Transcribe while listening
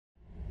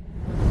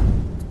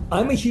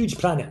I'm a huge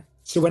planner,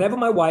 so whenever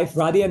my wife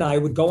Radhi and I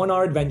would go on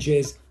our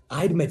adventures,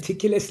 I'd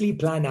meticulously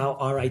plan out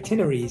our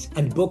itineraries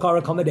and book our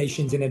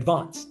accommodations in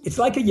advance. It's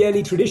like a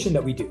yearly tradition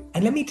that we do.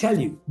 And let me tell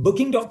you,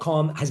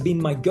 Booking.com has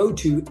been my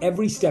go-to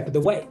every step of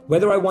the way.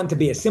 Whether I want to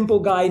be a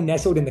simple guy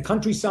nestled in the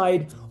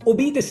countryside or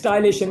be the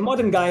stylish and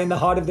modern guy in the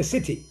heart of the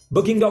city,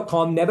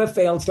 Booking.com never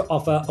fails to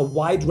offer a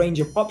wide range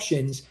of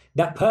options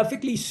that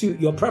perfectly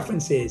suit your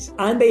preferences,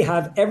 and they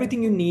have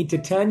everything you need to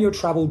turn your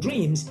travel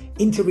dreams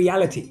into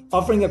reality,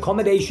 offering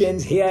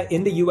accommodations here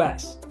in the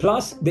US.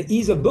 Plus, the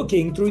ease of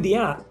booking through the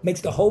app makes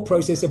the whole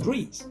process a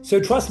breeze. So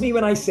trust me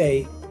when I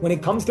say, when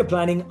it comes to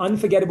planning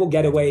unforgettable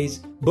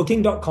getaways,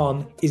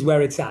 Booking.com is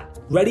where it's at.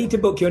 Ready to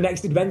book your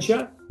next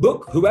adventure?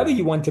 Book whoever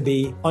you want to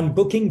be on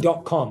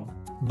Booking.com.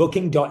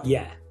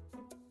 Booking.yeah.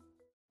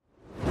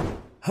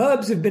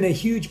 Herbs have been a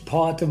huge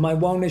part of my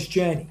wellness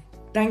journey,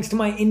 thanks to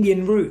my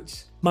Indian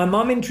roots. My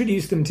mum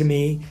introduced them to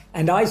me,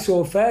 and I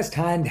saw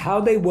firsthand how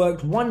they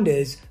worked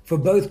wonders for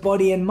both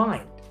body and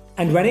mind.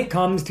 And when it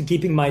comes to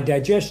keeping my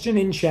digestion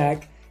in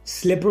check,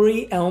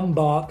 slippery elm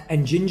bark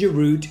and ginger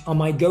root are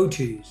my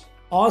go-tos.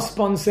 Our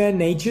sponsor,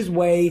 Nature's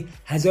Way,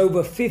 has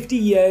over 50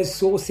 years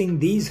sourcing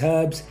these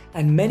herbs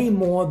and many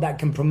more that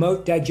can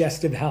promote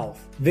digestive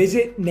health.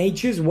 Visit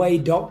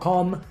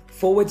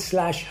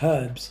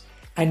naturesway.com/herbs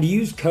and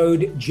use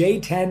code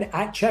J10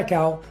 at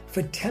checkout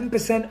for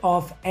 10%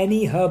 off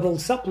any herbal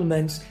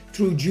supplements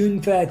through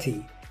June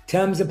 30.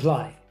 Terms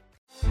apply.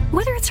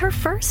 Whether it's her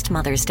first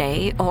Mother's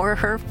Day or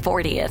her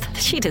 40th,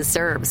 she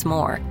deserves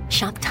more.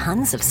 Shop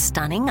tons of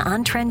stunning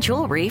on-trend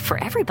jewelry for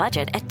every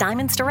budget at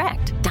Diamonds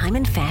Direct.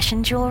 Diamond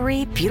fashion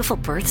jewelry, beautiful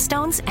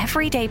birthstones,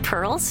 everyday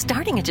pearls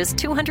starting at just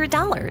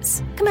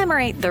 $200.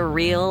 Commemorate the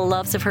real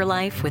loves of her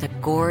life with a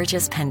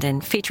gorgeous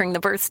pendant featuring the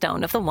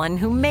birthstone of the one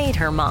who made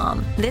her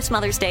mom. This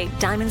Mother's Day,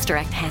 Diamonds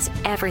Direct has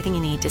everything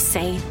you need to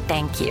say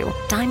thank you.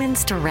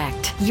 Diamonds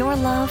Direct. Your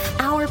love,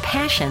 our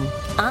passion.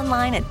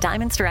 Online at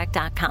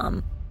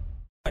diamondsdirect.com.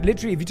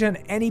 Literally, if you turn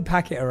any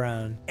packet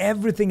around,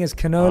 everything is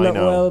canola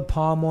oil,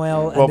 palm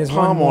oil, and there's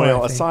palm one more,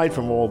 oil, aside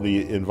from all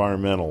the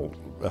environmental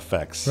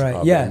effects,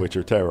 which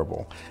are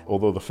terrible,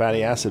 although the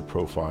fatty acid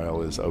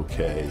profile is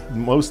okay,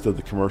 most of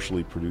the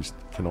commercially produced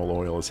canola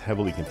oil is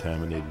heavily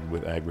contaminated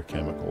with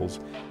agrochemicals,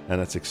 and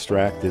it's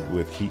extracted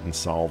with heat and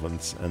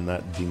solvents, and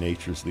that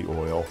denatures the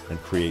oil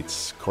and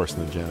creates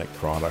carcinogenic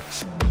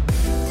products.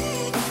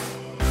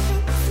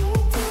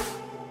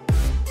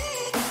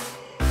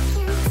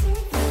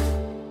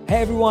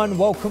 Hey everyone,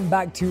 welcome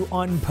back to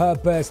On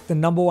Purpose, the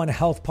 #1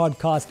 health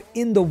podcast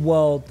in the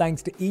world.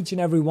 Thanks to each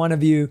and every one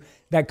of you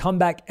that come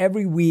back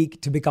every week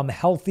to become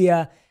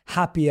healthier,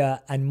 happier,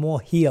 and more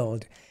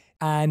healed.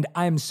 And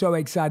I am so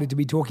excited to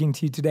be talking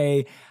to you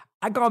today.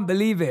 I can't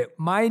believe it.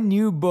 My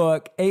new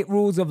book, 8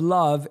 Rules of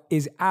Love,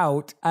 is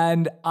out,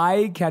 and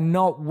I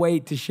cannot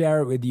wait to share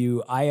it with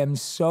you. I am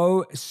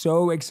so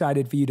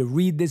excited for you to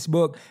read this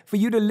book, for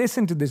you to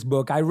listen to this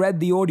book. I read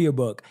the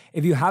audiobook.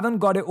 If you haven't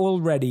got it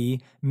already,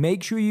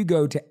 make sure you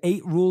go to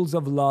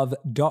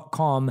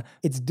 8rulesoflove.com.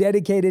 It's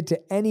dedicated to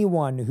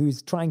anyone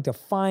who's trying to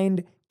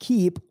find,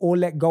 keep, or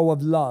let go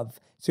of love.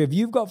 So if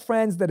you've got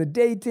friends that are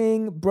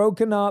dating,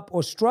 broken up,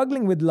 or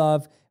struggling with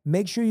love,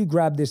 make sure you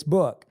grab this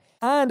book.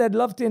 And I'd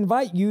love to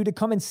invite you to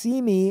come and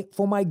see me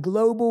for my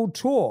global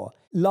tour,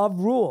 Love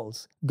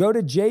Rules. Go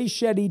to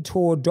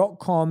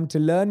jshettytour.com to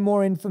learn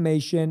more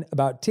information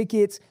about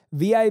tickets,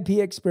 VIP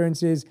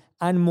experiences,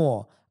 and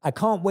more. I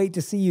can't wait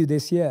to see you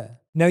this year.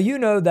 Now, you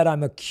know that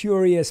I'm a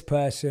curious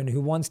person who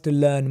wants to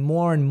learn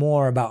more and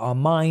more about our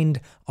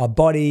mind, our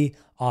body,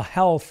 our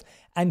health,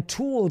 and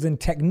tools and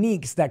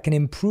techniques that can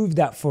improve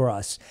that for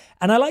us.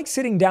 And I like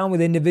sitting down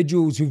with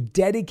individuals who've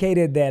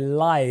dedicated their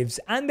lives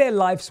and their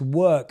life's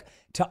work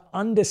to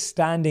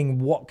understanding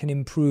what can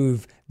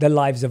improve the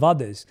lives of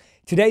others.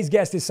 Today's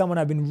guest is someone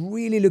I've been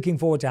really looking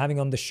forward to having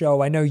on the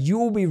show. I know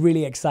you'll be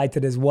really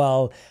excited as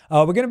well.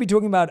 We're going to be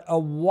talking about a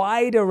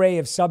wide array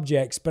of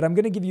subjects, but I'm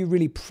going to give you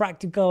really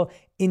practical,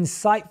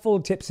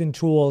 insightful tips and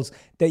tools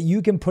that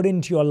you can put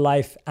into your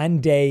life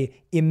and day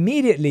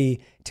immediately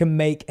to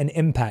make an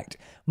impact.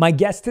 My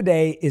guest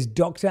today is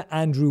Dr.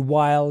 Andrew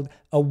Weil,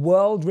 a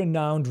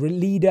world-renowned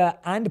leader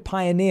and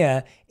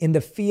pioneer in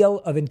the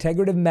field of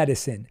integrative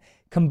medicine.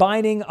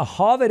 Combining a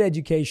Harvard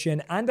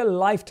education and a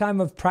lifetime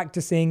of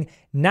practicing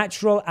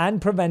natural and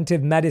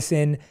preventive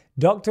medicine,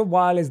 Dr.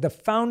 Weil is the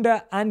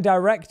founder and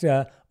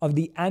director of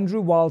the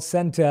Andrew Weil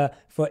Center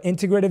for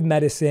Integrative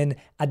Medicine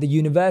at the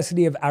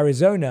University of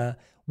Arizona,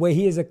 where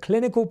he is a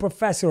clinical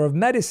professor of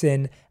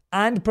medicine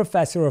and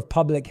professor of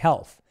public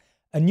health.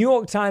 A New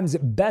York Times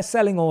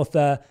best-selling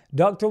author,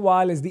 Dr.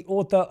 Weil is the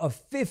author of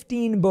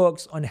 15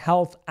 books on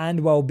health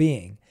and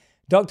well-being.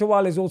 Dr.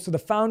 Weil is also the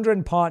founder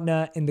and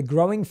partner in the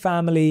growing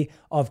family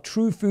of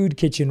True Food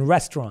Kitchen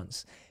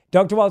restaurants.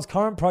 Dr. Weil's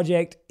current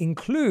projects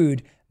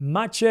include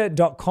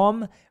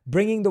matcha.com,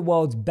 bringing the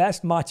world's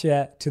best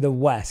matcha to the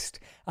West.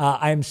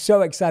 I am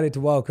so excited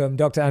to welcome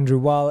Dr. Andrew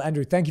Weil.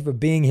 Andrew, thank you for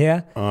being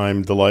here.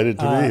 I'm delighted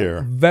to be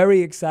here.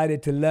 Very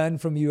excited to learn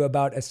from you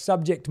about a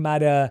subject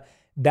matter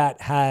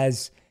that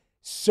has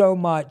so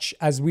much,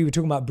 as we were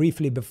talking about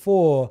briefly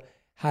before,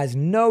 has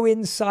no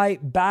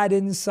insight, bad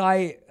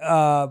insight.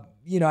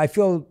 I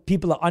feel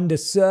people are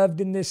underserved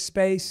in this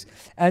space.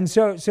 And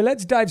so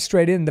let's dive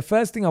straight in. The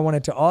first thing I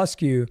wanted to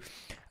ask you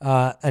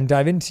and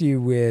dive into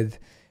you with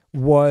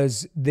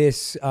was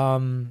this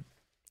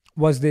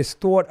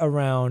thought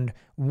around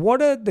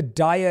what are the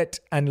diet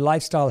and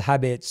lifestyle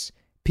habits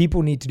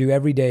people need to do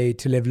every day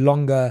to live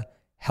longer,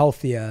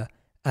 healthier,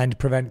 and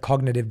prevent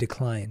cognitive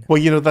decline?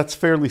 Well, that's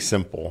fairly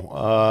simple.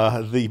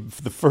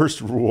 The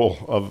first rule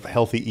of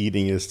healthy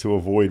eating is to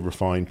avoid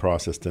refined,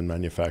 processed, and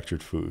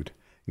manufactured food.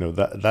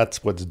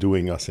 That's what's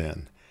doing us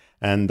in.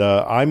 And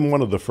I'm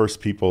one of the first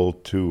people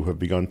to have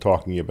begun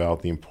talking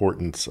about the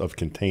importance of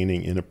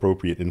containing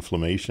inappropriate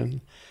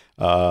inflammation.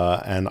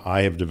 And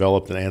I have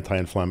developed an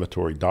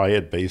anti-inflammatory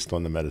diet based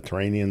on the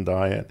Mediterranean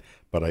diet,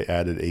 but I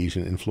added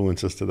Asian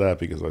influences to that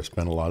because I've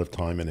spent a lot of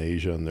time in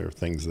Asia, and there are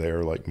things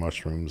there like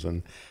mushrooms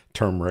and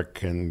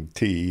turmeric and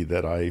tea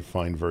that I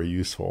find very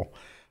useful.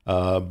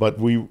 But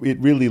it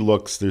really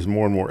there's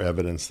more and more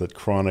evidence that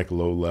chronic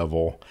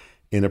low-level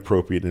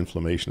inappropriate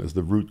inflammation is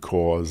the root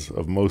cause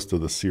of most of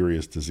the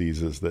serious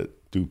diseases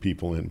that do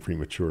people in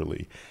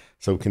prematurely.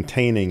 So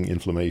containing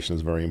inflammation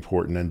is very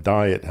important, and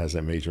diet has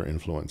a major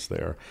influence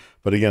there.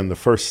 But again, the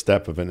first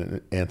step of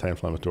an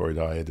anti-inflammatory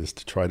diet is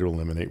to try to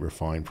eliminate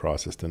refined,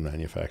 processed, and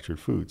manufactured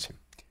foods.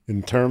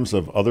 In terms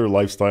of other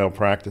lifestyle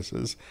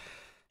practices,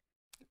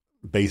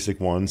 basic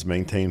ones: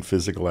 maintain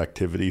physical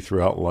activity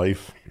throughout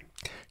life,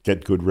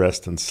 get good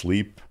rest and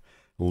sleep,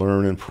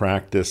 learn and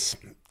practice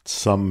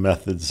some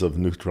methods of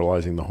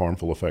neutralizing the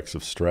harmful effects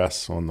of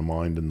stress on the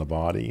mind and the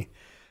body,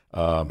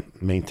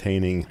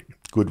 maintaining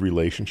good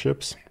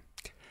relationships,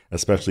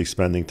 especially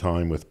spending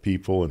time with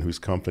people in whose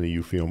company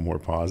you feel more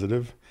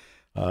positive.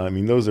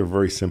 Those are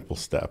very simple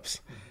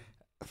steps.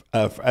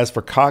 As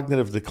for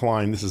cognitive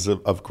decline, this is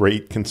of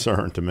great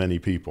concern to many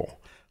people,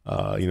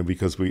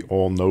 because we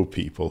all know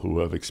people who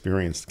have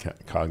experienced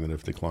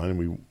cognitive decline, and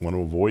we want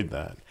to avoid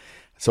that.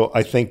 So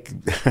I think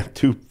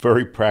two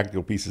very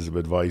practical pieces of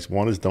advice.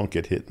 One is don't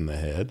get hit in the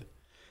head.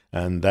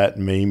 And that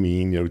may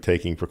mean,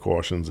 taking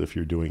precautions if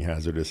you're doing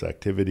hazardous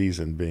activities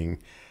and being,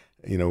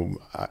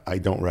 I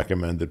don't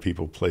recommend that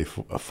people play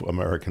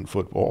American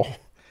football,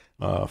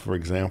 for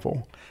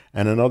example.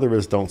 And another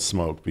is don't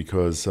smoke,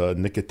 because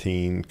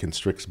nicotine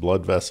constricts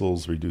blood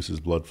vessels, reduces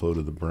blood flow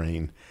to the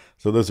brain.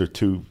 So those are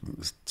two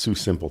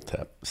simple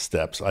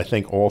steps. I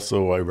think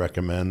also I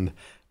recommend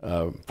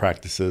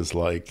practices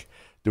like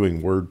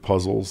doing word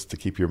puzzles to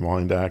keep your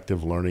mind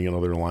active, learning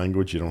another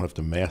language. You don't have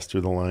to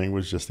master the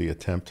language, just the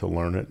attempt to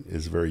learn it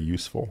is very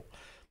useful.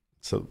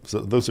 So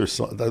those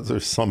are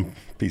some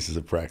pieces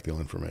of practical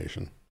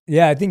information.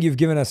 Yeah, I think you've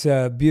given us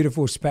a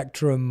beautiful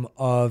spectrum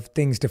of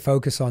things to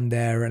focus on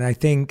there. And I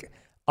think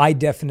I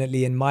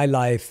definitely in my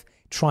life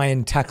try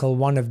and tackle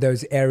one of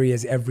those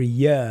areas every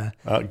year.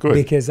 Good.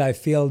 Because I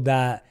feel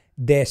that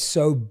they're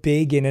so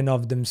big in and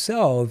of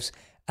themselves.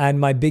 And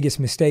my biggest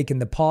mistake in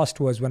the past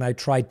was when I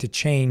tried to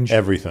change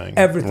everything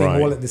right.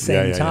 all at the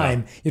same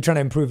time. Yeah. You're trying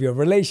to improve your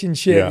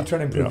relationship. You're trying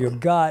to improve your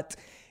gut.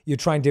 You're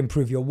trying to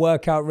improve your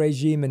workout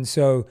regime. And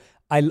so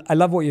I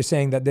love what you're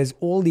saying, that there's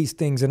all these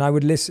things. And I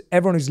would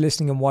everyone who's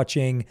listening and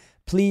watching,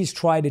 please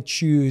try to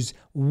choose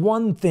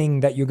one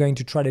thing that you're going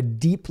to try to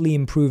deeply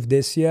improve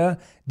this year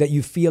that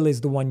you feel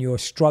is the one you're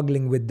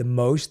struggling with the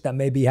most, that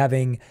may be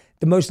having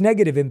the most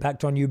negative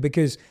impact on you,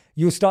 because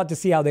you'll start to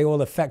see how they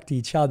all affect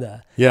each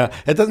other. Yeah,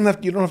 you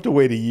don't have to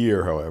wait a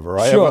year, however.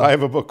 I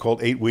have a book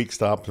called 8 Weeks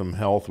to Optimum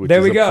Health, which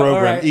is a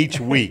program right. Each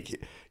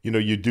week.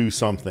 You do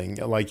something,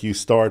 like you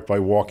start by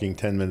walking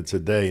 10 minutes a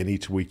day, and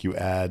each week you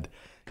add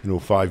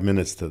 5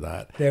 minutes to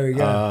that. There we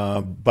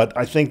go. But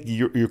I think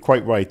you're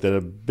quite right that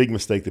a big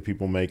mistake that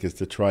people make is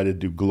to try to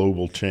do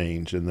global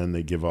change and then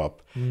they give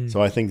up.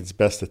 So I think it's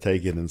best to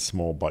take it in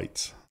small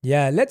bites.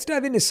 Yeah, let's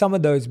dive into some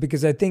of those,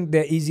 because I think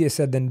they're easier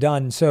said than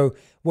done. So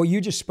what you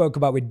just spoke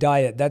about with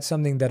diet, that's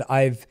something that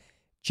I've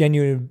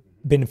genuinely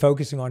been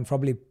focusing on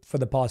probably for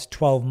the past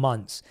 12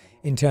 months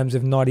in terms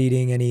of not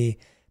eating any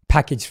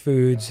packaged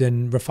foods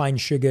and refined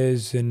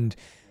sugars and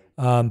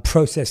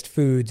processed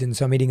foods. And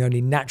so I'm eating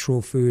only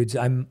natural foods.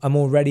 I'm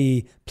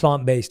already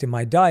plant-based in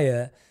my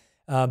diet,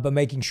 but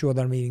making sure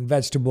that I'm eating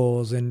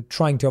vegetables and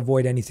trying to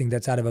avoid anything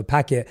that's out of a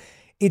packet.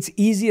 It's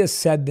easier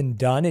said than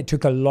done. It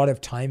took a lot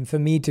of time for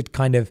me to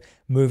kind of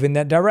move in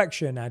that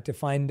direction. I had to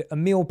find a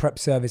meal prep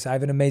service. I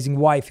have an amazing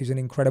wife who's an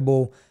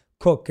incredible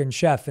cook and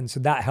chef. And so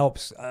that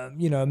helps, a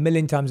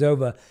million times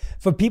over.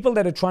 For people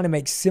that are trying to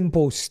make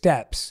simple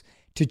steps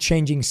to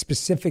changing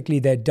specifically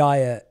their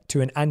diet to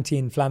an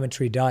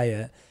anti-inflammatory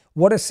diet,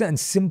 what are certain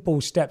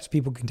simple steps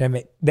people can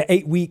take? The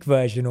 8-week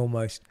version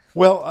almost.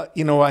 Well,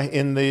 in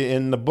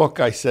the book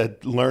I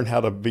said learn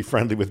how to be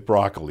friendly with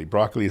broccoli.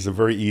 Broccoli is a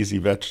very easy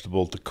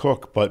vegetable to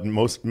cook, but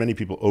many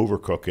people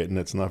overcook it, and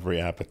it's not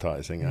very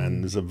appetizing.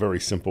 And there's a very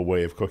simple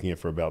way of cooking it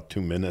for about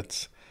 2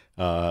 minutes.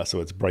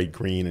 So it's bright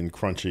green and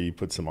crunchy.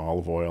 Put some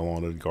olive oil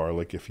on it,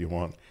 garlic if you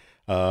want.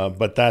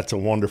 But that's a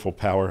wonderful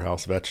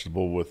powerhouse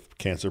vegetable with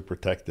cancer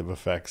protective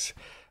effects.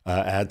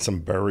 Add some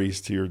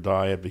berries to your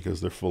diet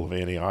because they're full of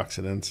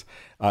antioxidants.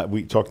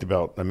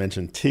 I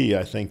mentioned tea.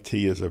 I think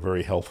tea is a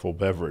very healthful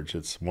beverage.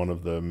 It's one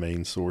of the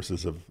main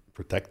sources of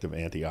protective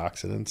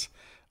antioxidants.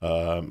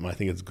 I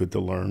think it's good to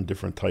learn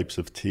different types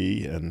of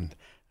tea and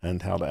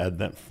how to add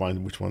them,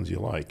 find which ones you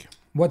like.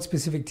 What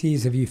specific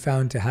teas have you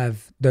found to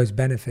have those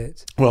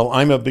benefits? Well,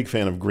 I'm a big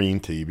fan of green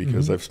tea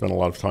because I've spent a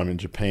lot of time in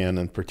Japan,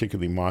 and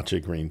particularly matcha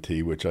green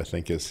tea, which I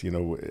think is,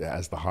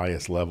 has the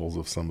highest levels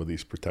of some of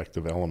these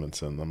protective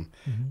elements in them.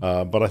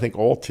 But I think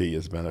all tea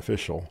is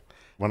beneficial.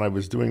 When I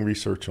was doing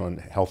research on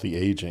healthy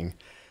aging,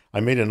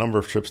 I made a number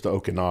of trips to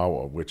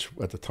Okinawa, which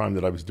at the time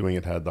that I was doing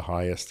it had the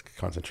highest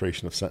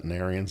concentration of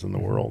centenarians in the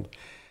world.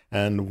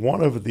 And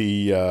one of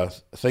the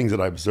things that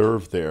I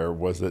observed there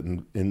was that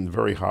in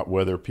very hot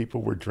weather,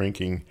 people were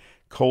drinking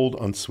cold,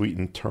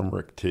 unsweetened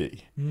turmeric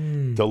tea.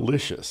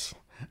 Delicious.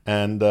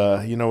 And,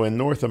 in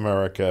North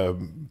America,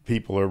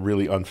 people are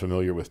really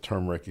unfamiliar with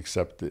turmeric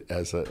except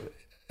as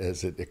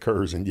it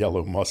occurs in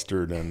yellow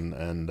mustard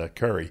and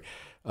curry.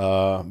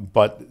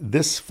 But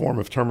this form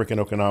of turmeric in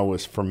Okinawa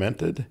is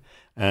fermented,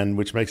 and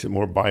which makes it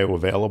more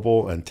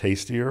bioavailable and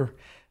tastier.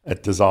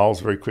 It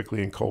dissolves very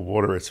quickly in cold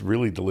water. It's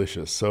really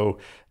delicious. So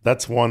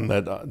that's one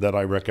that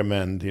I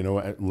recommend,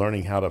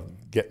 learning how to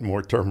get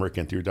more turmeric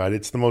into your diet.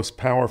 It's the most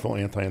powerful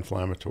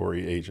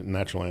anti-inflammatory agent,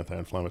 natural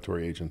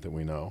anti-inflammatory agent that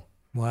we know.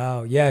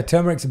 Wow. Yeah,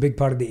 turmeric's a big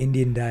part of the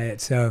Indian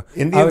diet. So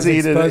Indians I was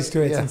eat exposed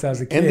to it since I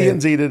was a kid.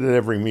 Indians eat it at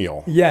every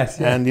meal. Yes.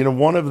 Yeah. And,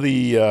 one of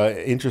the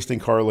interesting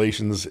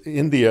correlations,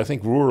 India, I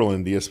think rural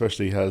India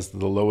especially, has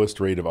the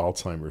lowest rate of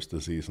Alzheimer's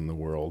disease in the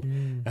world.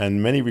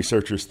 And many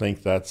researchers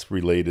think that's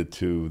related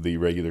to the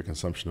regular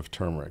consumption of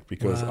turmeric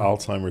because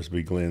Alzheimer's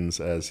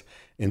begins as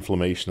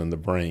inflammation in the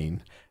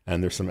brain.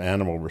 And there's some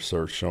animal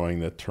research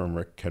showing that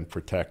turmeric can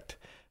protect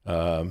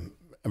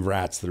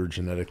rats that are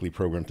genetically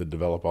programmed to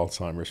develop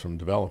Alzheimer's from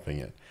developing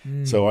it.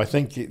 So I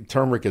think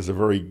turmeric is a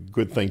very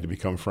good thing to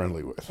become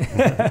friendly with.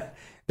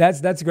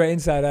 That's a great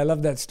insight. I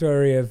love that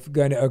story of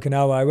going to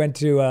Okinawa. I went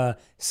to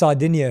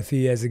Sardinia a few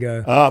years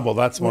ago. Well,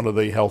 that's one of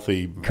the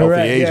healthy aging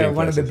places.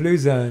 One of the blue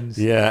zones.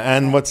 Yeah,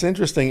 and what's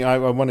interesting, I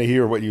want to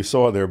hear what you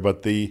saw there,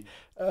 but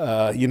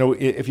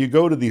if you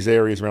go to these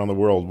areas around the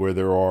world where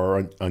there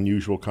are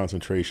unusual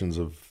concentrations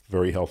of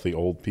very healthy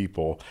old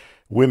people,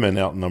 women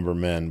outnumber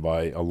men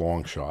by a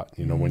long shot.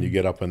 When you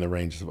get up in the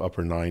ranges of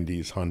upper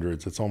 90s,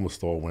 hundreds, it's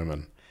almost all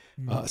women.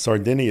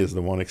 Sardinia is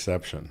the one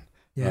exception.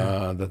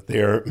 That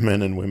their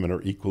men and women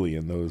are equally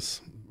in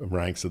those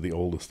ranks of the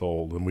oldest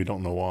old, and we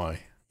don't know why.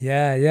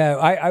 Yeah.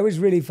 I was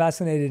really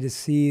fascinated to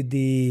see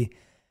the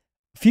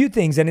few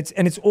things, and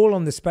it's all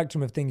on the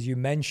spectrum of things you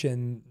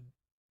mentioned.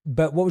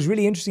 But what was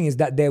really interesting is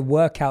that their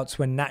workouts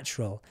were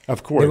natural.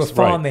 Of course, they were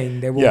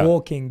farming, they were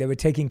walking, they were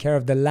taking care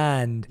of the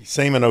land.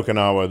 Same in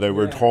Okinawa. They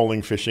were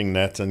hauling fishing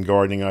nets and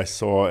gardening. I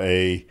saw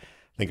a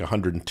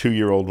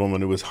 102-year-old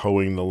woman who was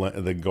hoeing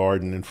the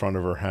garden in front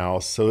of her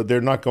house. So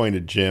they're not going to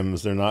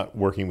gyms. They're not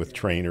working with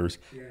trainers.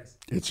 Yes.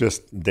 It's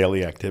just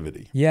daily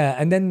activity. Yeah,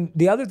 and then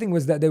the other thing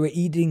was that they were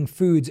eating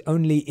foods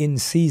only in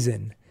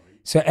season.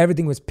 So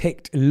everything was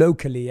picked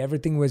locally.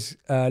 Everything was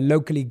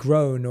locally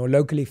grown or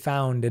locally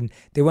found. And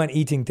they weren't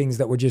eating things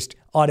that were just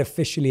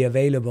artificially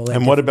available.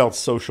 And what about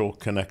social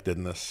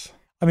connectedness?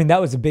 I mean, that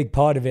was a big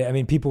part of it. I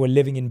mean, people were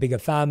living in bigger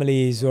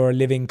families or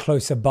living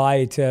closer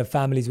by to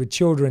families with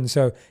children.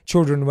 So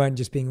children weren't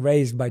just being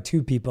raised by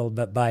 2 people,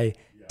 but by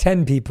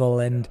 10 people.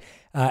 And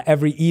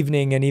every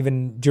evening and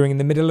even during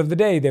the middle of the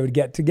day, they would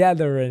get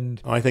together.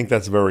 And I think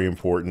that's very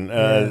important.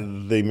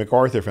 The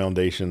MacArthur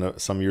Foundation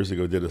some years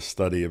ago did a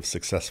study of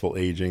successful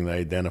aging. They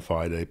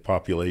identified a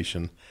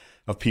population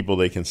of people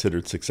they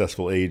considered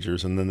successful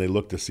agers, and then they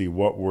looked to see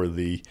what were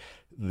the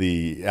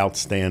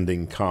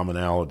outstanding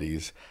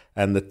commonalities.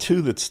 And the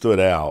 2 that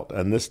stood out,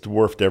 and this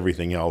dwarfed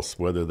everything else,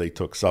 whether they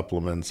took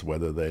supplements,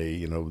 whether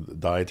they,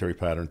 dietary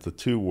patterns, the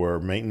 2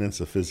 were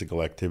maintenance of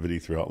physical activity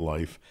throughout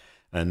life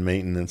and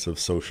maintenance of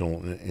social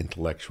and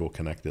intellectual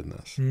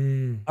connectedness.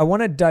 I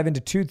want to dive into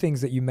 2 things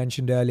that you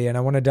mentioned earlier, and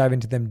I want to dive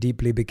into them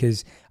deeply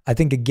because I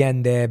think,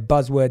 again, they're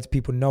buzzwords.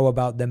 People know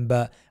about them,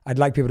 but I'd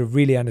like people to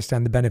really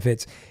understand the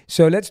benefits.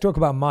 So let's talk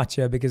about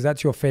matcha because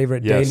that's your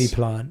favorite daily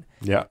plant.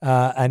 Yeah.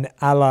 And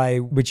ally,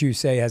 which you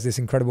say has this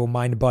incredible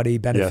mind-body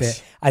benefit.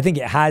 Yes. I think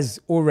it has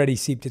already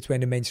seeped its way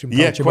into mainstream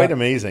culture. Yeah, quite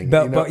amazing.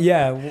 But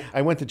yeah.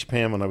 I went to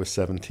Japan when I was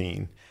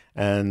 17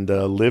 and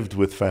lived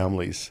with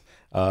families.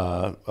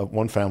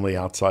 One family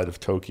outside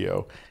of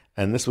Tokyo.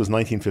 And this was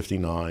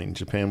 1959.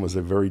 Japan was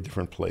a very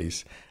different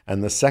place.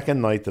 And the second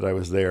night that I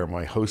was there,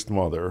 my host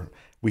mother,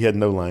 we had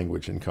no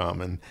language in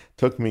common,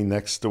 took me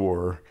next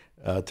door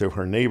to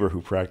her neighbor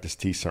who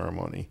practiced tea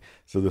ceremony.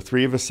 So the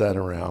 3 of us sat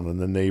around and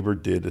the neighbor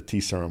did a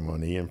tea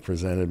ceremony and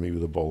presented me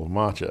with a bowl of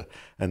matcha.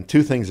 And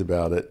 2 things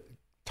about it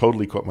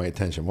totally caught my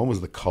attention. One was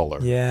the color.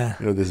 Yeah.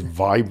 This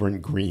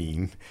vibrant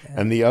green.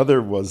 Yeah. And the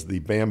other was the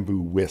bamboo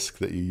whisk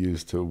that you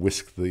use to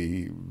whisk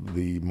the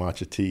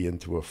matcha tea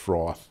into a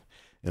froth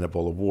in a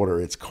bowl of water.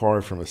 It's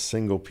carved from a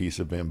single piece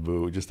of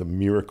bamboo, just a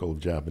miracle of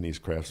Japanese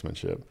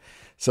craftsmanship.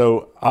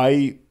 So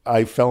I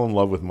fell in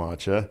love with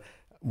matcha.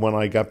 when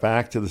I got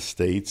back to the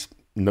States,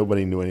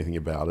 nobody knew anything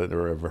about it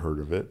or ever heard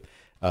of it.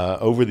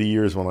 Over the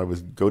years, when I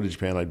would go to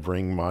Japan, I'd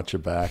bring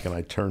matcha back and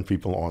I'd turn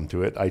people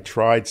onto it. I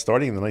tried,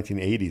 starting in the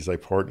 1980s, I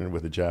partnered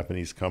with a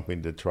Japanese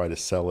company to try to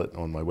sell it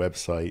on my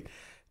website.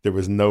 There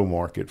was no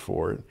market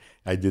for it.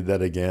 I did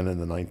that again in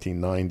the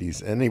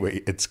 1990s.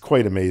 Anyway, it's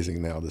quite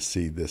amazing now to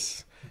see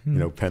this,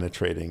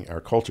 penetrating our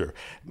culture.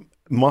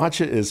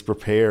 Matcha is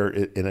prepared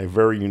in a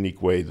very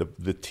unique way.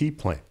 The tea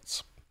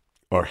plants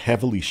are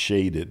heavily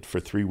shaded for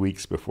 3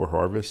 weeks before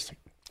harvest,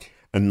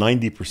 a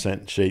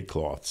 90% shade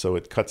cloth, so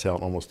it cuts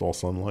out almost all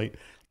sunlight.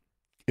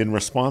 In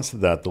response to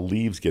that, the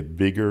leaves get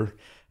bigger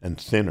and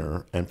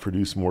thinner and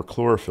produce more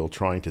chlorophyll,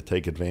 trying to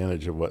take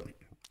advantage of what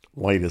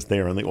light is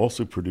there. And they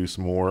also produce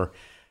more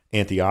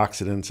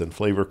antioxidants and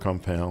flavor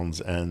compounds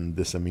and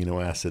this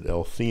amino acid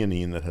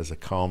L-theanine that has a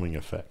calming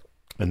effect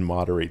and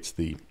moderates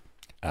the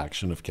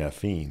action of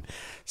caffeine.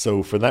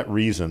 So for that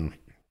reason,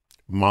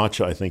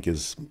 matcha, I think,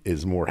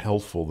 is more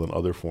healthful than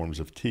other forms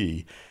of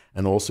tea.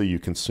 And also you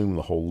consume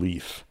the whole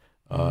leaf,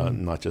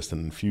 not just an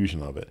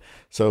infusion of it.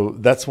 So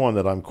that's one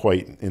that I'm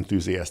quite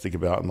enthusiastic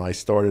about. And I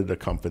started a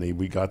company.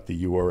 We got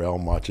the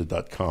URL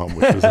matcha.com,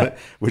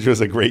 which was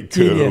a great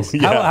tool.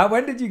 Yeah.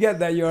 When did you get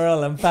that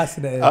URL? I'm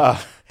fascinated.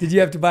 Did you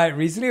have to buy it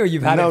recently, or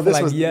you've had it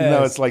for years?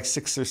 No, it's like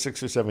 6 or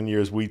 7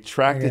 years. We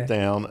tracked it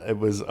down. It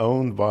was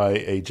owned by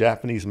a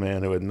Japanese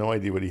man who had no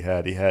idea what he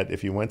had.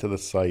 If you went to the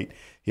site,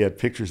 he had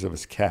pictures of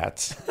his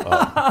cats.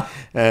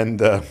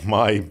 And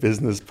my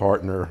business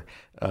partner,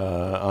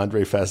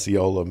 Andre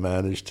Fasciola,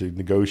 managed to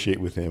negotiate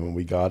with him, and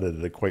we got it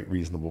at a quite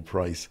reasonable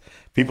price.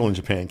 People in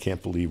Japan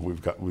can't believe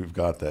we've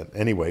got that.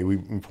 Anyway, we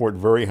import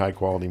very high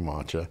quality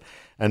matcha.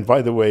 And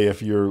by the way,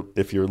 if your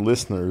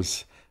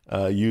listeners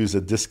use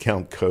a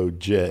discount code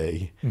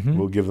J,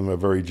 we'll give them a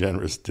very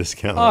generous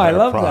discount. Oh, I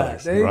love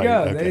products. That. There you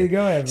go. Okay. There you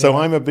go. Everyone. So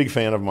I'm a big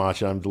fan of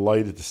matcha. I'm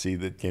delighted to see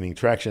that gaining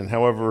traction.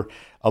 However,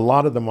 a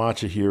lot of the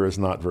matcha here is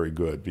not very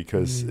good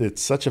because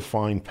it's such a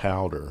fine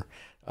powder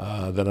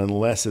that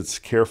unless it's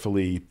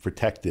carefully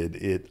protected,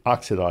 it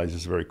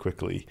oxidizes very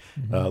quickly,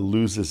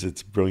 loses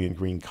its brilliant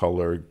green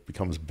color,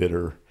 becomes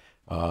bitter.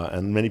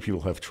 And many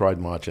people have tried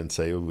matcha and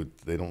say, oh,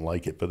 they don't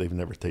like it, but they've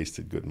never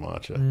tasted good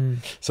matcha.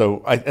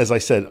 So as I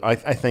said, I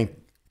think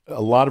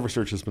a lot of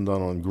research has been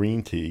done on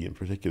green tea in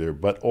particular,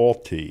 but all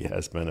tea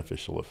has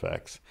beneficial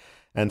effects.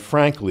 And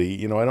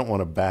frankly, I don't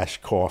want to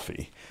bash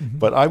coffee,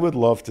 but I would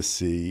love to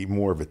see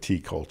more of a tea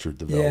culture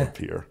develop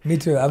here. Me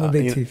too. I'm a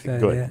big tea fan.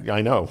 Good. Yeah.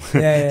 I know.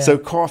 Yeah. So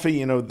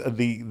coffee,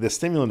 the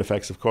stimulant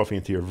effects of coffee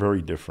and tea are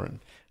very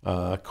different.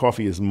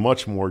 Coffee is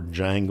much more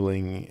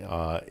jangling.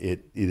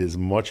 It is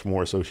much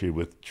more associated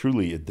with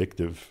truly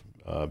addictive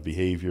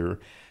behavior.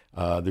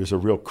 There's a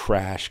real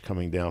crash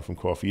coming down from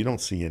coffee. You don't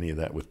see any of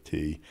that with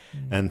tea.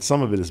 And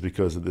some of it is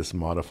because of this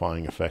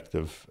modifying effect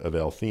of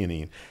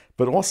L-theanine.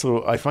 But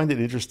also, I find it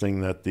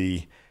interesting that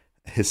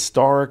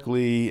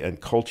historically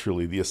and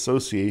culturally, the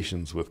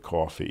associations with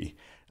coffee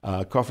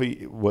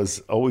was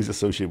always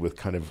associated with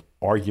kind of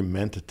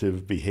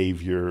argumentative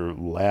behavior,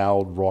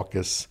 loud,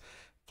 raucous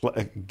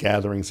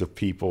gatherings of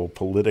people,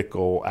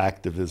 political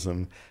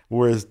activism,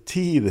 whereas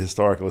tea, the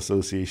historical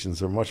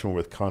associations are much more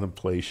with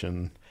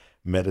contemplation,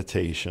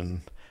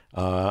 meditation.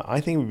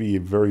 I think it would be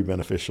very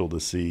beneficial to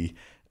see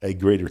a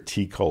greater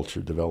tea culture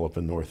develop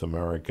in North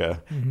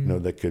America,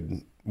 that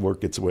could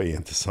work its way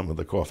into some of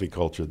the coffee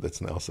culture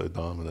that's now so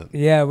dominant.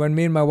 Yeah, when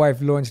me and my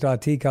wife launched our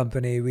tea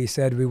company, we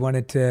said we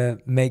wanted to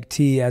make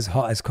tea as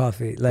hot as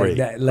coffee.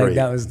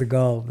 That was the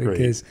goal,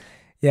 because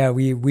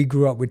we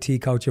grew up with tea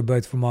culture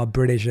both from our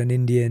British and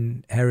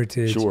Indian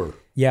heritage. Sure.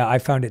 Yeah, I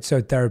found it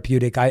so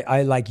therapeutic.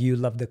 I like you,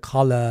 love the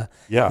color,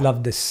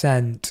 love the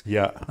scent,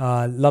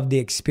 love the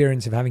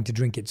experience of having to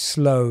drink it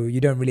slow. You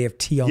don't really have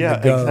tea on the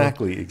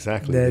go.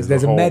 Exactly.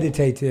 There's a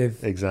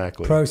meditative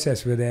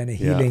process with it and a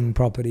healing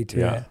property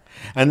to it.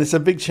 And it's a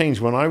big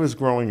change. When I was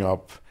growing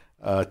up,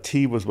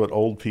 tea was what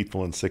old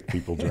people and sick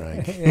people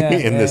drank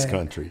in this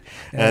country.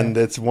 And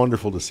it's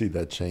wonderful to see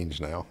that change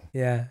now.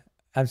 Yeah,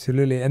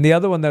 absolutely. And the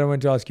other one that I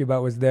wanted to ask you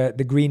about was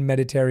the green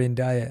Mediterranean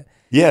diet.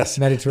 Yes,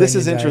 this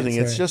is interesting.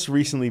 It's just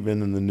recently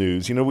been in the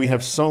news. We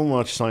have so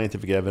much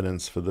scientific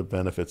evidence for the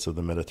benefits of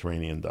the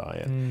Mediterranean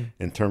diet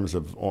in terms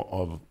of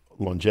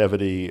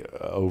longevity,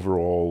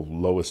 overall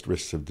lowest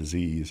risks of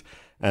disease.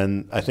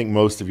 And I think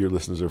most of your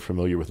listeners are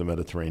familiar with the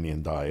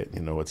Mediterranean diet.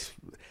 It's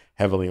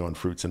heavily on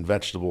fruits and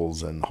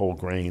vegetables and whole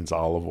grains.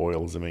 Olive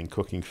oil is the main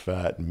cooking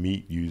fat,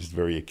 meat used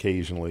very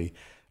occasionally,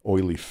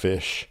 oily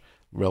fish,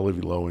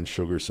 relatively low in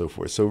sugar, so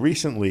forth. So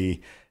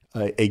recently,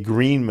 a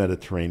green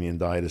Mediterranean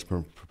diet is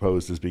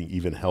proposed as being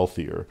even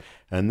healthier,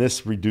 and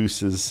this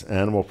reduces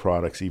animal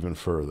products even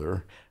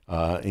further,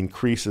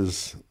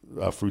 increases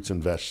fruits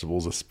and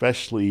vegetables,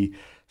 especially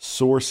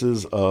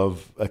sources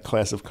of a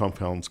class of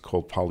compounds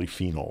called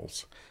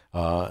polyphenols.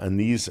 And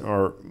these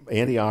are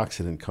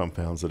antioxidant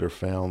compounds that are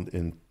found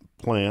in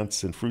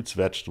plants and fruits,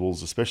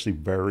 vegetables, especially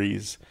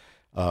berries,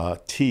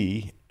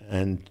 tea,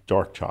 and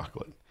dark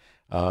chocolate.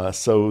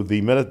 So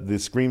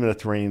this green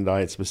Mediterranean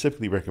diet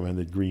specifically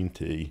recommended green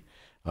tea,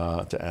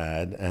 to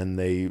add, and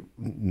they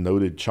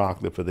noted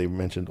chocolate, but they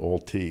mentioned all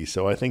tea.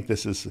 So I think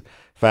this is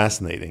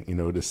fascinating,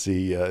 to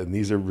see. And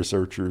these are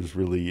researchers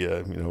really,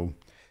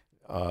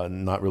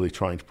 not really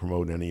trying to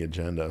promote any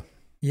agenda.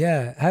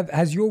 Yeah.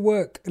 Has your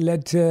work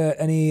led to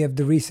any of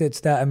the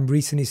research that I'm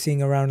recently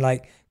seeing around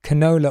like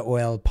canola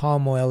oil,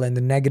 palm oil, and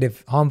the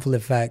negative harmful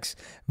effects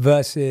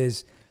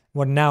versus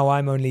what now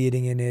I'm only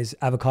eating in is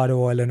avocado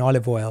oil and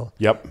olive oil.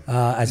 Yep.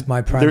 As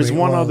my primary There's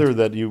one oil. other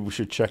that you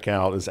should check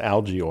out is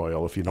algae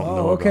oil if you don't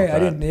know okay. about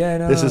that. I didn't. Yeah,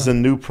 no. This is a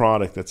new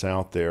product that's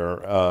out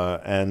there,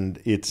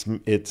 and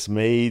it's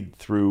made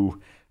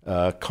through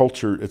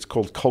culture. It's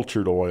called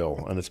cultured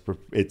oil, and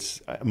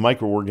it's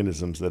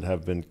microorganisms that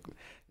have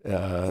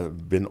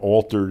been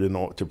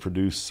altered to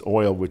produce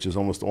oil, which is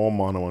almost all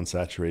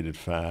monounsaturated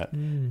fat,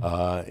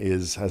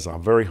 has a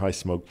very high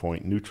smoke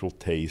point, neutral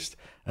taste,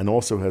 and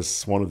also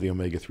has one of the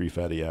omega-3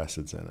 fatty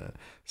acids in it.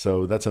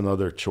 So that's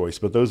another choice.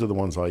 But those are the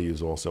ones I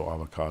use also,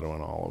 avocado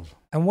and olive.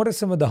 And what are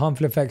some of the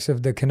harmful effects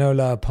of the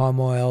canola, palm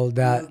oil?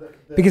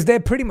 Because they're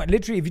pretty much,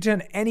 literally, if you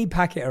turn any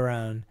packet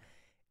around,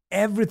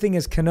 everything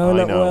is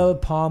canola oil,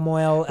 palm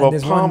oil, and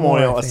there's palm one more,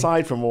 oil,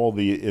 aside from all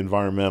the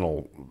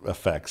environmental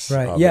effects,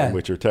 right,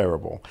 which are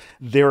terrible,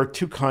 there are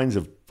two kinds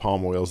of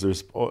palm oils.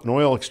 There's an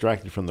oil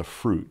extracted from the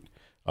fruit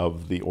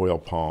of the oil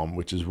palm,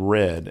 which is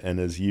red and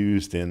is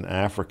used in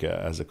Africa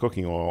as a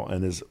cooking oil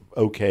and is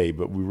okay,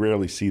 but we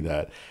rarely see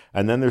that.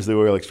 And then there's the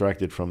oil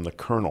extracted from the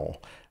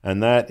kernel,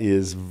 and that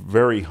is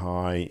very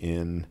high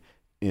in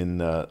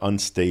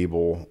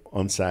unstable,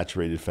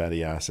 unsaturated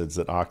fatty acids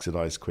that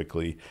oxidize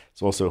quickly.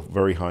 It's also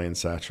very high in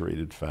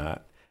saturated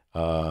fat.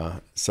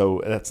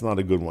 So that's not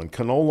a good one.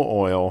 Canola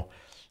oil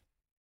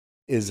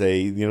is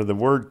the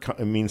word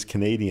means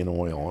Canadian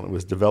oil, and it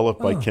was developed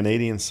by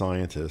Canadian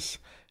scientists,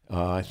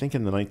 I think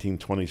in the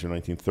 1920s or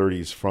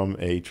 1930s, from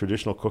a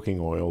traditional cooking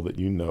oil that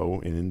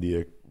in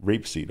India,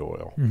 rapeseed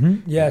oil.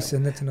 Mm-hmm. Yes,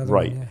 and that's another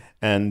right. one. Yeah.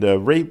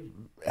 And rape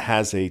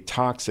has a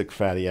toxic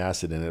fatty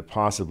acid in it,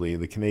 possibly.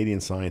 The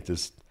Canadian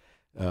scientists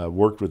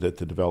worked with it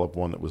to develop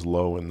one that was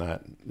low in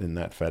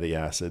that fatty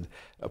acid.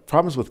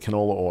 Problems with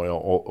canola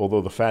oil,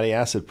 although the fatty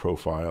acid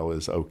profile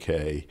is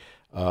okay,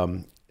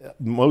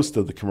 most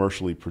of the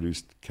commercially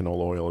produced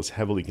canola oil is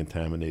heavily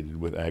contaminated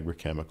with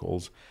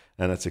agrochemicals,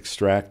 and it's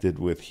extracted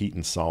with heat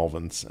and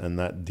solvents, and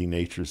that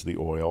denatures the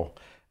oil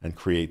and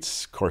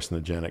creates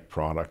carcinogenic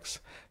products.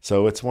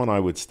 So it's one I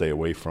would stay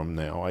away from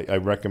now. I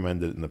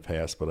recommended it in the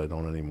past, but I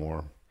don't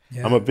anymore.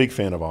 Yeah. I'm a big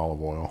fan of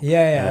olive oil.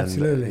 Yeah,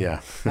 absolutely.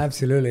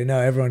 Absolutely. No,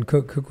 everyone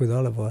cook with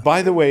olive oil.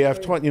 By the way,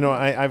 I've taught.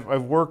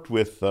 I've worked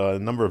with a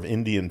number of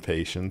Indian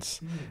patients,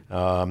 who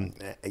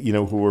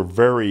are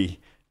very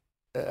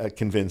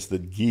convinced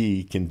that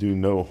ghee can do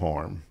no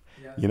harm.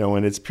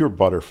 And it's pure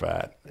butter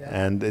fat,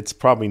 and it's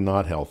probably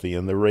not healthy,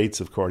 and the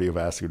rates of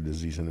cardiovascular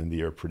disease in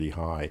India are pretty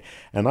high.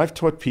 And I've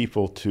taught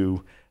people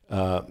to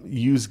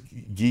use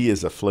ghee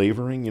as a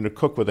flavoring,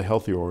 cook with a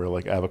healthier oil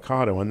like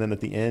avocado, and then at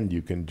the end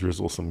you can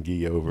drizzle some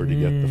ghee over to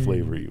get the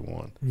flavor you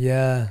want.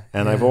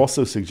 And I've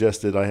also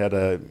suggested, I had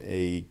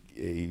a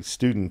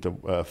student,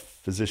 a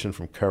physician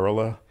from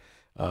Kerala,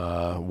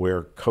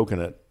 where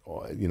coconut,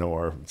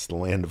 it's the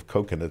land of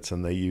coconuts,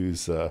 and they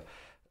use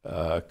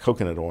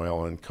coconut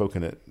oil and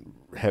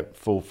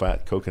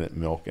full-fat coconut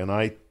milk, and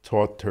I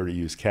taught her to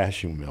use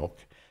cashew milk,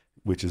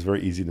 which is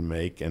very easy to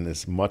make and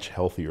is much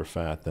healthier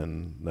fat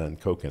than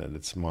coconut.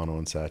 It's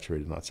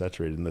monounsaturated, not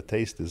saturated, and the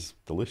taste is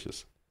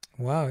delicious.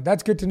 Wow,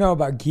 that's good to know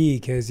about ghee,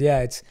 because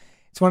it's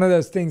one of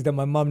those things that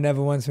my mom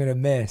never wants me to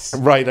miss.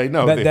 Right, I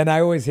know. But then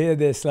I always hear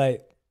this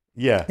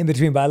in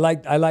between. But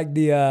I like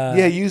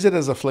the use it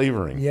as a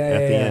flavoring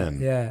at the end.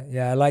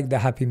 Yeah. I like the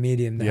happy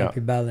medium, the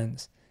happy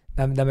balance.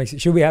 That makes it.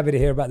 She'll be happy to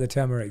hear about the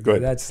turmeric.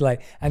 Good. That's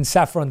and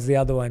saffron's the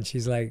other one.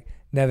 She's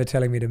never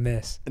telling me to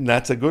miss. And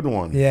that's a good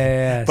one.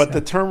 Yeah. But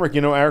the turmeric,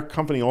 our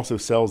company also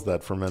sells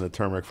that fermented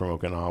turmeric from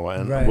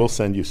Okinawa, and we'll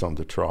send you some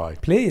to try.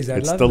 Please,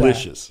 I'd love that. It's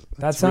delicious.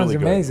 That sounds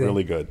really amazing. Good,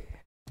 really good.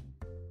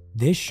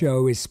 This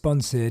show is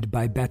sponsored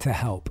by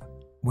BetterHelp.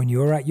 When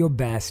you're at your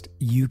best,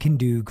 you can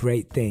do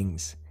great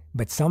things.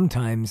 But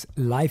sometimes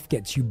life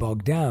gets you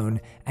bogged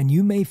down, and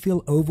you may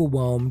feel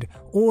overwhelmed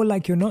or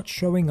like you're not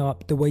showing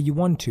up the way you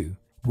want to.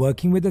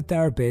 Working with a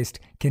therapist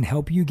can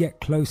help you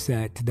get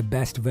closer to the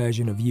best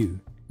version of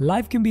you.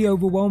 Life can be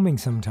overwhelming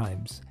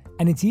sometimes,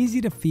 and it's easy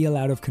to feel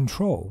out of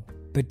control.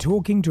 But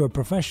talking to a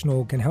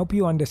professional can help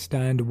you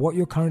understand what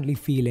you're currently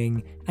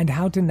feeling and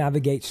how to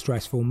navigate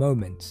stressful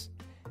moments.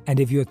 And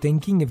if you're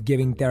thinking of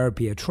giving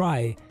therapy a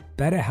try,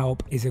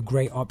 BetterHelp is a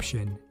great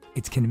option.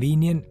 It's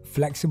convenient,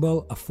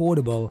 flexible,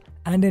 affordable,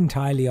 and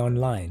entirely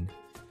online.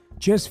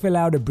 Just fill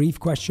out a brief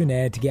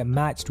questionnaire to get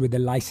matched with a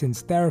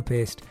licensed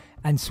therapist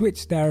and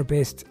switch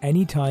therapists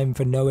anytime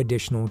for no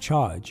additional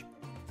charge.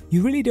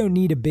 You really don't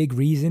need a big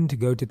reason to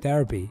go to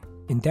therapy.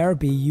 In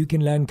therapy, you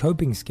can learn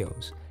coping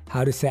skills,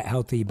 how to set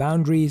healthy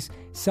boundaries,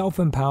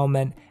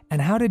 self-empowerment,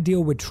 and how to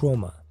deal with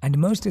trauma. And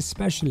most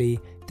especially,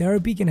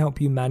 therapy can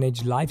help you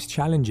manage life's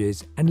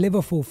challenges and live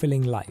a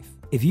fulfilling life.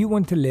 If you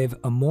want to live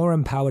a more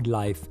empowered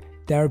life,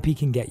 therapy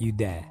can get you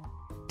there.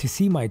 To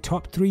see my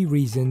top 3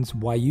 reasons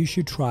why you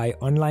should try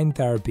online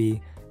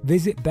therapy,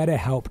 visit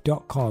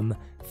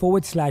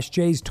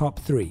betterhelp.com/Jay's top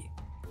 3.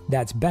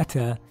 That's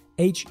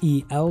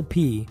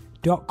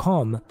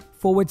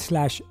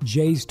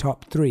betterhelp.com/Jay's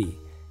top 3.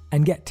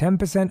 And get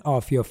 10%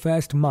 off your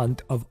first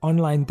month of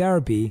online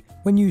therapy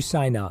when you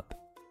sign up.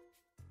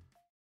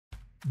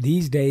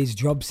 These days,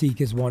 job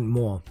seekers want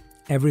more.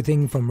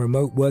 Everything from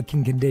remote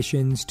working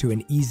conditions to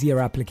an easier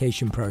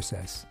application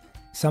process.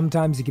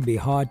 Sometimes it can be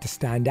hard to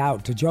stand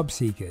out to job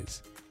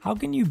seekers. How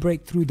can you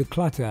break through the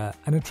clutter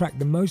and attract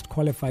the most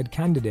qualified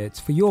candidates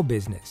for your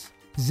business?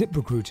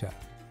 ZipRecruiter.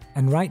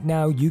 And right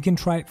now you can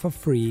try it for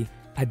free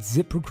at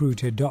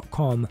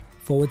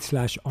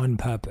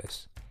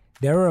ziprecruiter.com/onpurpose.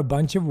 There are a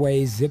bunch of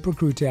ways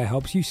ZipRecruiter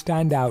helps you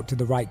stand out to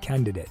the right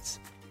candidates.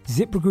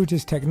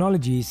 ZipRecruiter's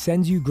technology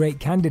sends you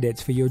great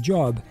candidates for your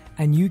job,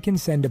 and you can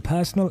send a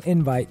personal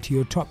invite to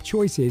your top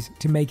choices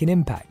to make an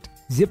impact.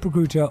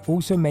 ZipRecruiter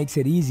also makes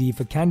it easy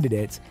for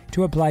candidates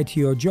to apply to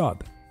your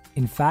job.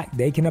 In fact,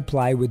 they can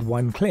apply with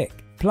one click.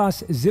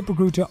 Plus,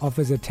 ZipRecruiter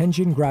offers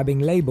attention-grabbing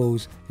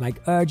labels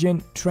like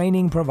urgent,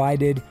 training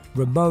provided,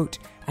 remote,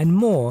 and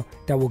more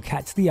that will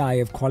catch the eye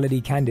of quality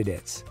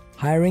candidates.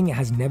 Hiring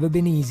has never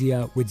been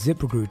easier with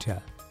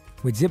ZipRecruiter.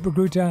 With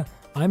ZipRecruiter,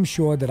 I'm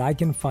sure that I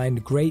can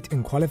find great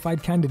and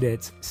qualified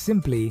candidates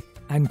simply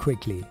and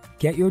quickly.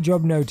 Get your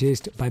job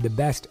noticed by the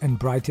best and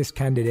brightest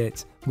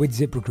candidates with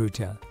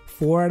ZipRecruiter.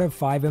 4 out of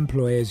 5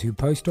 employers who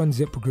post on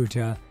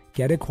ZipRecruiter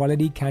get a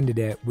quality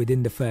candidate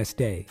within the first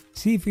day.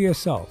 See for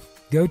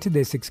yourself. Go to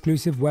this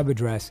exclusive web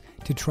address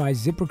to try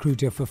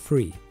ZipRecruiter for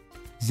free.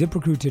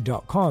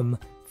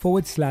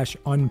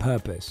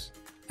 ZipRecruiter.com/onpurpose.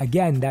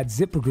 Again, that's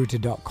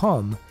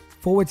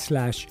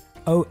ZipRecruiter.com/ONPURPOSE.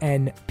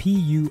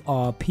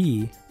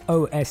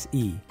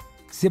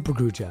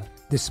 ZipRecruiter,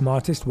 the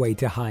smartest way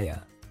to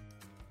hire.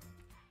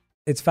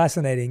 It's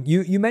fascinating.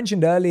 You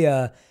mentioned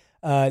earlier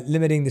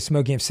limiting the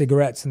smoking of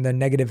cigarettes and the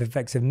negative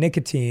effects of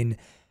nicotine.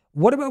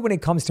 What about when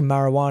it comes to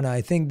marijuana?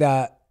 I think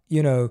that,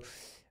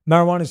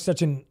 marijuana is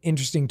such an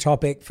interesting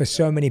topic for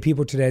so many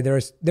people today. There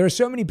are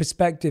so many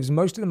perspectives.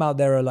 Most of them out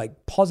there are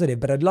like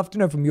positive, but I'd love to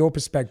know from your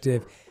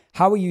perspective,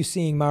 how are you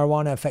seeing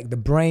marijuana affect the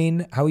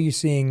brain? How are you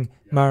seeing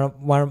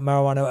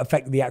marijuana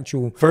affect the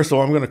actual First of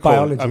all, I'm going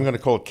to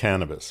call it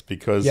cannabis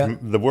because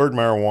the word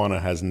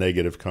marijuana has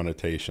negative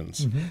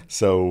connotations. Mm-hmm.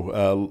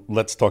 So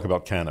let's talk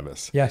about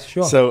cannabis. Yes,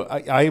 sure. So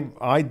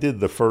I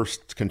did the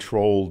first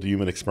controlled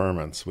human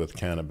experiments with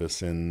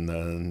cannabis in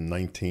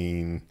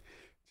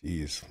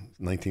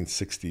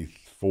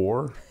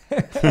 1964.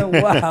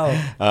 Wow.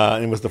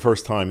 It was the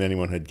first time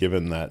anyone had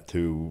given that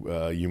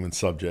to human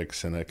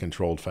subjects in a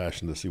controlled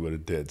fashion to see what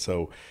it did.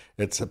 So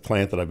it's a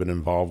plant that I've been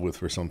involved with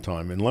for some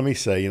time. And let me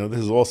say, this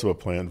is also a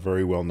plant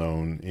very well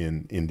known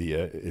in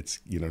India. It's,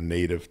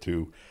 native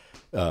to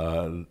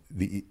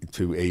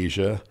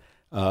Asia.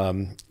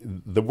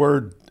 The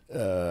word,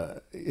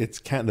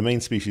 the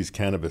main species,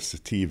 Cannabis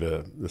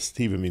sativa. The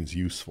sativa means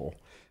useful.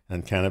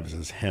 And cannabis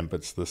is hemp.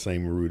 It's the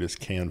same root as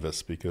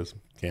canvas because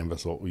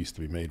canvas used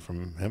to be made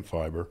from hemp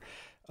fiber.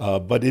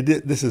 But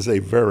this is a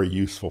very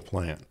useful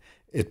plant.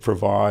 It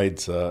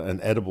provides an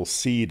edible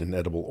seed, an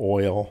edible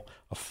oil,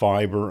 a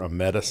fiber, a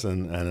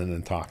medicine, and an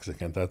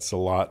intoxicant. That's a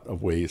lot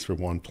of ways for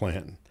one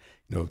plant,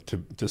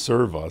 to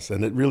serve us.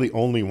 And it really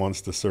only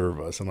wants to serve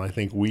us. And I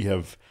think we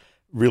have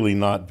really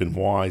not been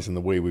wise in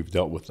the way we've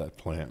dealt with that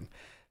plant.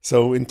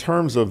 So in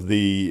terms of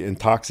the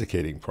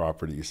intoxicating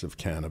properties of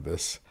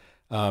cannabis,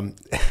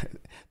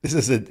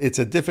 it's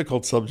a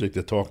difficult subject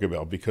to talk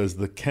about because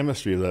the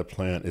chemistry of that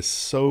plant is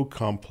so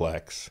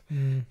complex.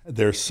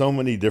 There's so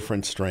many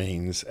different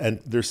strains,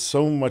 and there's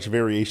so much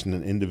variation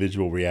in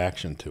individual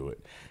reaction to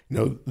it.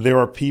 There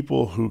are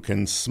people who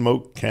can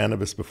smoke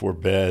cannabis before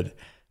bed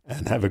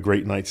and have a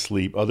great night's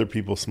sleep. Other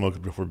people smoke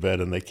it before bed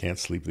and they can't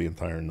sleep the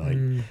entire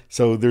night.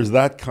 So there's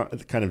that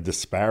kind of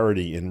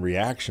disparity in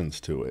reactions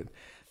to it.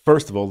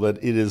 First of all,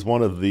 that it is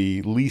one of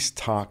the least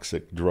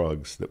toxic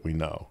drugs that we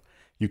know.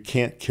 You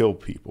can't kill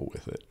people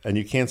with it. And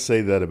you can't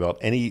say that about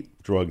any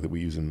drug that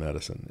we use in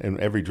medicine. And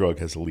every drug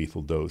has a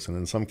lethal dose. And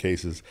in some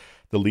cases,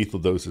 the lethal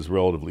dose is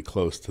relatively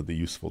close to the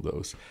useful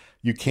dose.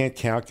 You can't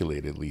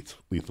calculate a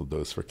lethal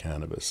dose for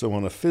cannabis. So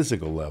on a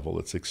physical level,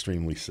 it's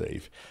extremely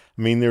safe.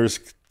 I mean,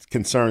 there's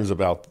concerns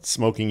about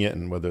smoking it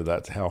and whether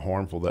that's how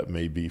harmful that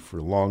may be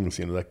for lungs.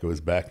 That goes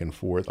back and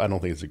forth. I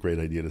don't think it's a great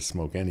idea to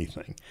smoke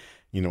anything.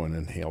 And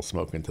inhale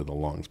smoke into the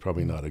lungs.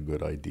 Probably not a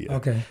good idea.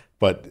 Okay.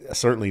 But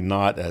certainly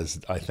not as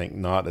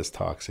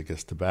toxic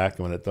as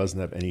tobacco, and it doesn't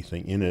have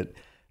anything in it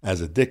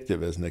as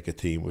addictive as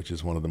nicotine, which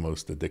is one of the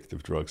most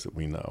addictive drugs that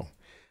we know.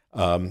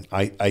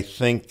 I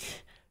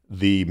think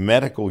the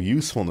medical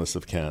usefulness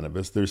of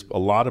cannabis, there's a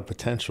lot of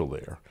potential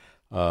there.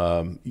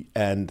 I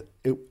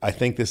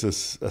think this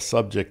is a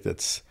subject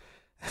that's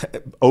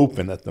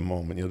open at the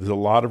moment. There's a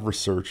lot of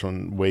research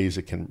on ways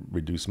it can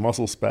reduce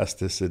muscle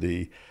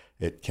spasticity.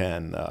 It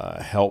can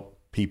help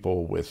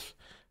people with,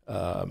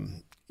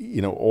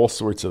 all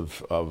sorts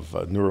of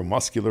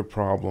neuromuscular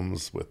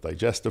problems, with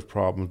digestive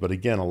problems. But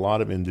again, a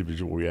lot of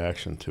individual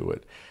reaction to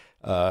it.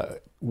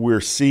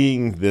 we're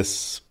seeing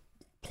this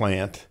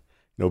plant,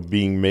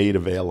 being made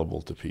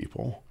available to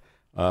people.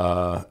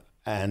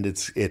 And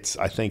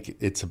I think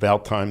it's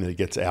about time that it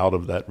gets out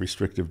of that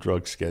restrictive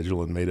drug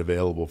schedule and made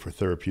available for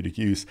therapeutic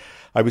use.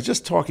 I was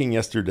just talking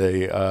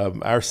yesterday,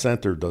 our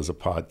center does a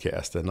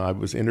podcast, and I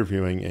was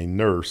interviewing a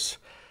nurse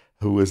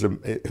who was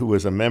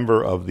a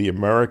member of the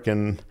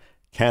American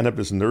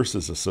Cannabis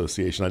Nurses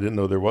Association. I didn't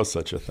know there was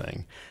such a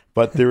thing.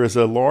 But there is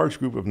a large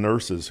group of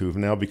nurses who have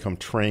now become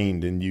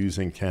trained in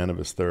using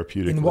cannabis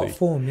therapeutically. In what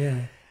form,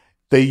 yeah?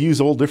 They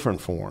use all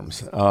different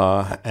forms,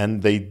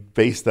 and they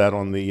base that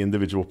on the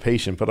individual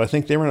patient. But I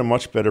think they're in a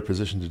much better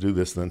position to do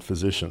this than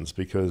physicians,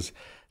 because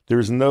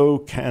there's no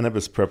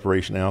cannabis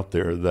preparation out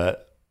there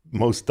that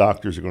most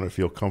doctors are going to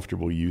feel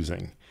comfortable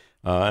using.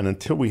 And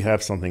until we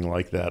have something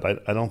like that,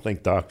 I don't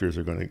think doctors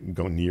are going to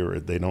go near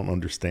it. They don't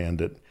understand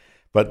it.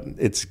 But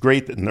it's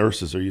great that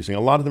nurses are using it.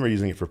 A lot of them are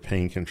using it for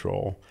pain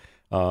control.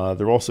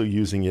 They're also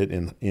using it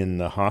in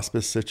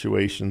hospice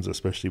situations,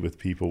 especially with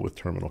people with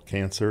terminal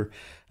cancer,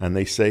 and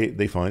they say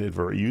they find it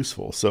very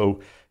useful.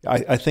 So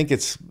I think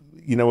it's,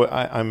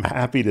 I'm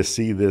happy to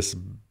see this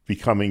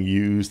becoming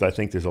used. I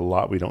think there's a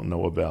lot we don't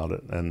know about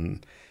it,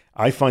 and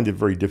I find it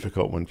very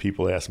difficult when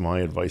people ask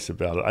my advice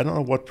about it. I don't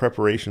know what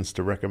preparations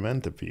to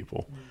recommend to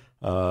people.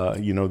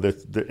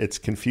 It's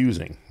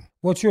confusing.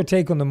 What's your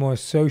take on the more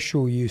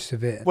social use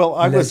of it? Well,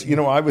 I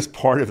was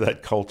part of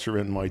that culture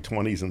in my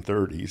 20s and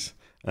 30s.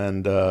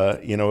 And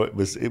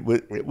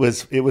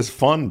it was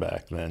fun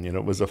back then.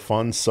 It was a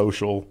fun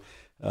social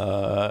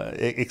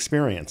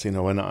experience.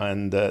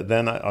 And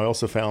then I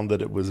also found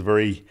that it was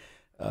very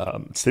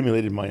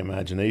stimulated my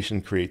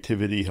imagination,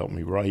 creativity, helped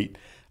me write.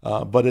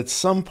 But at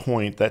some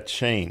point that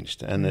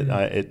changed, and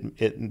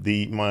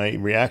my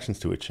reactions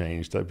to it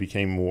changed. I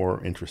became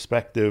more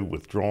introspective,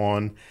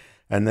 withdrawn,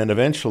 and then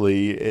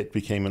eventually it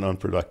became an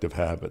unproductive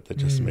habit that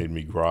just made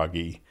me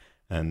groggy.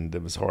 And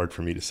it was hard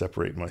for me to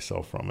separate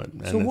myself from it.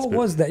 And so what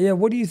was that? Yeah,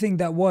 what do you think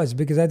that was?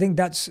 Because I think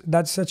that's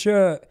such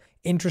a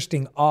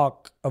interesting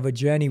arc of a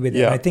journey with it.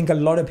 Yeah. I think a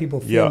lot of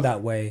people feel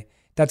that way.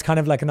 That's kind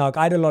of like an arc.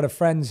 I had a lot of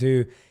friends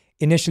who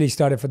initially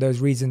started for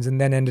those reasons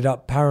and then ended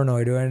up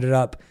paranoid or ended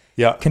up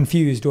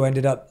confused or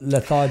ended up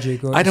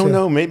lethargic. I don't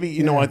know.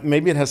 Maybe,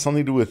 maybe it has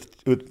something to do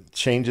with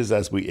changes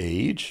as we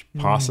age,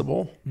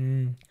 possible.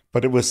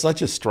 But it was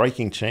such a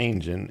striking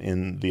change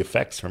in the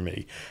effects for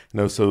me.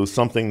 So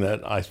something that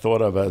I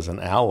thought of as an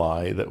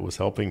ally that was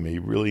helping me,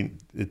 really,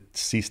 it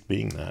ceased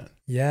being that.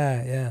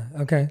 Yeah.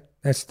 Okay.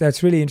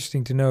 That's really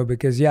interesting to know,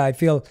 because I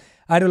feel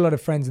I had a lot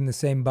of friends in the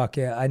same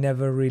bucket. I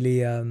never really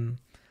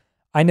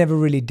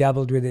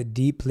dabbled with it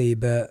deeply,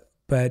 but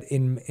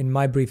in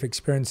my brief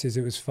experiences,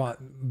 it was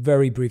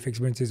very brief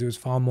experiences. It was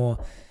far more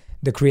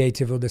the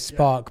creative or the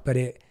spark, but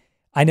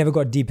I never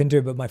got deep into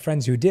it, but my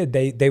friends who did,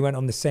 they went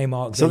on the same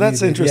arc. So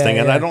that's interesting.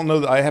 And I don't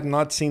know, I have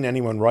not seen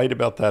anyone write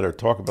about that or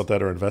talk about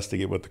that or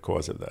investigate what the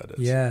cause of that is.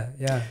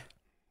 Yeah.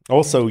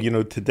 Also,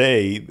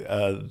 today,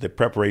 the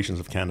preparations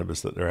of cannabis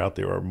that are out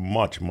there are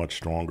much, much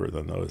stronger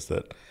than those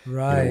that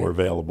were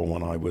available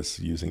when I was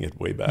using it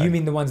way back. You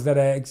mean the ones that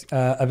are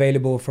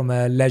available from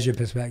a leisure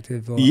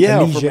perspective? Or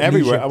from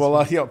everywhere. Well,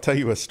 I'll tell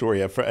you a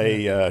story.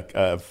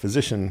 A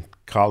physician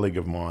colleague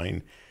of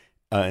mine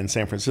in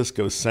San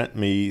Francisco sent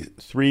me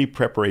 3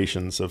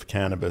 preparations of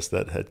cannabis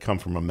that had come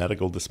from a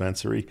medical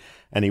dispensary,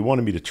 and he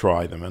wanted me to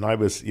try them. And I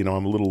was, I'm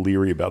a little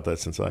leery about that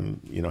since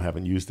I'm,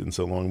 haven't used it in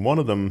so long. One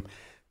of them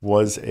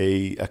was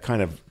a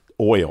kind of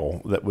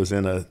oil that was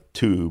in a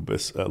tube,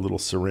 a little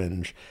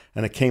syringe,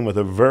 and it came with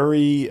a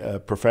very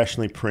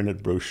professionally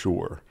printed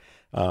brochure.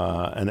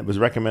 And it was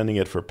recommending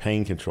it for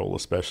pain control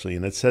especially.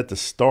 And it said to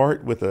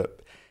start with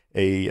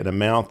an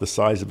amount the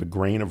size of a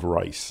grain of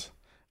rice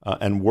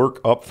and work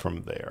up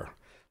from there.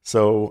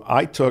 So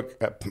I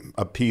took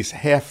a piece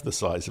half the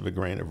size of a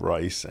grain of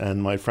rice,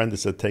 and my friend had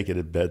said, take it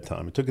at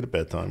bedtime. I took it at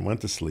bedtime,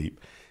 went to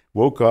sleep,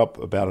 woke up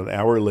about an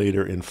hour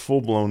later in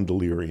full-blown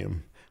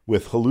delirium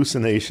with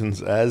hallucinations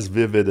as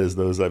vivid as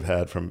those I've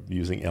had from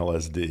using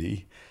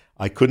LSD.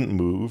 I couldn't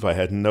move. I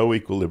had no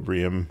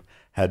equilibrium,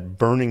 had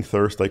burning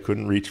thirst. I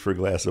couldn't reach for a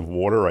glass of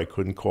water. I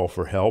couldn't call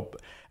for help.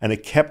 And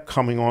it kept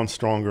coming on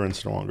stronger and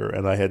stronger.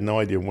 And I had no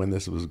idea when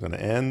this was going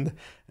to end.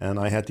 And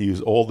I had to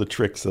use all the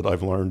tricks that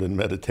I've learned in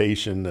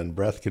meditation and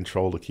breath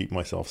control to keep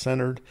myself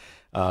centered.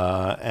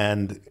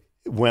 And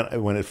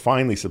when it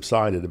finally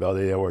subsided about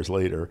 8 hours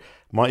later,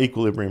 my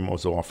equilibrium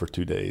was off for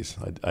 2 days.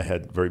 I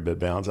had very bad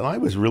balance. And I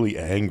was really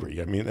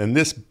angry. I mean, and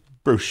this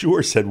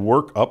brochure said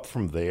work up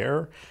from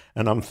there.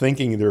 And I'm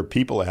thinking there are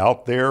people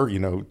out there,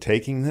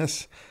 taking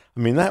this. I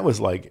mean, that was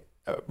like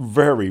a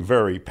very,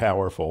 very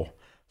powerful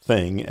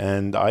thing,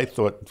 and I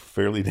thought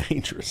fairly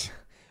dangerous.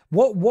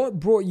 What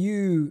brought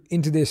you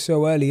into this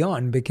so early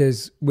on?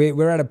 Because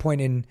we're at a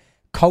point in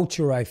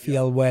culture, I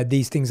feel, where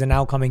these things are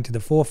now coming to the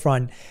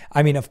forefront.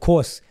 I mean, of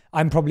course,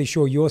 I'm probably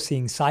sure you're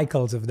seeing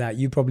cycles of that.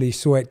 You probably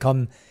saw it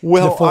come to the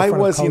forefront.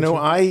 Well,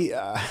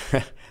 I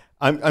was,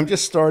 I'm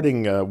just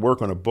starting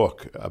work on a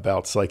book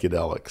about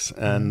psychedelics,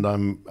 and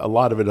a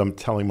lot of it I'm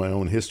telling my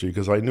own history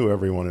because I knew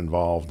everyone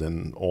involved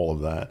in all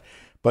of that.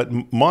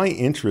 But my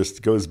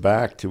interest goes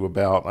back to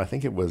about, I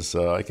think it was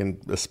a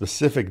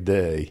specific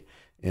day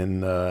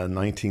in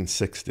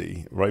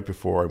 1960, right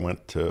before I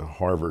went to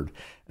Harvard.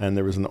 And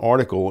there was an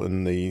article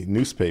in the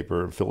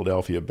newspaper in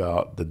Philadelphia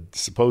about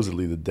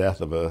supposedly the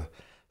death of a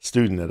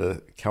student at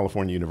a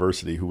California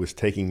university who was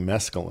taking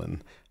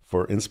mescaline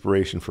for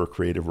inspiration for a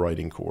creative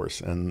writing course.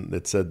 And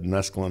it said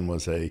mescaline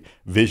was a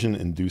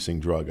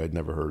vision-inducing drug. I'd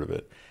never heard of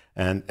it.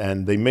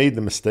 And they made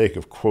the mistake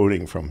of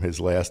quoting from his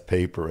last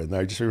paper. And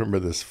I just remember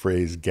this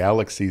phrase,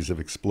 galaxies of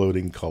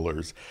exploding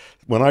colors.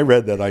 When I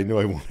read that, I knew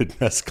I wanted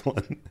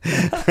mescaline.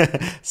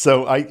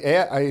 So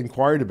I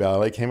inquired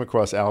about it. I came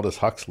across Aldous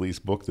Huxley's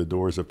book, The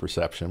Doors of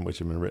Perception, which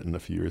had been written a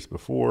few years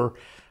before.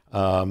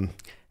 And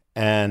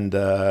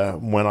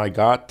when I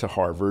got to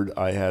Harvard,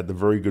 I had the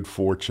very good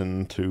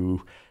fortune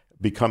to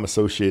become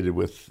associated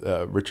with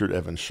Richard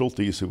Evans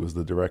Schultes, who was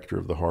the director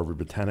of the Harvard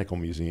Botanical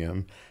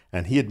Museum.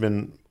 And he had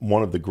been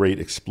one of the great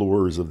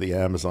explorers of the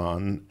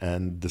Amazon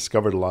and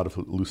discovered a lot of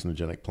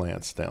hallucinogenic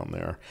plants down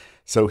there.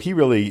 So he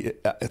really,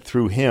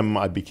 through him,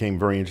 I became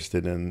very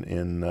interested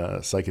in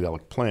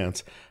psychedelic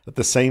plants. At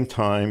the same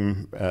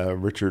time,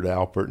 Richard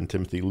Alpert and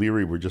Timothy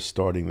Leary were just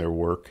starting their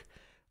work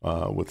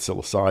with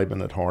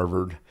psilocybin at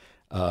Harvard.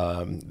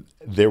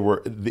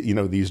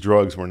 These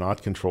drugs were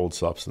not controlled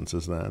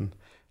substances then.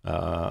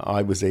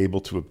 I was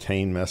able to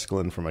obtain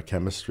mescaline from a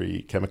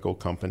chemical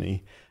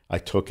company. I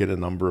took it a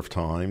number of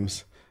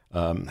times,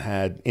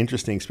 had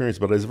interesting experience,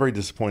 but I was very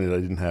disappointed I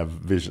didn't have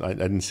vision. I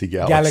didn't see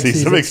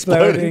galaxies of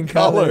exploding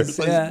colors.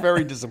 Yeah. I was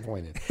very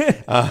disappointed.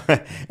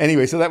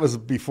 Anyway, so that was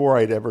before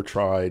I'd ever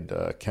tried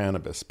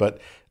cannabis.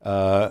 But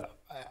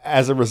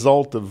as a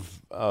result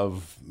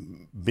of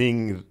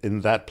being in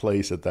that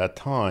place at that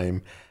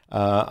time,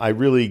 I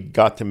really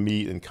got to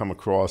meet and come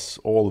across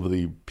all of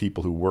the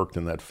people who worked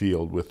in that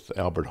field, with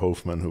Albert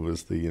Hofmann, who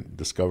was the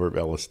discoverer of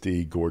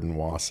LSD, Gordon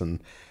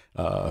Wasson,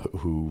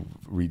 who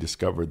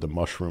rediscovered the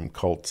mushroom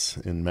cults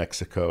in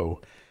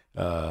Mexico,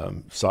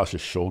 Sasha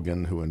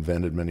Shulgin, who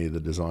invented many of the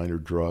designer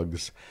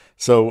drugs.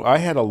 So I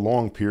had a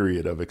long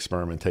period of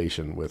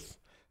experimentation with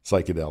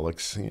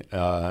psychedelics,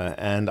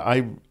 and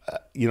I,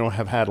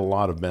 have had a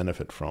lot of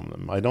benefit from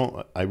them.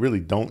 I really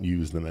don't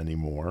use them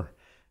anymore.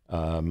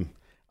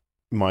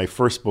 My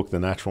first book, The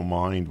Natural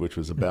Mind, which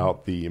was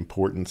about the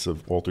importance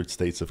of altered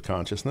states of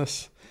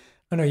consciousness.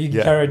 Oh, no, you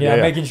can carry on. Yeah,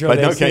 making sure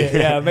they see it.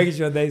 Yeah, making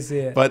sure they see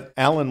it. But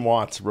Alan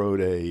Watts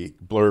wrote a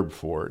blurb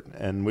for it,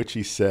 in which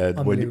he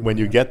said, when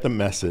you get the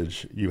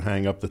message, you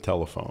hang up the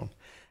telephone.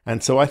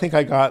 And so I think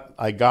I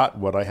got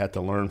what I had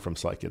to learn from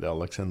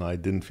psychedelics, and I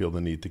didn't feel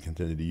the need to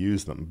continue to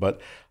use them. But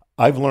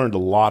I've learned a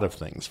lot of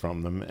things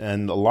from them,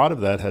 and a lot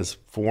of that has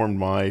formed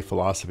my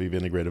philosophy of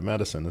integrative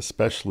medicine,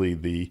 especially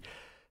the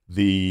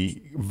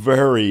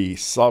very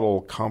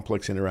subtle,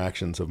 complex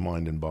interactions of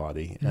mind and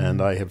body. Mm-hmm.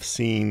 And I have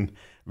seen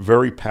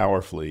very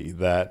powerfully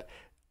that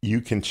you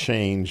can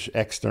change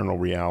external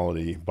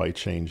reality by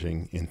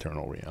changing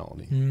internal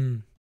reality.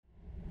 Mm.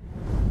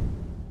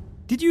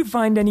 Did you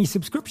find any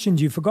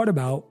subscriptions you forgot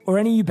about, or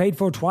any you paid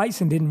for twice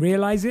and didn't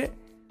realize it?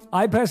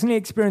 I personally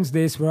experienced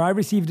this, where I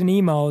received an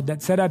email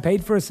that said I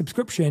paid for a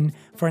subscription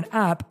for an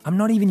app I'm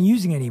not even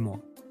using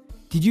anymore.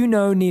 Did you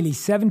know nearly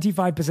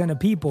 75% of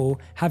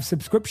people have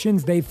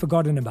subscriptions they've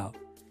forgotten about?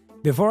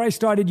 Before I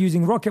started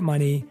using Rocket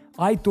Money,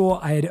 I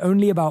thought I had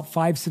only about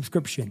 5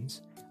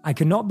 subscriptions. I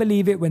could not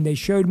believe it when they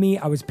showed me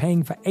I was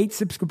paying for 8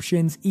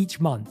 subscriptions each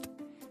month.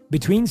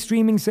 Between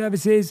streaming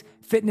services,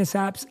 fitness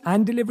apps,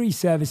 and delivery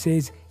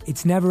services,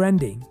 it's never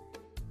ending.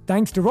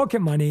 Thanks to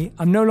Rocket Money,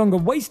 I'm no longer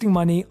wasting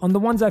money on the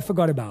ones I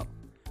forgot about.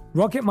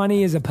 Rocket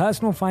Money is a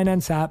personal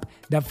finance app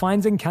that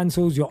finds and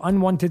cancels your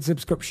unwanted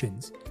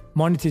subscriptions,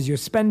 monitors your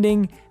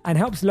spending, and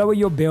helps lower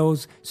your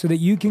bills so that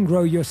you can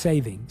grow your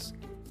savings.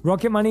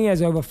 Rocket Money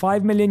has over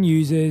 5 million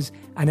users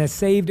and has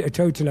saved a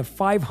total of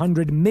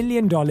 $500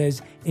 million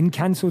in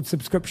canceled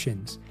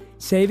subscriptions,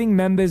 saving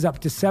members up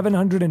to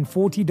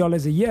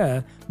 $740 a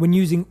year when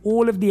using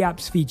all of the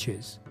app's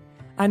features.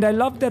 And I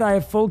love that I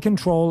have full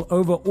control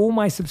over all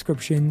my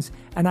subscriptions,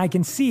 and I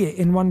can see it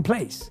in one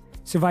place.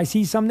 So if I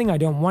see something I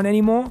don't want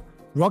anymore,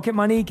 Rocket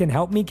Money can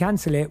help me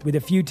cancel it with a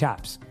few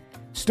taps.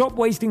 Stop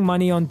wasting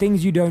money on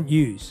things you don't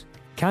use.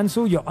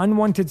 Cancel your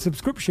unwanted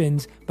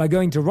subscriptions by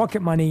going to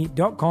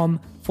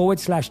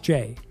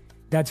rocketmoney.com/J.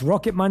 That's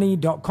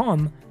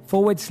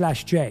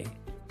rocketmoney.com/J.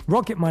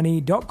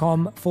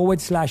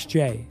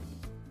 rocketmoney.com/J.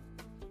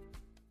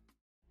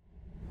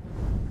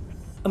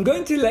 I'm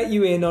going to let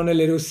you in on a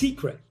little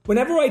secret.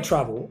 Whenever I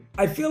travel,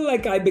 I feel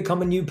like I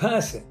become a new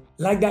person.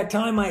 Like that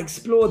time I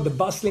explored the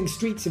bustling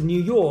streets of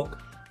New York,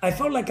 I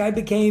felt like I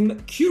became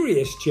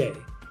Curious Jay,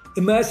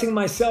 immersing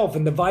myself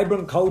in the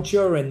vibrant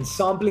culture and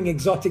sampling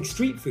exotic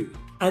street food.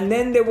 And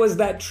then there was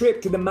that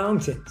trip to the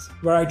mountains,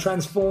 where I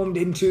transformed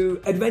into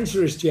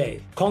Adventurous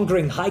Jay,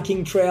 conquering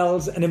hiking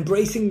trails and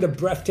embracing the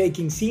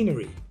breathtaking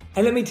scenery.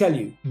 And let me tell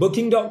you,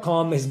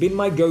 Booking.com has been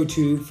my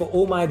go-to for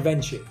all my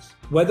adventures.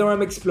 Whether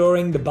I'm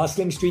exploring the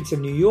bustling streets of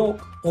New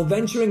York or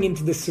venturing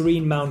into the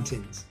serene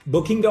mountains,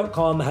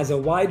 Booking.com has a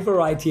wide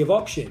variety of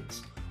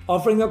options,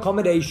 offering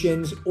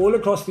accommodations all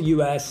across the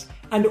US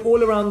and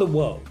all around the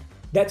world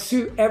that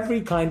suit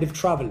every kind of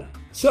traveler.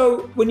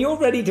 So when you're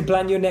ready to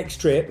plan your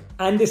next trip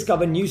and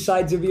discover new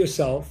sides of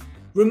yourself,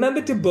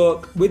 remember to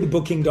book with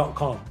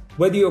Booking.com.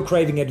 Whether you're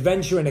craving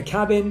adventure in a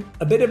cabin,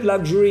 a bit of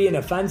luxury in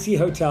a fancy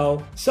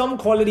hotel, some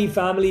quality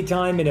family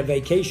time in a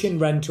vacation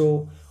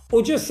rental,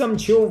 or just some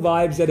chill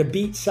vibes at a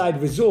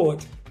beachside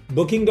resort,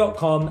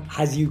 Booking.com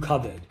has you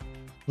covered.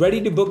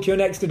 Ready to book your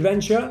next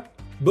adventure?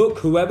 Book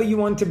whoever you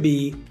want to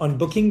be on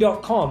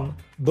Booking.com,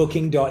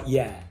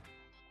 Booking.yeah.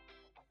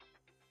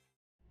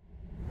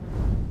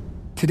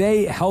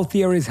 Today,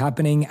 healthier is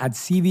happening at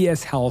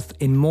CVS Health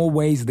in more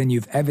ways than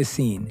you've ever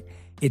seen.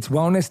 It's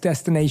wellness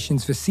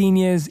destinations for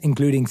seniors,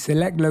 including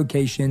select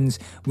locations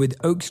with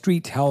Oak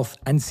Street Health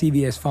and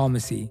CVS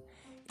Pharmacy.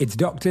 It's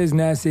doctors,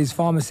 nurses,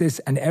 pharmacists,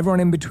 and everyone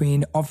in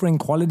between offering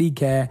quality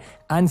care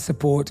and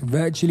support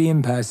virtually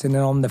in person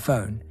and on the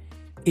phone.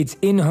 It's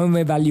in-home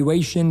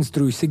evaluations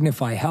through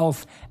Signify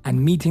Health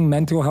and meeting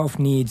mental health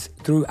needs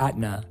through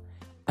Aetna.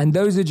 And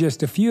those are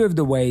just a few of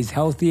the ways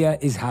healthier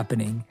is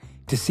happening.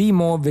 To see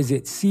more,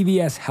 visit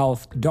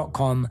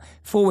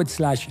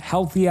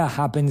cvshealth.com/healthier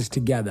happens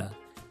together.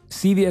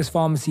 CVS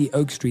Pharmacy,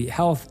 Oak Street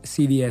Health,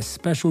 CVS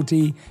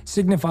Specialty,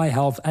 Signify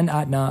Health, and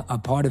Aetna are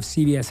part of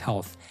CVS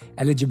Health.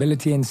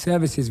 Eligibility and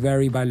services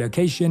vary by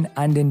location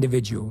and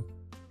individual.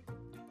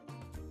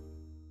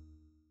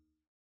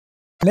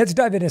 Let's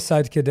dive into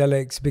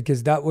psychedelics,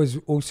 because that was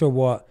also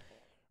what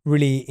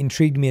really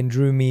intrigued me and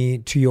drew me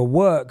to your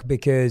work,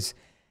 because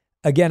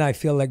again, I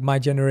feel like my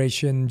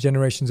generation,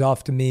 generations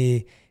after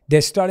me, they're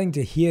starting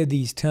to hear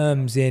these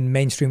terms in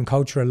mainstream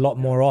culture a lot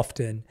more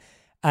often.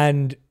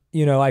 And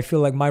you know, I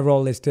feel like my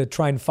role is to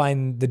try and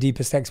find the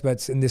deepest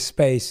experts in this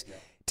space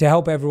to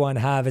help everyone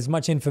have as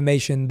much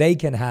information they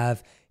can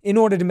have in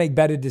order to make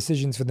better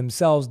decisions for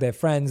themselves, their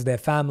friends, their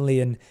family,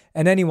 and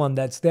anyone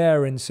that's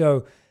there. And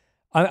so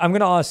I'm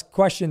going to ask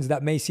questions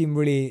that may seem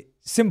really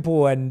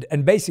simple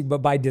and basic,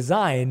 but by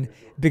design,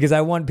 because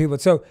I want people.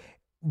 So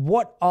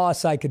what are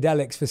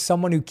psychedelics for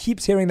someone who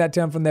keeps hearing that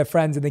term from their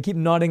friends and they keep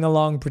nodding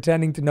along,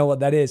 pretending to know what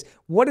that is?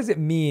 What does it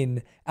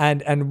mean,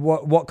 and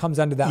what comes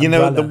under that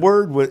umbrella? The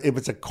word, it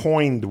was a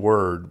coined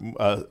word,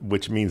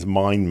 which means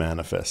mind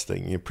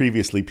manifesting.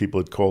 Previously,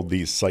 people had called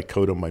these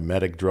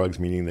psychotomimetic drugs,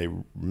 meaning they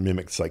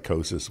mimic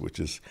psychosis, which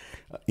is,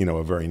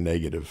 a very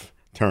negative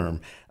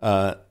term.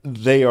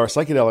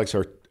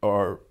 Psychedelics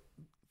are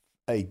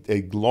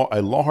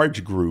a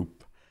large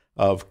group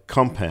of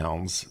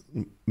compounds,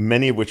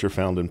 many of which are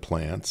found in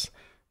plants.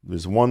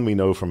 There's one we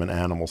know from an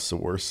animal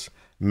source.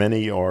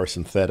 Many are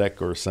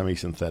synthetic or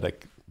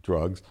semi-synthetic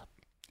drugs.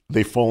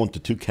 They fall into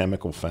two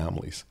chemical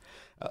families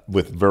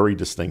with very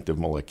distinctive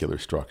molecular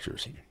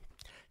structures.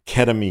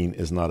 Ketamine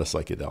is not a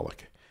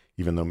psychedelic,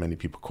 even though many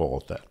people call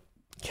it that.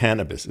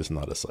 Cannabis is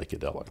not a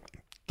psychedelic.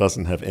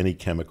 Doesn't have any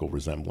chemical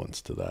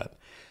resemblance to that.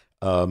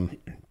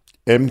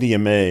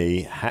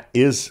 MDMA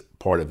is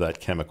part of that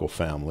chemical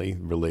family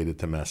related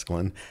to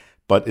mescaline,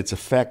 but its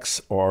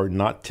effects are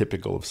not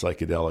typical of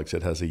psychedelics.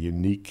 It has a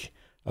unique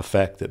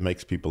effect that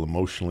makes people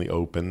emotionally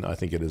open. I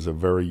think it is a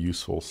very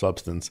useful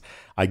substance.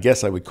 I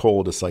guess I would call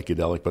it a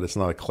psychedelic, but it's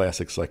not a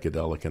classic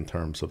psychedelic in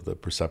terms of the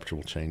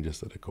perceptual changes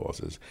that it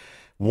causes.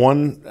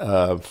 One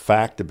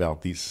fact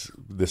about this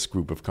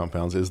group of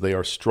compounds is they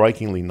are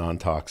strikingly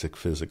non-toxic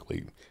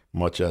physically,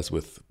 much as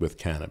with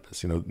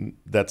cannabis.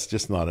 That's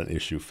just not an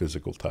issue,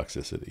 physical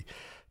toxicity.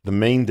 The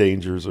main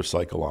dangers are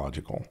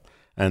psychological,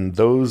 and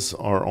those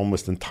are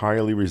almost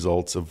entirely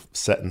results of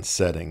set and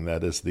setting.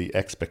 That is, the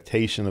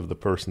expectation of the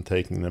person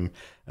taking them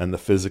and the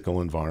physical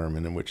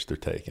environment in which they're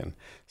taken.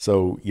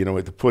 So,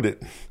 to put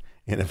it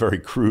in a very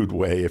crude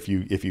way, if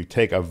you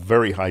take a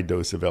very high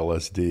dose of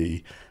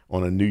LSD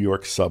on a New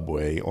York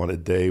subway on a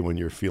day when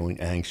you're feeling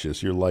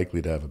anxious, you're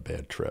likely to have a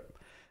bad trip.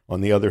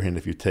 On the other hand,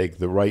 if you take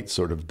the right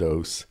sort of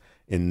dose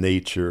in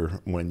nature,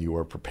 when you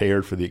are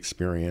prepared for the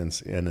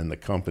experience and in the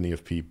company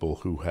of people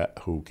who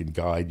can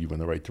guide you in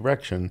the right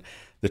direction,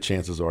 the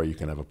chances are you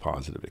can have a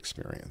positive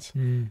experience.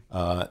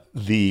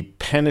 The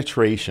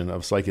penetration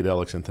of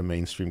psychedelics into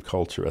mainstream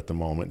culture at the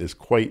moment is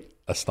quite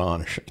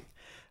astonishing.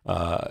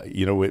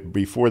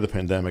 Before the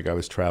pandemic, I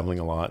was traveling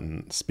a lot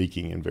and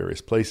speaking in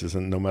various places,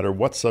 and no matter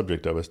what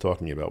subject I was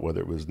talking about, whether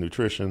it was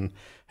nutrition,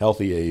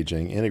 healthy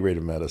aging,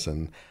 integrative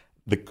medicine,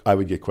 I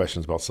would get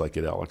questions about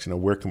psychedelics.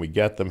 Where can we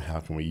get them?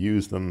 How can we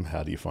use them?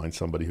 How do you find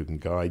somebody who can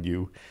guide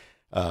you?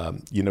 A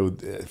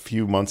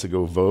few months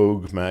ago,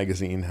 Vogue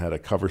magazine had a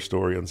cover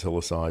story on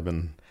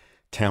psilocybin.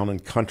 Town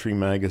and Country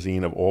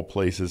magazine, of all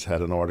places,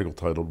 had an article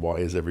titled, "Why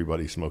is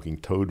everybody smoking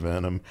toad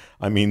venom?"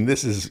 I mean,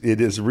 it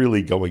is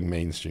really going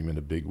mainstream in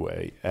a big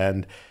way.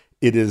 And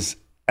it is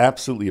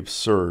absolutely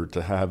absurd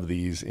to have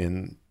these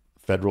in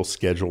federal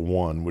Schedule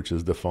 1, which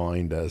is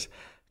defined as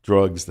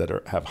drugs that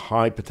have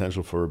high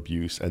potential for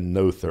abuse and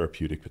no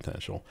therapeutic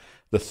potential.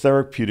 The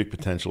therapeutic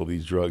potential of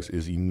these drugs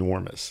is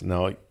enormous.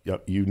 Now,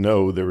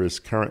 there is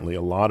currently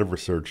a lot of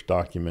research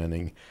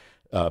documenting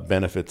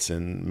benefits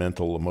in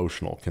mental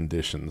emotional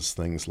conditions,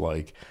 things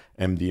like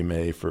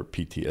MDMA for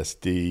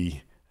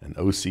PTSD and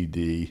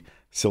OCD,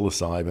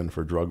 psilocybin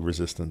for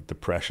drug-resistant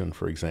depression,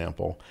 for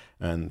example,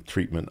 and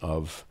treatment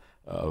of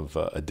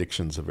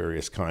addictions of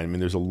various kinds. I mean,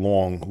 there's a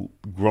long,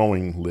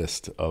 growing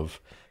list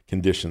of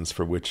conditions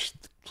for which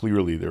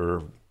clearly there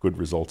are good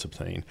results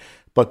obtained.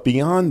 But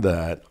beyond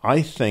that,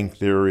 I think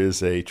there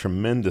is a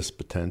tremendous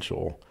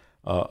potential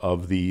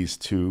of these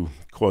to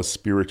cause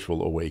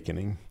spiritual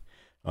awakening.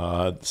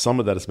 Some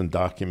of that has been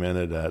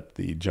documented at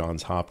the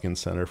Johns Hopkins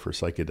Center for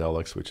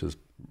Psychedelics, which is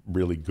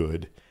really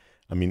good.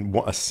 I mean,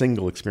 a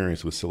single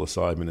experience with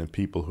psilocybin in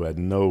people who had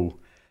no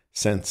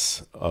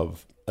sense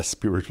of a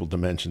spiritual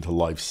dimension to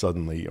life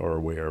suddenly are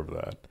aware of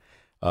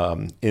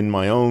that. In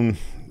my own,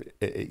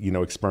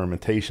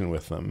 experimentation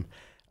with them,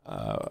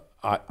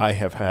 I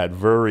have had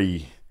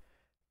very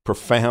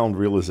profound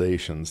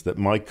realizations that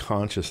my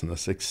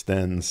consciousness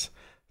extends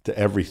to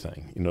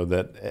everything,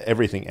 that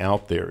everything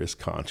out there is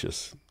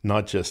conscious,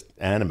 not just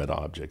animate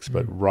objects,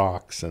 but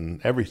rocks and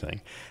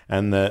everything.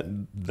 And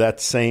that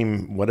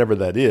same, whatever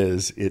that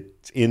is,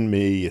 it's in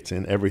me, it's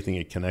in everything,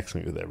 it connects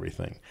me with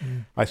everything.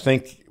 I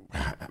think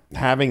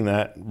having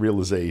that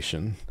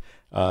realization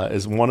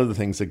is one of the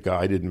things that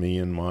guided me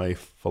in my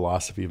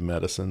philosophy of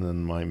medicine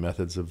and my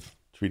methods of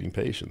treating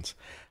patients.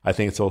 I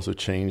think it's also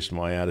changed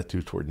my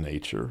attitude toward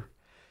nature.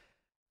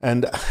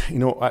 And,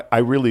 I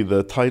really,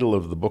 the title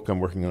of the book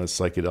I'm working on is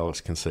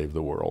Psychedelics Can Save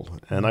the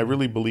World. And I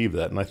really believe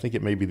that. And I think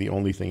it may be the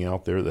only thing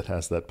out there that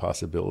has that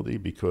possibility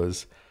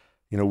because,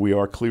 we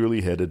are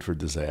clearly headed for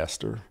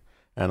disaster.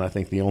 And I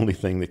think the only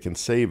thing that can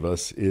save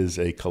us is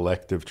a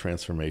collective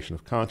transformation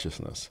of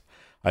consciousness.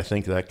 I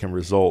think that can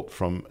result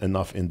from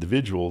enough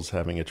individuals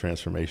having a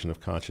transformation of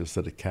consciousness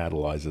that it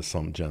catalyzes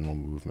some general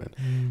movement.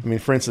 I mean,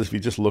 for instance, if you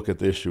just look at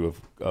the issue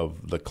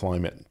of the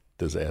climate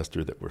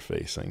disaster that we're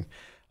facing,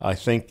 I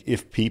think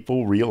if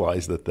people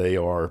realize that they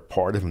are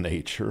part of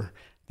nature,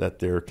 that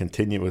they're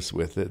continuous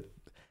with it,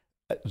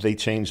 they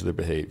change their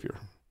behavior.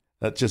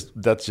 That's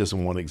just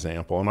one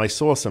example. And I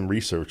saw some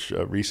research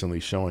recently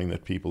showing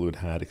that people who'd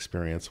had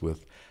experience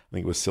with, I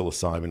think it was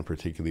psilocybin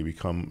particularly,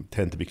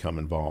 tend to become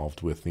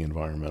involved with the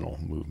environmental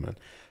movement.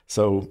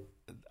 So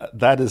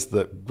that is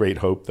the great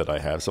hope that I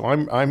have. So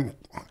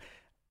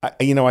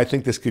I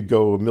think this could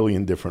go a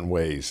million different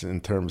ways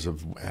in terms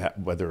of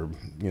whether,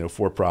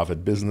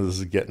 for-profit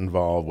businesses get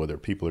involved, whether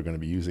people are going to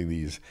be using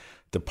these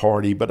to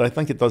party. But I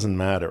think it doesn't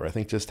matter. I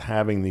think just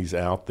having these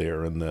out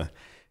there in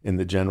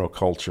the general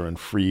culture and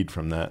freed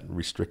from that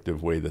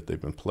restrictive way that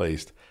they've been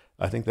placed,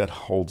 I think that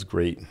holds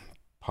great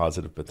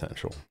positive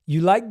potential. You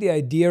like the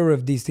idea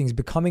of these things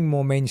becoming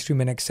more mainstream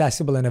and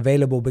accessible and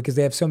available because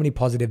they have so many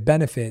positive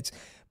benefits.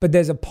 But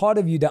there's a part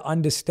of you that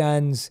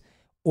understands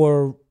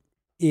or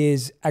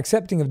is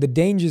accepting of the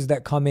dangers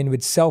that come in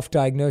with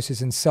self-diagnosis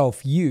and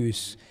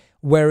self-use,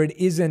 where it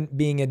isn't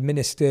being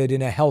administered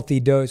in a healthy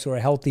dose or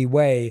a healthy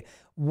way.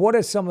 What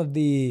are some of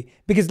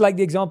because like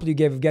the example you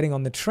gave of getting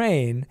on the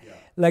train,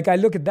 like I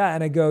look at that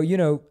and I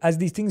go, as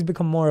these things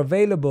become more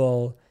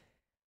available,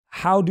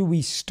 how do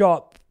we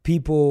stop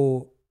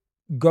people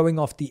going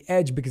off the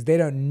edge because they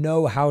don't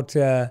know how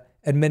to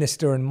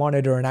administer and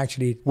monitor and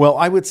actually... Well,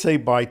 I would say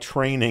by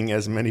training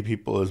as many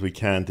people as we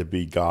can to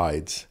be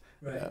guides.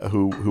 Right.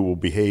 Who will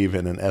behave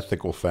in an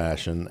ethical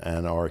fashion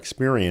and are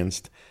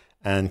experienced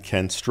and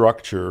can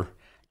structure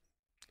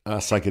a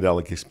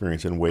psychedelic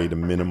experience in a way to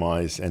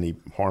minimize any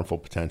harmful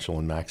potential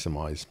and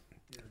maximize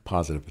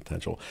positive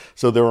potential.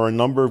 So there are a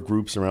number of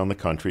groups around the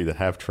country that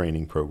have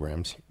training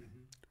programs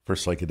for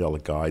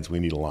psychedelic guides. We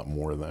need a lot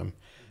more of them.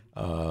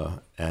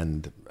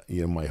 And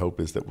my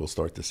hope is that we'll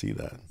start to see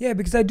that. Yeah,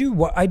 because I do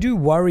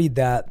worry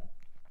that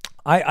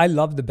I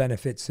love the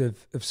benefits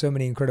of so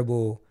many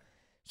incredible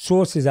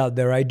sources out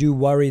there. I do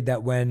worry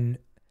that when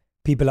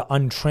people are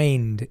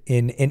untrained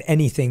in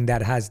anything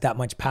that has that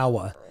much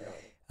power,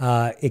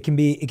 it can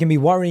be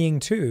worrying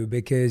too,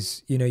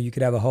 because you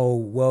could have a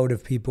whole world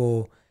of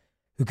people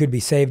who could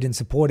be saved and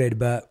supported,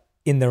 but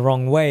in the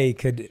wrong way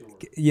could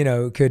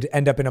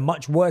end up in a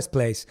much worse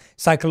place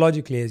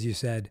psychologically, as you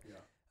said.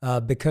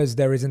 Because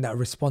there isn't that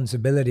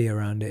responsibility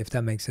around it, if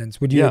that makes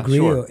sense. Would you agree?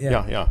 Sure.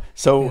 Yeah.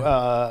 So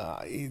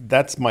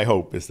that's my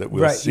hope, is that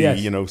we'll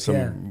see,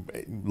 some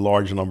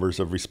large numbers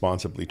of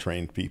responsibly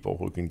trained people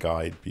who can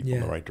guide people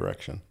in the right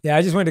direction. Yeah,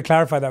 I just wanted to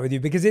clarify that with you,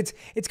 because it's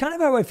kind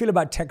of how I feel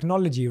about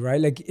technology,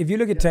 right? Like if you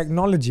look at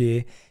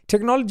technology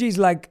is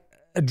like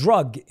a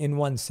drug in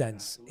one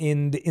sense,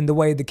 in the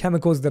way the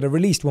chemicals that are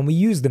released when we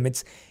use them,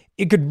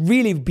 it could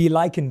really be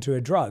likened to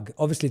a drug.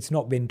 Obviously, it's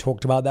not been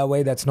talked about that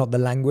way. That's not the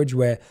language.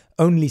 We're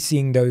only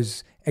seeing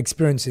those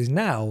experiences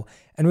now.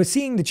 And we're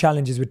seeing the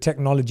challenges with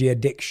technology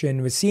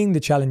addiction. We're seeing the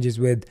challenges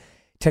with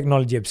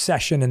technology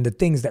obsession and the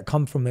things that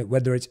come from it,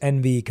 whether it's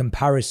envy,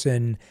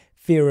 comparison,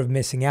 fear of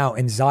missing out,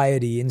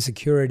 anxiety,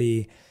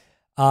 insecurity.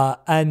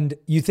 And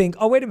you think,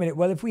 oh, wait a minute.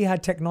 Well, if we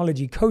had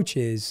technology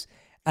coaches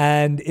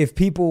and if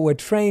people were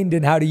trained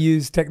in how to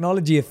use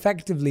technology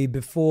effectively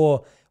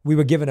before we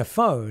were given a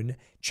phone,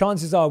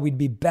 chances are we'd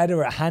be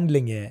better at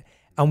handling it,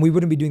 and we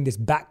wouldn't be doing this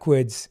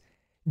backwards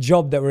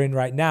job that we're in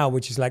right now,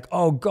 which is like,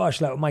 oh gosh,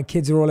 like my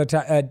kids are all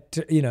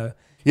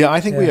Yeah,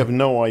 I think we have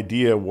no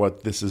idea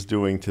what this is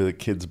doing to the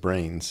kids'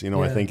 brains.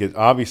 I think it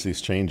obviously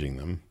is changing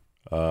them,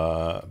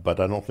 but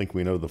I don't think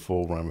we know the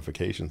full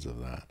ramifications of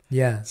that.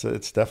 Yeah. So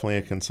it's definitely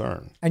a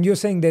concern. And you're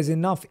saying there's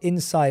enough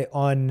insight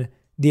on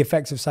the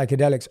effects of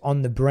psychedelics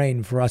on the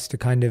brain for us to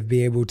kind of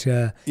be able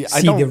to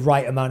see the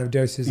right amount of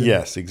doses.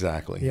 Yes,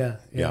 exactly.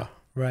 Yeah.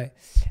 Right.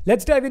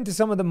 Let's dive into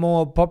some of the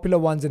more popular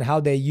ones and how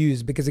they're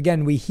used, because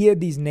again, we hear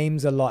these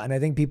names a lot and I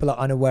think people are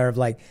unaware of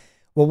like,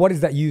 well, what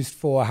is that used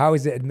for? How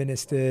is it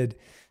administered?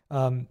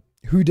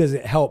 Who does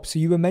it help? So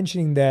you were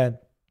mentioning there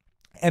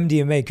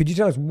MDMA. Could you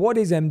tell us what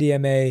is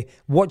MDMA?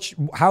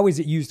 How is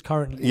it used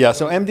currently? Yeah,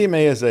 so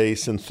MDMA is a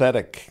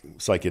synthetic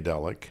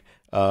psychedelic,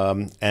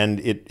 and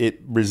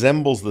it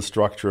resembles the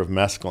structure of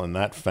mescaline,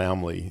 that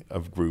family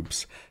of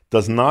groups.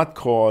 Does not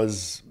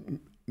cause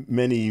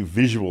many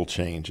visual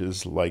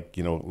changes like,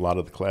 a lot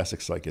of the classic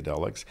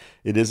psychedelics.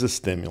 It is a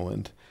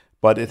stimulant,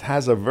 but it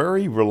has a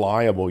very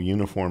reliable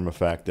uniform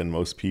effect in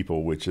most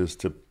people, which is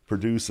to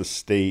produce a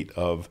state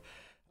of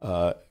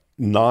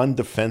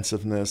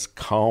non-defensiveness,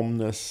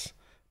 calmness,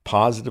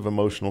 positive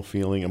emotional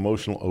feeling,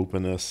 emotional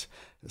openness.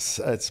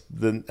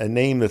 A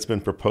name that's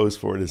been proposed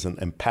for it is an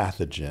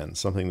empathogen,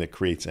 something that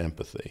creates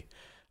empathy.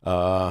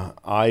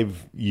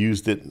 I've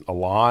used it a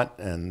lot,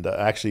 and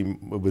actually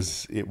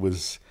it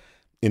was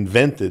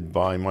invented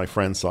by my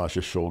friend Sasha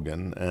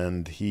Shulgin,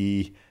 and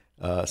he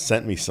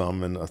sent me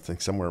some, and I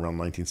think somewhere around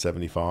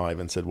 1975,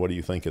 and said, "What do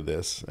you think of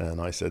this?" And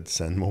I said,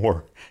 "Send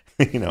more."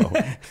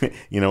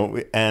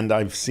 And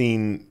I've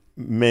seen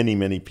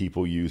many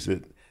people use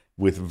it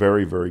with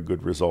very, very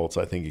good results.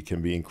 I think it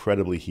can be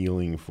incredibly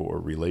healing for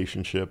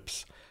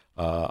relationships.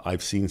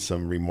 I've seen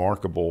some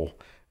remarkable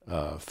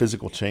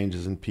physical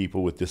changes in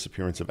people with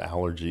disappearance of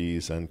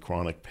allergies and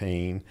chronic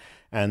pain.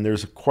 And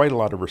there's quite a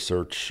lot of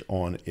research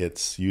on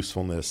its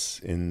usefulness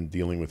in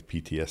dealing with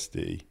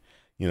PTSD.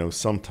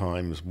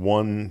 Sometimes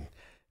one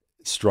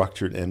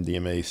structured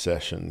MDMA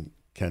session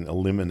can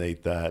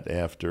eliminate that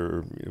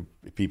after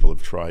people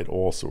have tried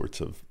all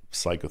sorts of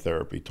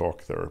psychotherapy,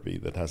 talk therapy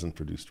that hasn't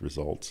produced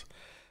results.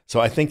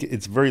 So I think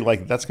it's very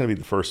likely that's going to be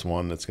the first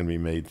one that's going to be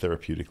made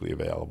therapeutically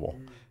available,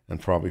 and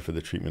probably for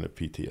the treatment of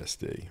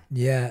PTSD.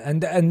 Yeah,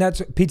 and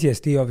that's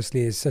PTSD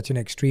obviously is such an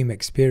extreme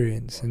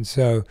experience, and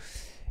so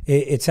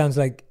it sounds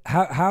like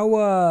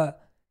how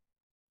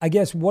I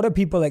guess what are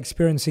people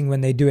experiencing when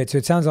they do it? So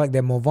it sounds like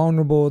they're more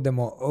vulnerable, they're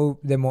more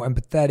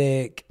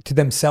empathetic to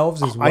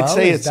themselves as well. I'd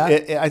say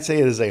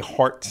it is a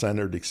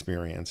heart-centered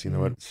experience.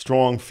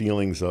 Strong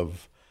feelings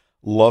of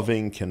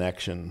loving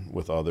connection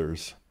with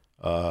others,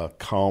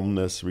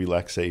 calmness,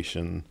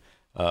 relaxation,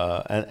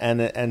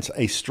 and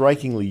a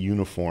strikingly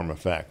uniform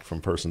effect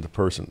from person to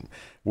person.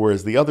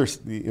 Whereas the others,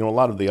 a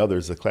lot of the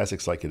others, the classic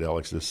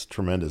psychedelics, there's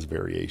tremendous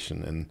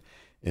variation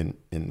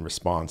in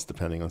response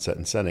depending on set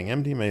and setting.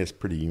 MDMA is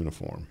pretty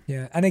uniform.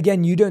 Yeah, and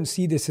again, you don't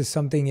see this as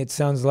something. It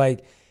sounds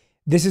like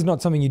this is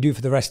not something you do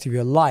for the rest of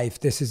your life.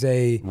 This is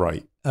a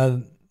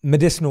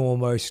medicinal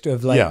almost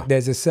of like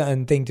there's a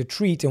certain thing to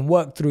treat and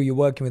work through. You're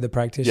working with a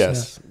practitioner.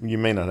 Yes, you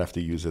may not have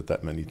to use it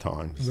that many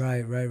times.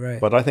 Right.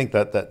 But I think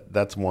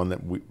that's one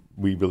that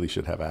we really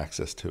should have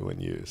access to and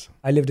use.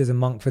 I lived as a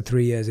monk for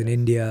 3 years in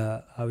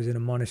India. I was in a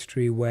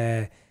monastery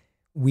where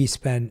we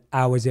spent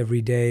hours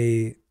every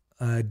day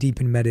deep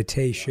in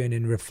meditation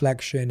and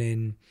reflection,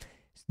 in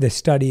the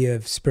study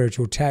of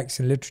spiritual texts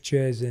and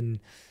literatures, and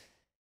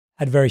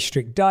had very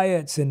strict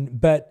diets.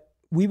 But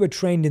we were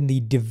trained in the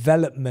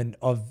development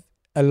of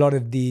a lot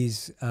of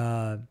these,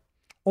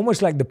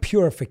 almost like the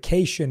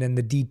purification and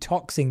the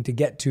detoxing to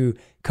get to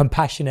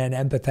compassionate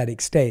and empathetic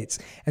states.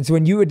 And so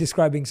when you were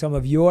describing some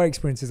of your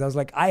experiences, I was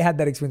like, I had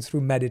that experience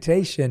through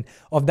meditation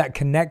of that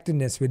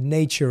connectedness with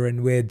nature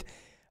and with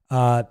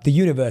the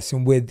universe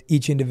and with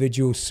each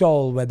individual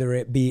soul, whether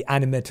it be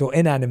animate or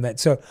inanimate.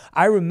 So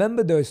I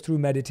remember those through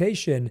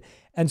meditation.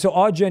 And so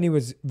our journey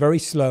was very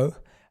slow,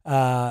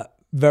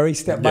 very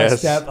step by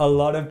step, a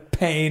lot of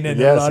pain and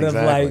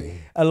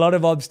a lot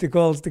of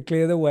obstacles to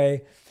clear the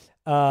way.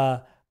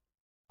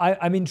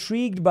 I'm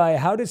intrigued by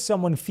how does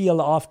someone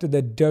feel after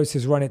the dose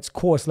has run its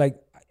course?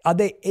 Like, are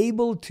they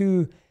able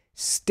to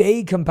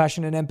stay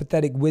compassionate and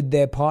empathetic with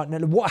their partner?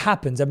 What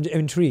happens? I'm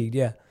intrigued.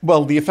 Yeah.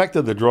 Well, the effect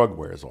of the drug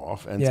wears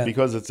off, and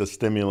because it's a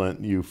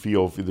stimulant, you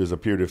feel there's a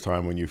period of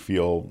time when you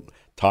feel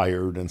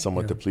tired and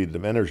somewhat depleted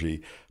of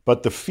energy,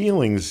 but the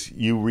feelings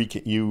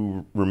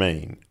you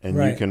remain, and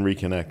you can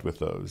reconnect with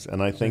those.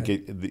 And I think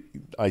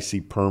I see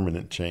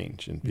permanent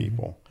change in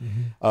people.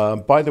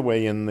 Mm-hmm. By the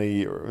way, in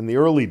the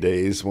early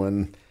days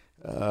when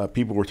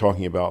people were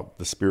talking about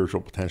the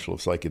spiritual potential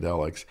of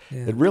psychedelics,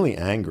 it really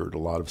angered a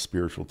lot of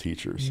spiritual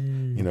teachers,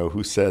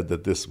 who said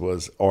that this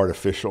was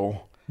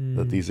artificial,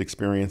 that these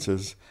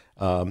experiences.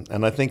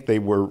 And I think they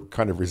were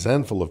kind of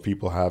resentful of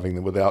people having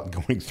them without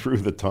going through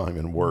the time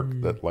and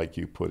work that like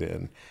you put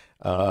in.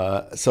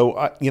 So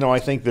I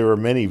think there are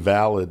many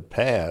valid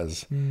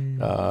paths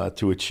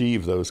to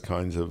achieve those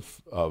kinds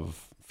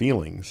of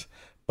feelings.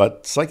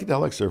 But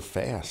psychedelics are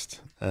fast,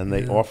 and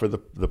they offer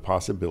the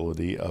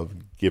possibility of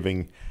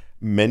giving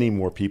many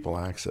more people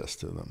access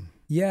to them.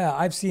 Yeah,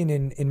 I've seen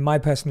in my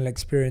personal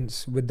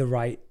experience with the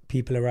right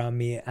people around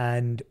me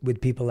and with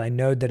people I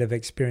know that have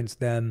experienced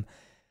them,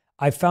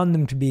 I found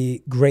them to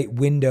be great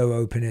window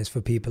openers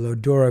for people, or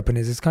door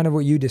openers. It's kind of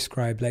what you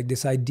described, like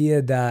this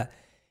idea that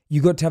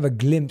you got to have a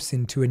glimpse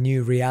into a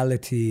new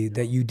reality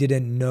that you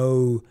didn't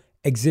know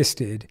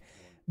existed.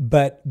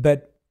 But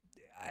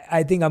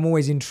I think I'm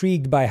always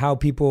intrigued by how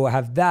people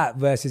have that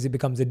versus it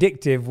becomes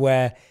addictive,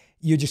 where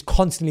you're just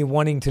constantly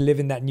wanting to live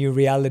in that new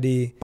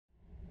reality.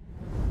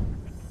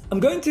 I'm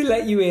going to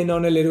let you in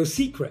on a little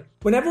secret.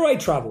 Whenever I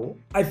travel,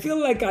 I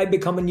feel like I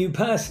become a new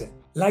person.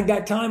 Like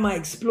that time I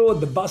explored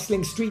the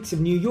bustling streets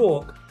of New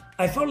York,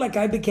 I felt like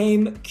I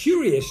became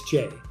Curious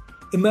Jay,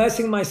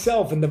 immersing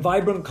myself in the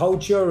vibrant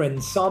culture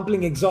and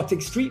sampling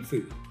exotic street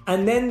food.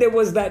 And then there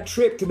was that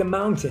trip to the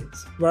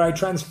mountains where I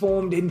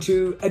transformed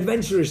into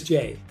Adventurous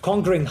Jay,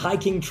 conquering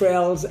hiking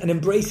trails and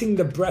embracing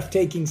the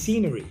breathtaking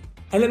scenery.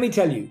 And let me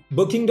tell you,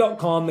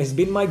 Booking.com has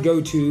been my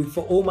go-to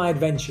for all my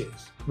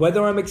adventures.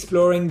 Whether I'm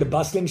exploring the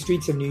bustling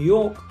streets of New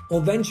York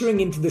or venturing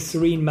into the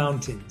serene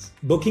mountains,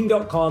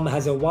 Booking.com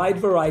has a wide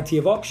variety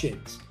of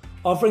options,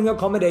 offering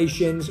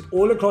accommodations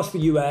all across the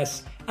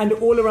US and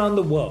all around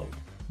the world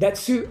that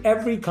suit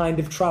every kind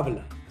of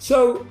traveler.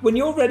 So when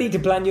you're ready to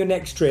plan your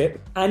next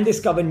trip and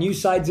discover new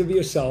sides of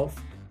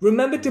yourself,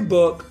 remember to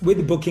book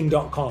with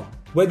Booking.com.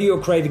 Whether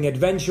you're craving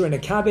adventure in a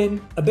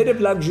cabin, a bit of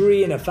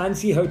luxury in a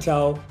fancy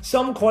hotel,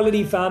 some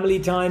quality family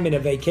time in a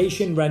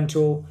vacation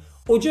rental,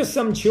 or just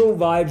some chill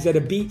vibes at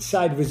a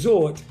beachside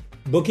resort,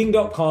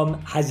 Booking.com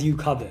has you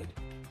covered.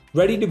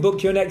 Ready to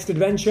book your next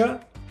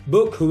adventure?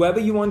 Book whoever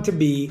you want to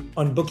be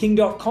on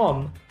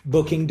Booking.com,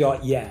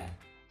 Booking.yeah.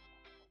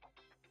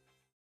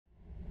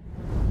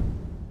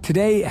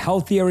 Today,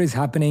 healthier is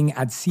happening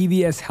at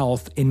CVS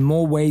Health in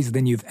more ways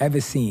than you've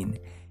ever seen.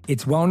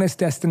 It's wellness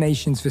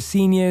destinations for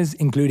seniors,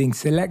 including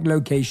select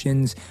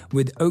locations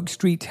with Oak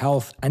Street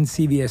Health and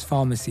CVS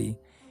Pharmacy.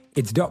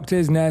 It's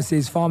doctors,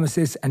 nurses,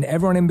 pharmacists, and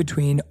everyone in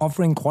between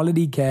offering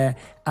quality care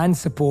and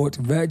support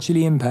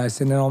virtually in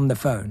person and on the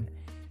phone.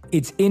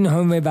 It's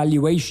in-home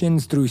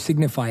evaluations through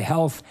Signify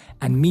Health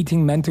and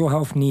meeting mental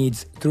health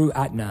needs through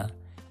Aetna.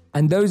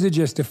 And those are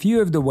just a few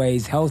of the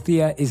ways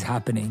healthier is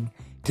happening.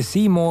 To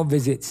see more,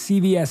 visit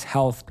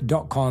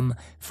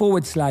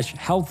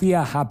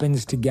cvshealth.com/healthier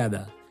happens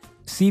together.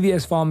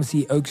 CVS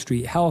Pharmacy, Oak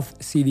Street Health,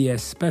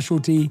 CVS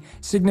Specialty,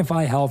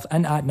 Signify Health,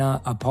 and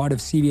Aetna are part of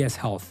CVS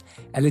Health.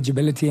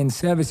 Eligibility and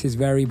services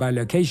vary by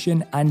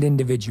location and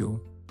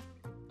individual.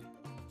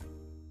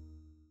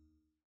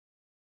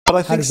 But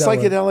I think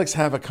psychedelics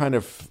have a kind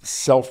of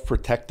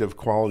self-protective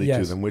quality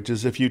to them, which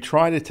is if you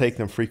try to take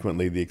them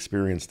frequently, the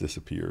experience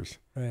disappears.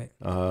 Right.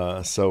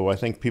 So I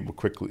think people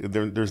quickly,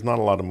 there's not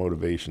a lot of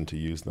motivation to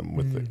use them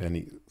with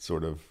any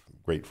sort of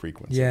great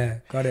frequency. Yeah,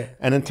 got it.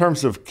 And in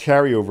terms of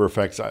carryover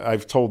effects,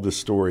 I've told this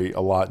story a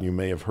lot, and you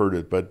may have heard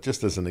it, but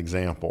just as an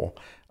example,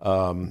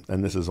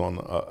 and this is on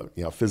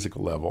a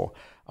physical level,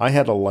 I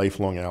had a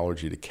lifelong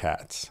allergy to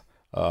cats.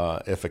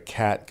 If a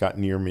cat got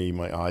near me,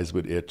 my eyes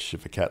would itch.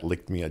 If a cat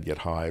licked me, I'd get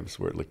hives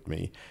where it licked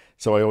me.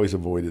 So I always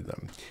avoided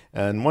them.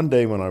 And one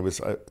day when I was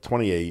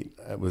 28,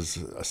 I was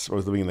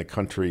living in the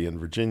country in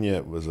Virginia.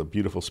 It was a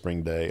beautiful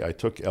spring day. I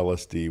took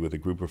LSD with a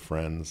group of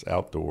friends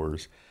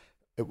outdoors.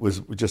 It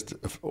was just,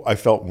 I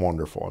felt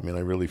wonderful. I mean, I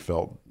really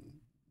felt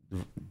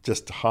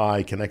just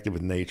high, connected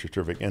with nature,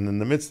 terrific. And in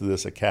the midst of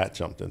this, a cat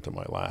jumped into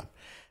my lap.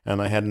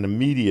 And I had an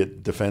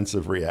immediate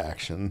defensive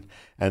reaction.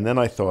 And then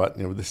I thought,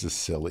 this is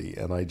silly.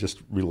 And I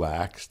just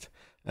relaxed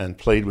and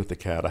played with the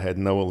cat. I had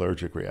no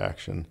allergic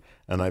reaction,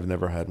 and I've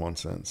never had one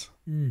since.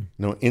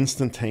 No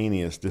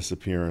instantaneous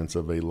disappearance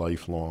of a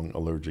lifelong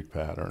allergic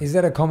pattern. Is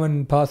that a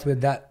common path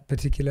with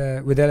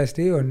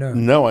LSD or no?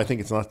 No, I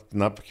think it's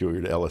not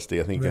peculiar to LSD.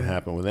 I think it can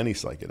happen with any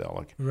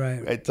psychedelic.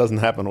 Right. It doesn't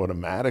happen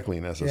automatically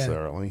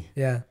necessarily.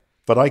 Yeah.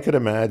 But I could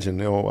imagine,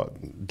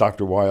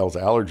 Dr. Weil's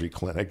allergy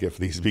clinic, if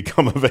these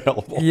become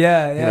available.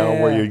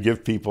 Where you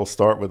give people,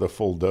 start with a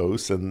full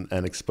dose and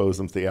expose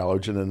them to the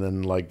allergen, and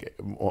then like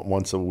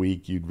once a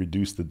week you'd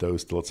reduce the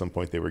dose till at some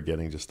point they were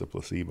getting just a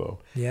placebo.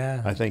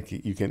 Yeah, I think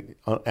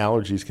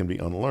allergies can be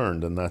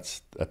unlearned, and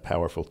that's a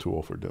powerful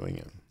tool for doing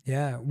it.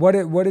 Yeah. What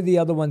are the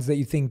other ones that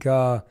you think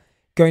are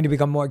going to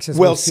become more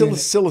accessible? Well,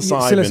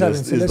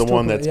 psilocybin is the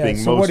one that's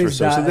being most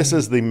researched. So this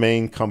is the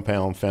main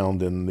compound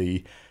found in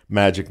the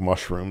magic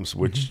mushrooms,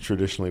 which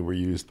traditionally were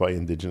used by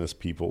indigenous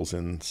peoples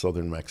in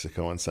southern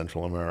Mexico and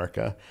Central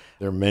America.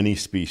 There are many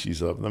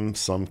species of them.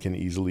 Some can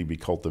easily be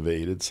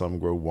cultivated. Some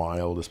grow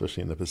wild,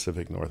 especially in the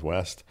Pacific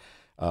Northwest.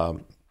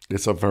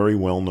 It's a very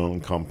well-known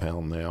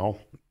compound now,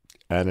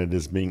 and it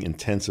is being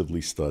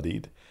intensively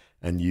studied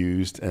and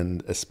used,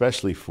 and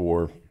especially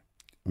for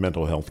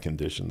mental health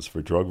conditions,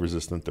 for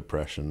drug-resistant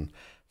depression,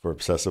 for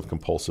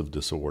obsessive-compulsive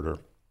disorder,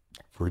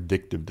 for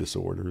addictive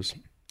disorders.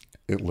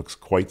 It looks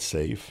quite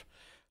safe.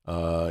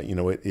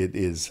 It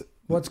is.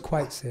 What's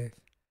quite safe?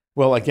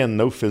 Well, again,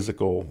 no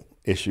physical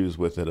issues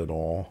with it at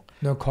all.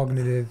 No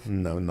cognitive.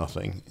 No,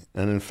 nothing.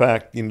 And in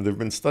fact, there have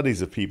been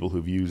studies of people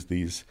who've used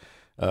these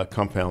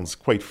compounds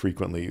quite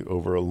frequently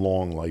over a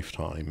long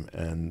lifetime,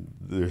 and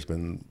there's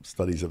been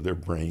studies of their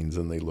brains,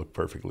 and they look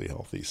perfectly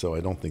healthy. So I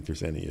don't think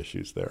there's any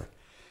issues there.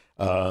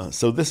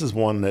 So this is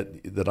one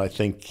that I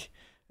think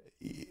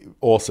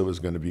also is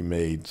going to be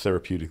made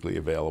therapeutically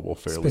available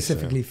fairly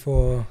specifically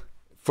soon.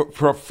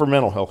 For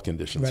mental health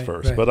conditions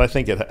first. Right. But I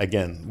think,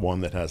 again, one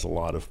that has a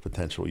lot of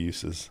potential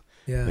uses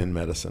in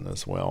medicine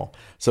as well.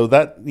 So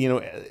that,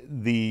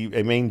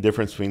 a main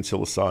difference between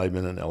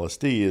psilocybin and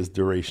LSD is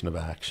duration of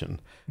action.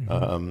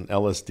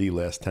 LSD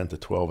lasts 10 to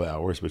 12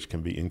 hours, which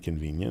can be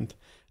inconvenient.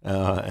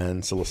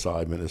 And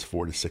psilocybin is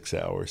 4 to 6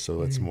 hours,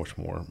 so it's much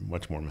more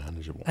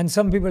manageable. And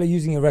some people are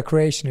using it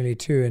recreationally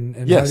too.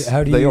 And yes,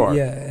 how do they you, are.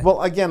 Yeah. Well,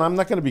 again, I'm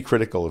not going to be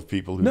critical of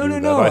people who do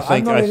that. No.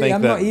 I'm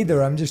not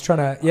either. I'm just trying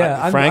to.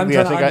 Yeah. Frankly,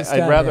 I'm I think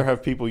I'd rather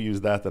have people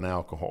use that than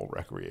alcohol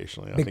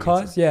recreationally.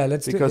 Because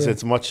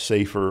it's much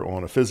safer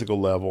on a physical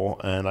level,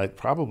 and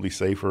probably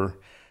safer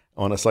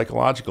on a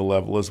psychological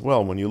level as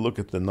well. When you look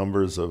at the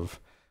numbers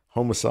of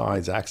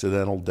homicides,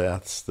 accidental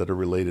deaths that are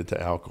related to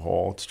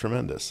alcohol, it's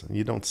tremendous. And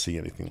you don't see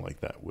anything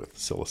like that with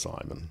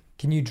psilocybin.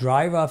 Can you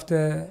drive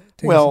after?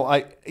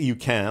 You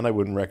can. I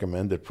wouldn't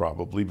recommend it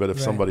probably, but if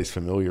somebody's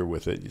familiar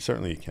with it, you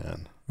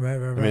can. Right.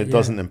 I mean, it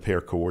doesn't impair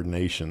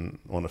coordination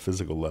on a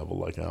physical level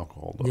like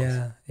alcohol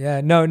does. Yeah.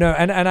 No.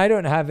 And I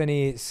don't have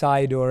any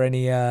side or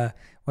any,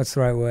 what's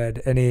the right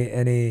word?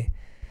 Any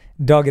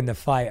dog in the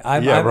fight. I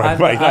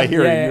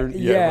hear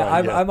you.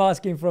 I'm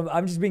asking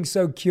I'm just being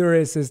so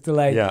curious as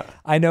to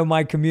I know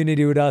my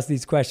community would ask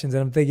these questions,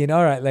 and I'm thinking,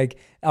 all right,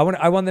 I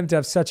want them to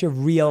have such a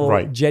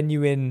real,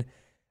 genuine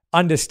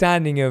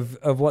understanding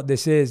of what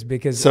this is,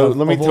 because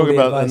let me talk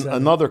about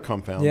another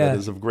compound that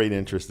is of great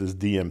interest is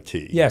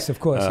DMT. Yes, of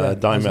course.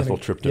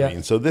 Dimethyltryptamine.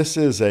 Yeah. So this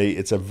is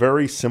it's a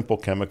very simple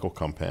chemical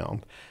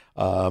compound.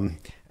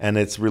 And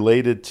it's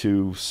related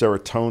to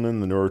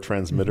serotonin, the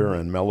neurotransmitter,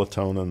 and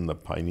melatonin, the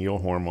pineal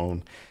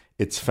hormone.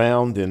 It's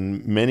found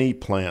in many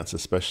plants,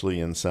 especially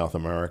in South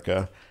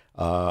America,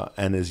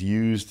 and is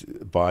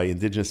used by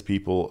indigenous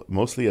people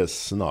mostly as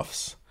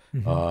snuffs.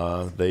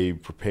 They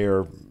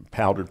prepare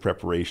powdered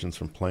preparations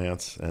from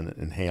plants and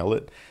inhale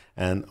it.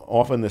 And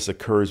often this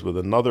occurs with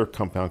another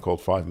compound called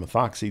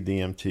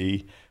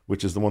 5-methoxy-DMT,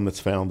 which is the one that's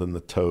found in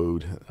the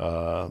toad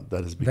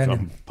that has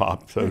become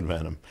toad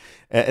venom.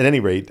 At any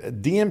rate,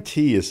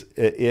 DMT is,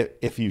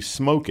 if you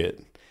smoke it,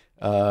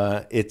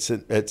 it's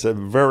a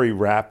very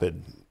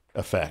rapid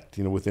effect.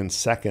 Within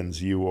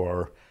seconds you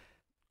are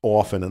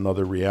off in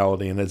another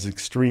reality, and it's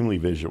extremely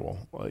visual.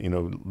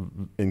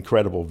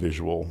 Incredible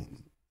visual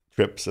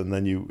trips, and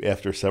then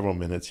after several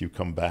minutes you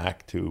come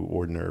back to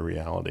ordinary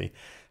reality.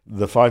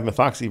 The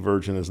 5-methoxy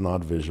version is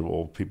not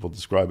visual. People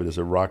describe it as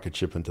a rocket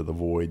ship into the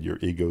void. Your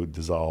ego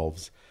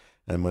dissolves,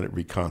 and when it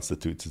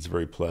reconstitutes, it's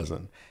very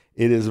pleasant.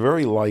 It is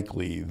very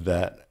likely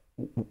that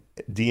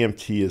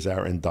DMT is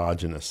our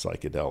endogenous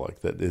psychedelic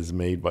that is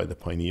made by the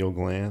pineal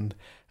gland,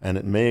 and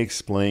it may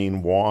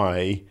explain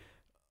why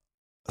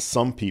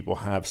some people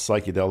have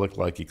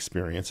psychedelic-like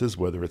experiences,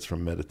 whether it's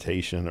from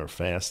meditation or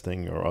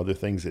fasting or other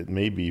things. It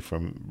may be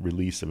from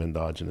release of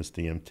endogenous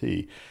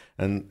DMT.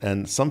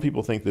 And some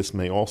people think this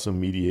may also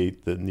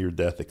mediate the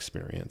near-death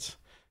experience,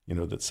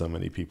 that so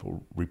many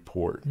people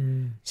report.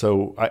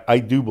 So I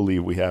do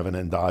believe we have an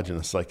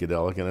endogenous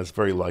psychedelic, and it's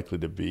very likely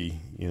to be,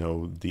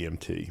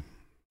 DMT.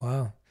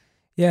 Wow.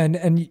 Yeah,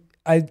 and we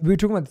were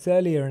talking about this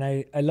earlier, and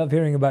I love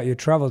hearing about your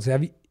travels.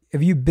 Have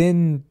you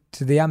been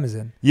to the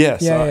Amazon?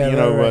 Yes.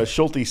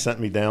 Schulte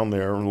sent me down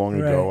there long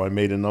ago. I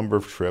made a number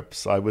of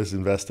trips. I was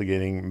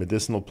investigating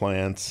medicinal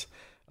plants,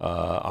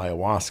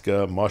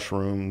 ayahuasca,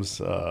 mushrooms,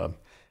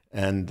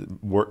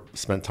 and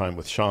spent time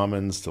with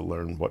shamans to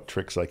learn what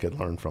tricks I could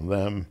learn from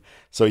them.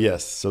 So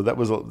yes, that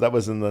was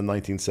in the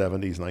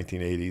 1970s,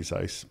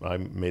 1980s. I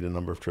made a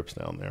number of trips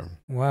down there.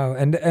 Wow.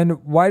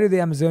 And why do the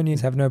Amazonians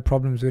have no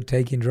problems with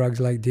taking drugs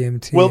like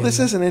DMT? Well, this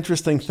is an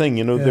interesting thing.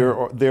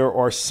 There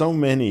are so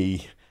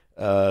many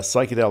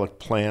psychedelic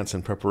plants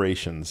and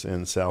preparations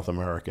in South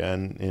America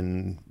and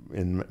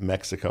in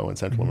Mexico and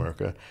Central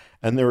America,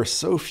 and there are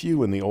so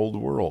few in the old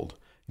world.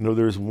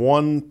 There's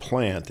one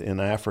plant in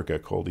Africa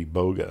called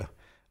iboga,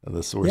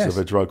 the source of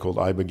a drug called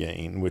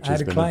ibogaine, which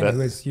has been who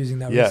was using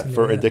that recently,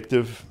 for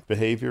addictive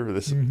behavior.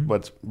 This is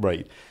what's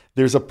right.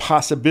 There's a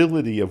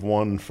possibility of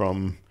one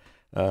from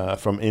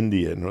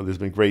India. There's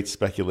been great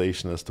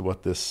speculation as to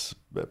what this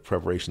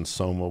preparation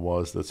soma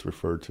was that's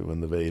referred to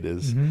in the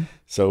Vedas.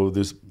 So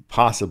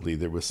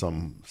there was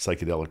some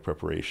psychedelic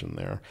preparation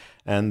there.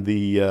 And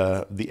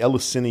the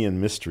Eleusinian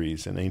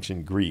mysteries in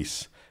ancient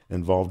Greece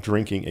involved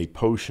drinking a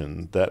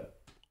potion that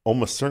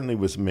almost certainly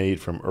was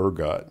made from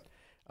ergot,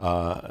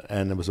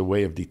 and it was a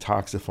way of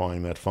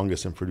detoxifying that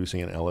fungus and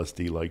producing an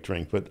LSD-like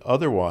drink. But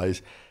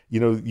otherwise,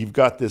 you've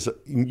got this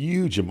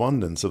huge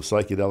abundance of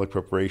psychedelic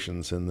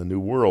preparations in the New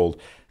World.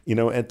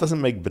 It doesn't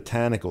make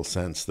botanical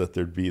sense that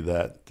there'd be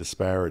that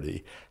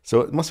disparity.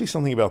 So it must be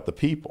something about the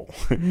people.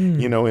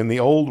 In the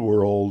old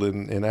world,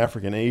 in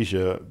Africa and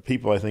Asia,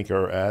 people, I think,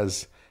 are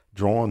as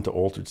drawn to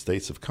altered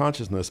states of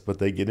consciousness, but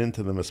they get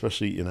into them,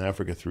 especially in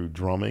Africa, through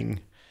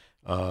drumming,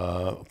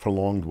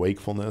 prolonged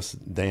wakefulness,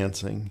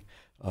 dancing,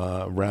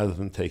 rather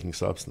than taking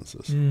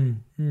substances.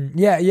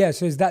 Yeah.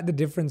 So is that the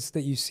difference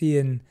that you see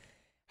in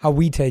how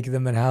we take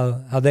them and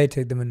how they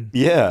take them? And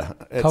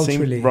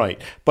culturally.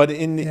 Right. But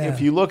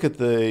if you look at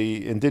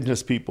the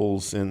indigenous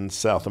peoples in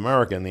South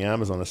America and the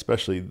Amazon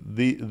especially,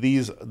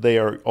 they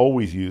are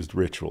always used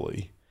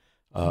ritually.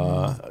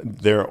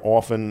 They're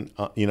often,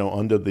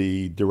 under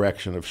the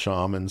direction of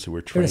shamans who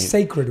are trained,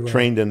 sacred way.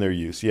 Trained in their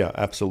use. Yeah,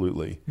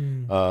 absolutely.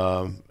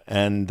 I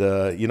think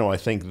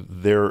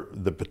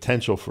the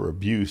potential for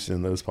abuse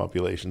in those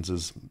populations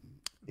is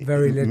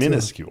very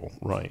minuscule.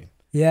 Right.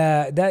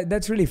 Yeah,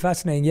 that's really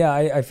fascinating. Yeah,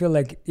 I feel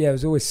like, it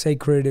was always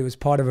sacred. It was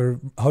part of a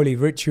holy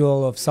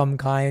ritual of some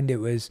kind. It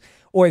was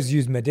always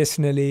used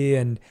medicinally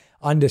and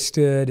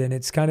understood. And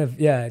it's kind of,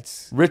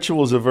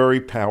 Ritual is a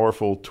very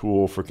powerful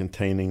tool for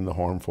containing the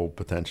harmful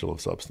potential of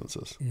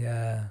substances.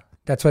 Yeah,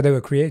 that's why they were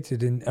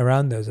created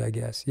around those, I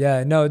guess.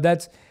 Yeah, no,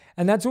 that's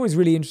always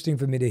really interesting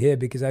for me to hear,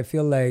 because I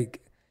feel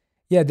like,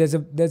 there's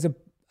a,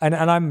 and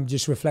I'm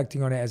just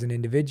reflecting on it as an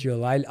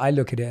individual. I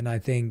look at it and I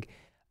think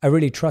I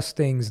really trust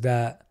things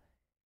that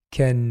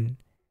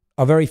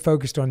are very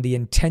focused on the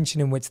intention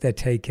in which they're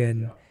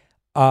taken,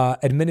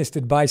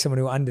 administered by someone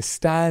who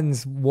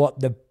understands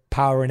what the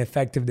power and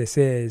effect of this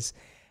is,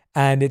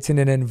 and it's in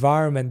an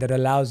environment that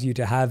allows you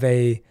to have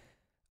a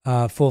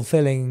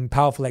fulfilling,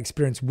 powerful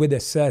experience with a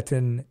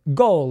certain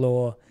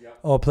goal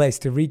or place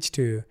to reach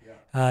to.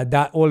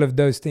 That all of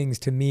those things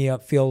to me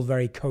feel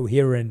very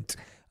coherent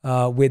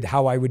with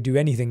how I would do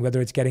anything, whether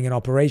it's getting an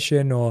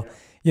operation or,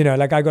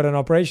 like I got an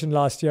operation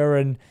last year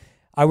and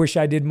I wish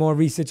I did more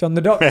research on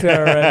the doctor.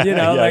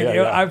 And,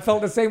 I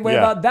felt the same way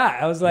about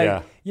that. I was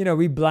like,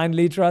 we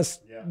blindly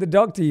trust the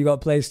doctor you got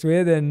placed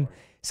with, and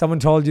someone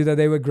told you that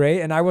they were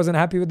great, and I wasn't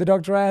happy with the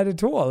doctor I had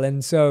at all.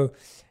 And so,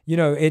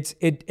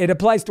 it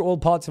applies to all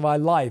parts of our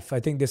life. I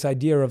think this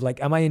idea of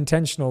like, am I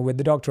intentional with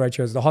the doctor I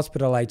chose, the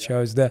hospital I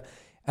chose,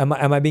 am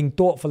I being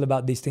thoughtful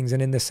about these things?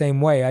 And in the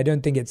same way, I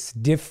don't think it's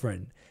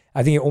different.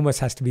 I think it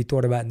almost has to be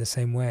thought about in the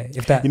same way.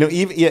 If that,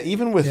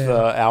 even with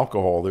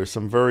alcohol, there's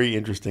some very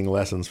interesting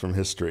lessons from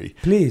history.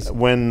 Please.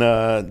 When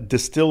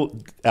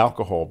distilled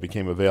alcohol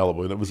became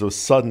available, and it was a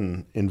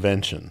sudden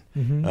invention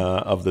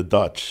of the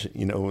Dutch.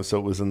 So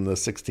it was in the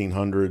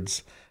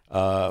 1600s.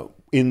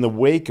 In the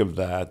wake of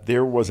that,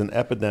 there was an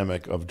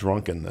epidemic of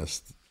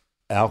drunkenness,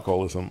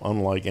 alcoholism,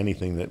 unlike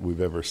anything that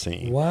we've ever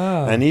seen.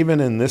 Wow! And even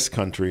in this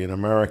country, in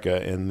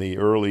America, in the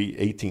early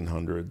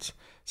 1800s.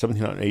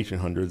 1700s,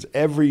 1800s,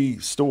 every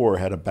store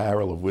had a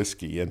barrel of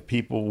whiskey, and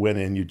people went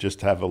in, you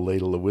just have a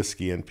ladle of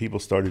whiskey, and people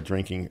started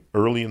drinking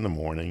early in the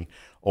morning,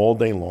 all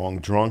day long.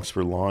 Drunks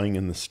were lying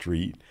in the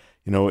street.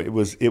 It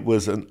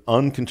was an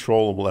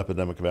uncontrollable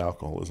epidemic of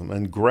alcoholism.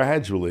 And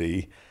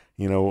gradually,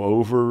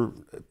 over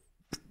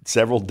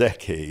several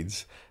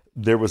decades,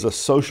 there was a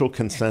social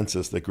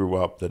consensus that grew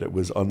up that it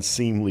was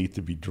unseemly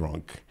to be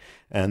drunk,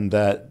 and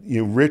that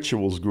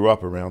rituals grew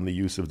up around the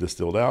use of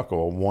distilled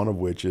alcohol, one of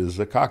which is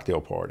a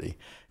cocktail party,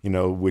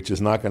 which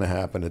is not going to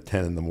happen at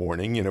 10 in the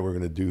morning. We're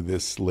going to do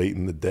this late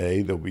in the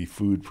day. There'll be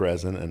food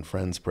present and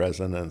friends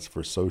present, and it's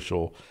for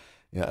social,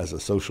 as a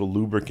social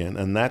lubricant.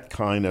 And that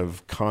kind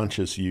of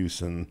conscious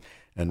use and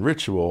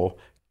ritual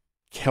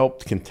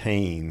helped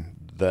contain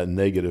the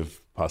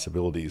negative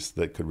possibilities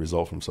that could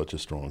result from such a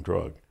strong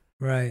drug.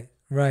 Right.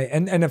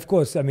 And of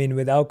course, I mean,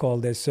 with alcohol,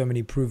 there's so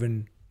many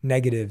proven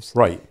negatives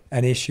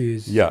and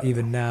issues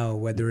even now,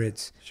 whether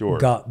it's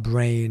gut,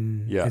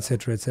 brain, et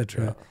cetera, et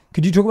cetera. Yeah.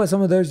 Could you talk about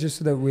some of those just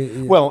so that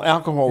we... Well,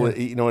 alcohol, it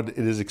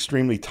is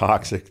extremely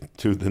toxic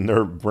to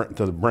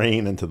the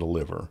brain and to the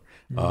liver.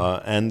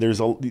 And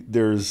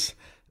there's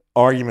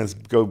arguments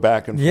go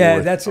back and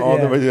forth. That's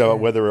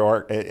whether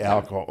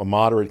a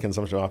moderate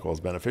consumption of alcohol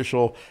is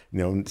beneficial.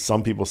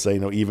 Some people say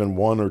even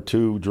 1 or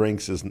 2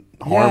 drinks is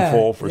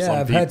harmful for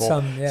some people. Had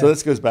some, So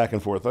this goes back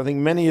and forth. I think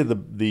many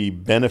of the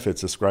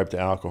benefits ascribed to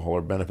alcohol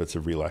are benefits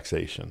of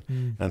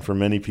relaxation, and for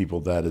many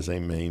people that is a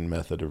main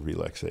method of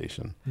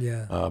relaxation.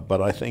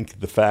 But I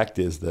think the fact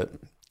is that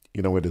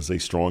it is a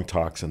strong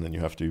toxin, and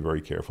you have to be very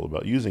careful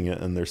about using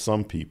it. And there's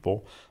some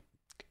people,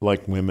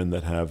 like women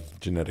that have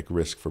genetic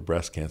risk for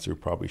breast cancer, who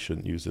probably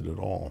shouldn't use it at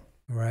all.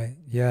 Right.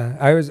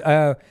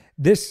 Yeah.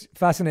 This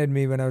fascinated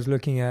me when I was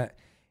looking at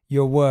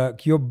your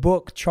work. Your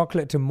book,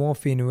 Chocolate to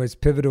Morphine, was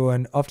pivotal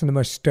and often the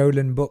most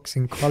stolen books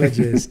in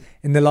colleges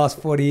in the last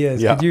 40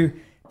 years. Yeah. Could you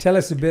tell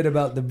us a bit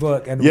about the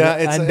book and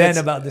then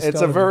about the story?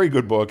 It's a very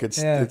good book. It's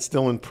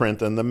still in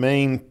print. And the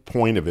main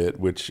point of it,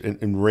 which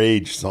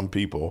enraged some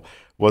people,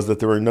 was that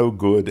there are no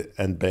good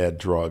and bad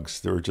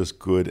drugs. There are just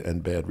good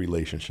and bad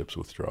relationships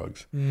with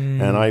drugs.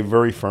 And I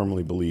very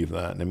firmly believe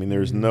that. I mean,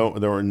 there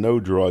are no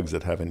drugs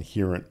that have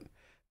inherent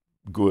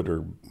good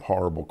or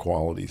horrible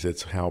qualities.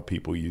 It's how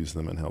people use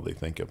them and how they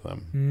think of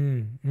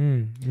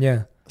them.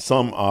 Yeah.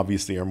 Some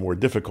obviously are more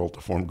difficult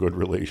to form good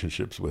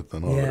relationships with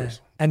than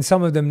others. And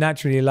some of them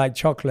naturally, like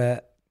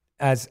chocolate,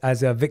 as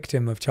a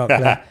victim of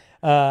chocolate,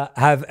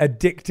 have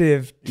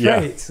addictive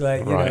traits.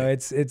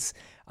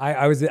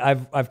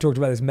 I've talked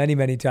about this many,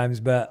 many times,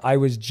 but I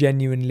was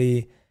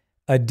genuinely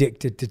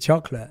addicted to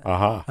chocolate.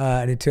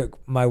 And it took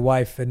my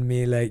wife and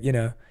me, like, you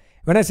know,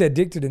 when I say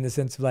addicted in the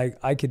sense of like,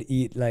 I could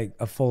eat like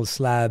a full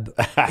slab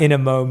in a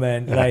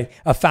moment, like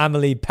a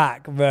family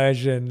pack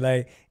version,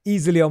 like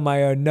easily on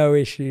my own, no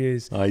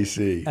issues. I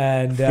see.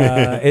 And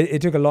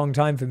it took a long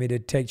time for me to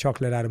take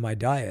chocolate out of my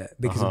diet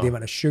because of the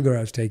amount of sugar I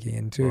was taking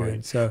in too. Right.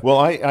 And so, well,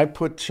 I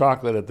put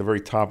chocolate at the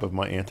very top of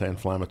my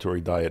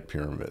anti-inflammatory diet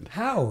pyramid.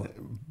 How?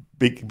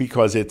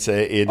 Because it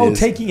is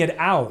taking it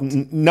out.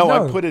 No,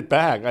 I put it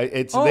back.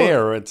 It's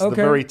there. It's the okay.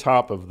 very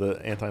top of the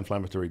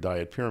anti-inflammatory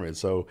diet pyramid.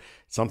 So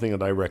something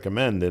that I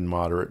recommend in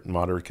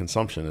moderate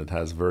consumption. It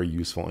has very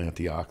useful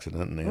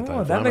antioxidant and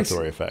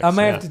anti-inflammatory effects. I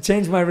might have to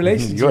change my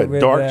relationship. Good.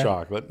 With dark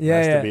chocolate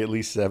has to be at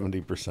least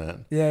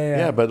 70%.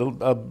 Yeah, but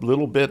a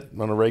little bit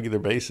on a regular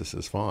basis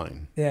is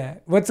fine. Yeah.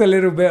 What's a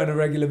little bit on a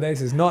regular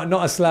basis? Not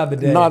a slab a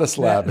day. Not a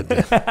slab a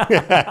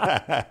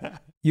day.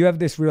 You have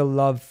this real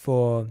love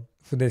for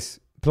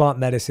this plant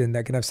medicine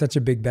that can have such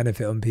a big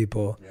benefit on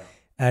people. Yeah.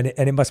 And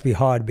it must be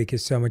hard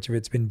because so much of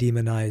it's been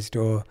demonized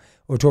or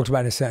talked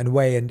about in a certain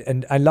way.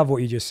 And I love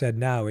what you just said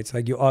now. It's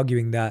like you're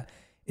arguing that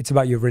it's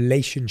about your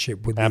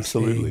relationship with these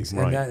things.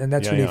 Right. And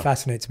that's really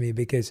fascinates me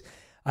because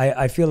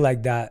I feel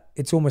like that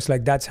it's almost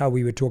like that's how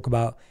we would talk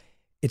about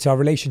it's our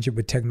relationship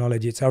with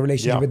technology. It's our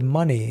relationship with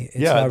money.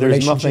 It's our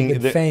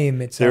relationship with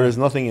fame. There is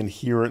nothing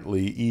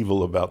inherently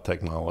evil about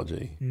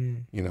technology.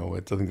 You know,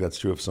 I think that's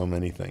true of so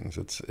many things.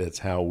 It's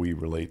how we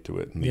relate to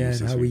it. And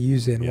how we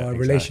use it and what our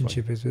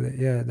relationship is with it.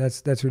 Yeah,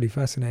 that's really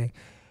fascinating.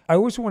 I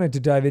also wanted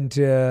to dive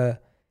into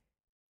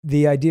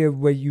the idea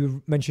where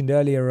you mentioned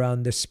earlier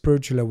around the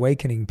spiritual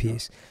awakening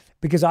piece,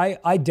 because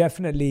I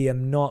definitely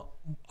am not.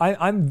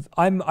 I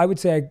would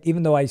say,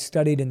 even though I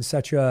studied in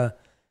such a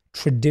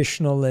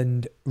traditional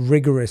and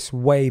rigorous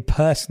way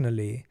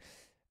personally,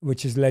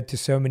 which has led to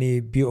so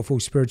many beautiful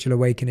spiritual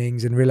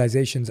awakenings and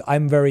realizations, I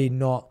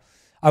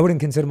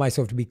wouldn't consider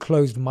myself to be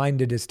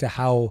closed-minded as to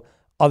how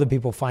other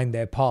people find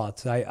their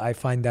paths. I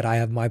find that I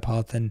have my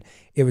path and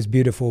it was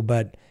beautiful,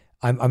 but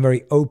I'm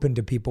very open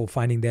to people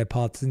finding their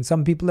paths. And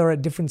some people are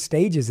at different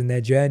stages in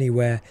their journey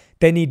where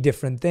they need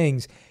different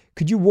things.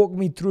 Could you walk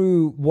me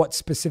through what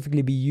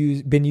specifically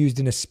been used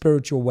in a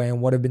spiritual way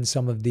and what have been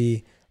some of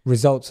the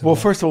results? Well,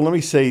 first of all, let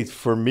me say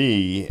for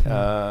me,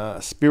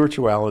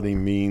 spirituality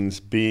means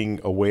being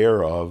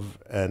aware of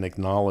and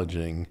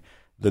acknowledging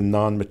the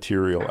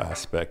non-material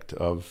aspect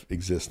of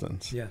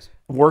existence. Yes.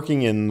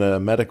 Working in the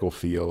medical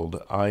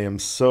field, I am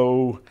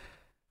so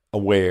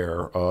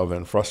aware of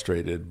and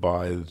frustrated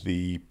by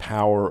the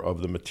power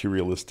of the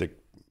materialistic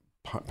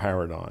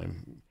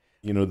paradigm.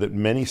 You know, that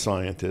many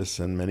scientists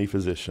and many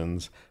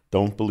physicians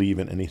don't believe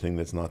in anything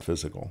that's not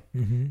physical.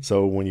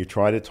 So when you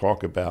try to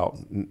talk about,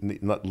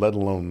 let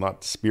alone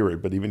not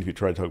spirit, but even if you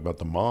try to talk about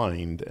the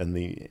mind and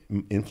the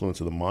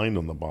influence of the mind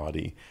on the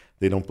body,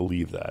 they don't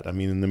believe that. I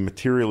mean, in the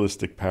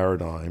materialistic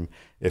paradigm,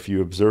 if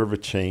you observe a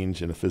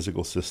change in a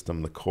physical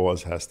system, the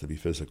cause has to be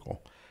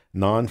physical.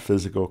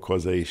 Non-physical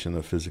causation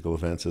of physical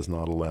events is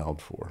not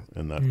allowed for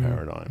in that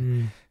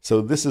paradigm.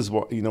 So this is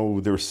what, you know,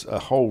 there's a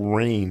whole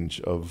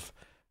range of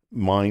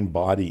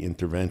mind-body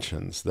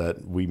interventions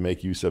that we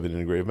make use of in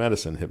integrative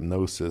medicine: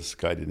 hypnosis,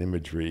 guided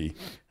imagery,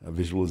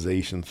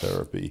 visualization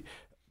therapy.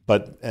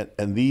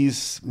 And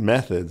these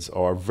methods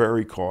are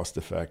very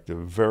cost-effective,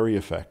 very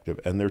effective,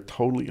 and they're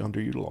totally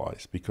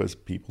underutilized because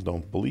people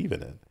don't believe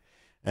in it.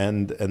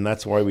 And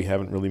that's why we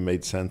haven't really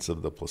made sense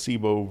of the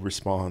placebo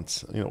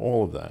response, you know,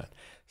 all of that.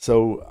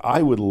 So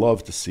I would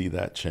love to see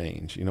that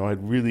change. You know,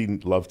 I'd really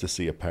love to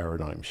see a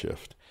paradigm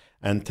shift.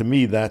 And to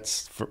me,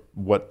 that's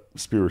what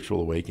spiritual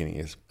awakening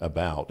is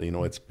about. You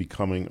know, it's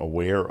becoming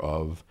aware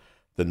of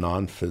the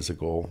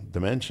non-physical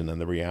dimension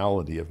and the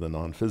reality of the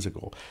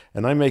non-physical.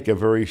 And I make a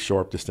very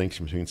sharp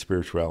distinction between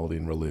spirituality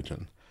and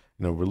religion.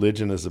 You know,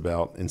 religion is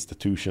about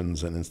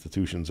institutions, and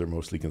institutions are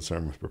mostly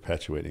concerned with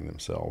perpetuating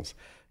themselves.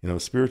 You know,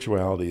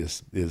 spirituality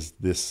is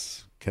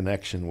this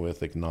connection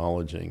with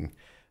acknowledging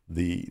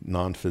the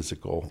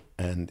non-physical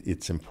and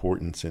its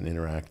importance in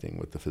interacting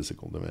with the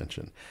physical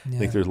dimension. I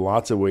think there's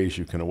lots of ways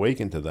you can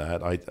awaken to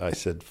that. I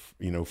said,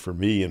 you know, for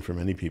me and for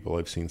many people,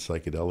 I've seen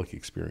psychedelic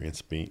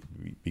experience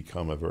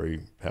become a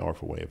very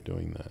powerful way of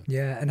doing that.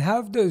 Yeah, and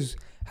how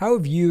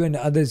have you and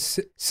others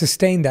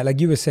sustained that?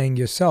 Like you were saying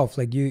yourself,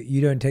 like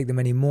you don't take them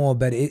anymore,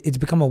 but it's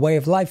become a way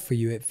of life for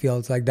you. It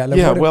feels like that. Like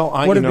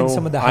what have been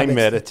some of the habits? I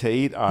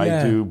meditate,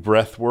 I do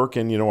breath work,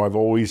 and, you know, I've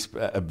always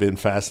been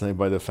fascinated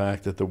by the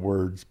fact that the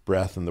words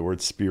breath and the word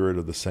spirit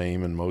are the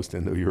same in most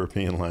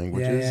Indo-European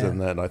languages,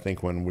 and that I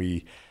think when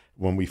we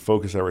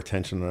focus our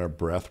attention on our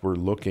breath, we're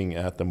looking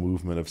at the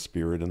movement of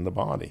spirit in the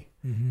body.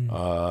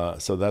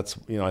 So that's,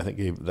 you know, I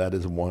think that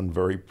is one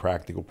very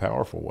practical,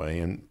 powerful way,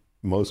 and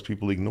most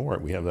people ignore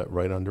it. We have that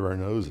right under our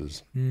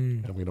noses,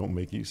 and we don't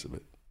make use of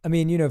it. I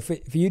mean, you know, for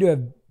you to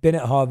have been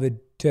at Harvard,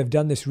 to have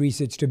done this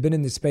research, to have been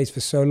in this space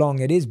for so long,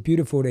 it is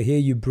beautiful to hear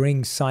you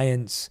bring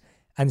science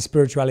and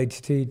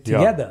spirituality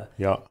together.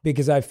 Yeah.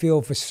 Because I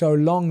feel for so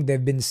long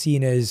they've been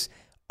seen as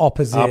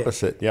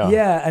opposite. Yeah.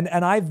 Yeah,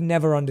 and I've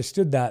never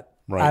understood that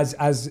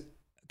as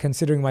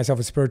considering myself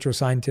a spiritual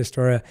scientist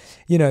or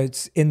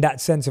it's in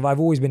that sense of I've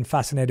always been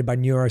fascinated by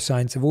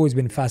neuroscience. I've always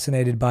been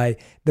fascinated by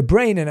the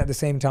brain. And at the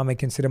same time, I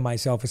consider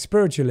myself a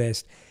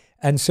spiritualist.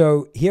 And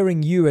so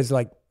hearing you as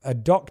like a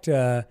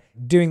doctor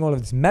doing all of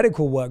this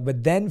medical work,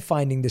 but then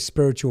finding the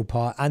spiritual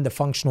part and the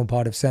functional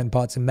part of certain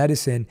parts of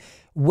medicine,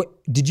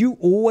 did you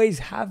always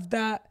have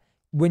that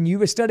when you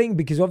were studying?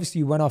 Because obviously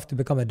you went off to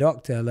become a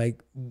doctor. Like,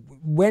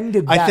 when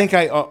did that?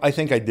 I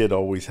think I did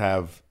always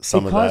have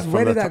some of that.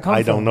 Where did that come from?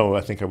 I don't know.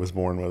 I think I was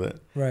born with it.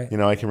 Right.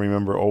 I can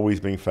remember always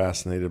being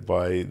fascinated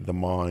by the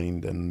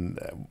mind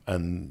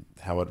and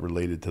how it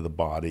related to the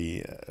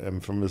body,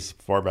 and from as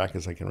far back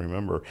as I can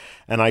remember.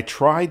 And I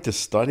tried to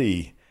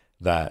study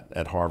that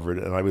at Harvard,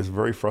 and I was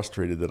very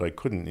frustrated that I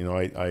couldn't.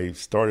 I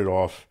started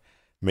off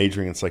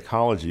majoring in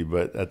psychology,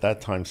 but at that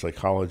time,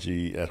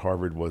 psychology at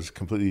Harvard was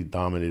completely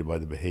dominated by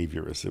the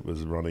behaviorists. It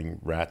was running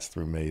rats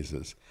through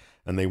mazes,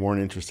 and they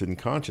weren't interested in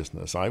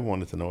consciousness. I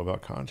wanted to know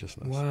about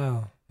consciousness.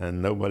 Wow.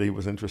 And nobody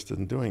was interested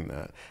in doing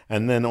that.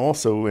 And then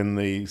also in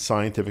the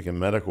scientific and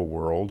medical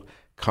world,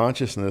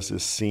 consciousness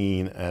is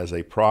seen as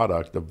a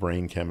product of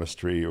brain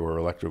chemistry or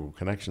electrical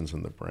connections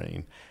in the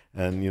brain.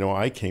 And,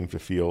 I came to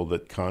feel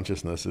that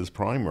consciousness is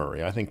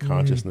primary. I think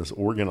consciousness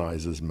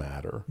organizes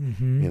matter.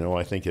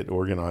 I think it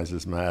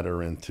organizes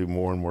matter into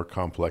more and more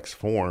complex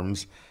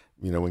forms,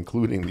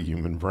 including the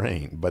human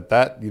brain. But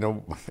that,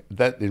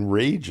 that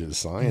enrages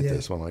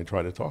scientists when I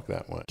try to talk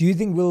that way. Do you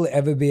think we'll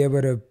ever be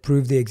able to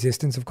prove the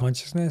existence of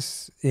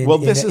consciousness in a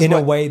language,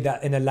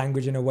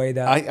 in a way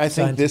that I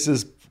think this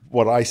is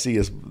what I see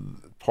as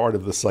part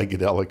of the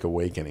psychedelic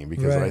awakening,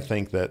 because I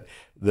think that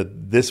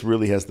this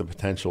really has the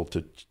potential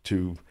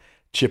to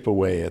chip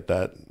away at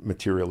that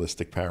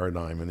materialistic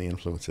paradigm and the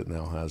influence it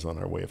now has on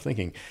our way of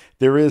thinking.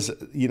 There is,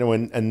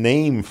 a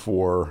name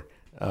for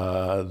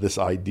this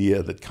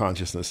idea that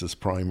consciousness is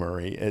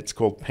primary. It's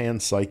called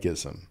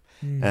panpsychism.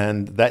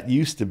 And that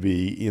used to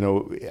be,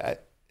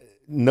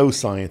 no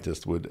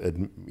scientist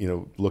would,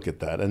 look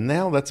at that. And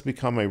now that's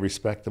become a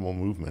respectable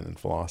movement in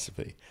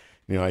philosophy.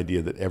 The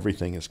idea that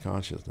everything is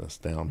consciousness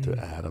down to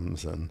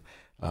atoms. And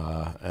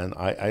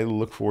I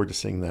look forward to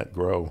seeing that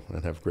grow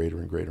and have greater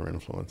and greater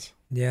influence.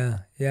 Yeah,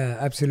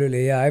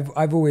 absolutely. Yeah,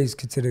 I've always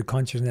considered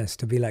consciousness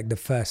to be like the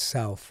first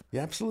self.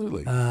 Yeah,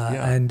 absolutely.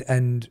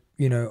 And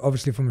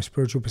obviously from a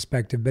spiritual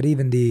perspective, but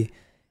even the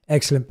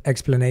excellent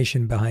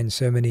explanation behind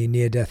so many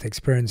near-death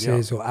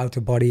experiences or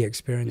out-of-body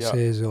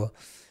experiences or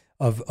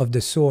of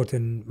the sort.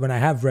 And when I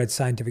have read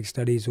scientific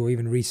studies or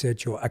even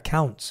research or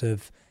accounts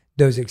of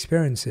those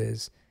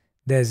experiences,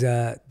 there's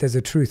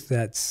a truth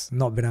that's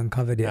not been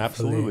uncovered yet.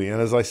 Absolutely.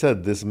 And as I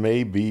said, this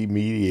may be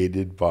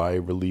mediated by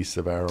release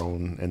of our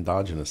own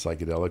endogenous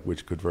psychedelic,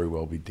 which could very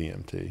well be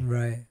DMT.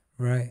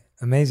 Right.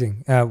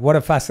 Amazing. What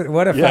a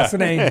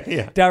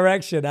fascinating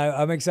direction.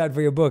 I'm excited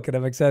for your book, and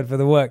I'm excited for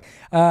the work.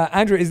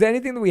 Andrew, is there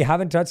anything that we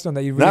haven't touched on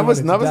that you really That was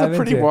a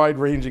pretty into?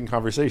 wide-ranging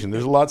conversation.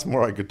 There's lots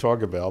more I could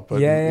talk about,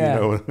 but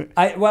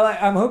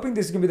I'm hoping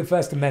this is going to be the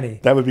first of many.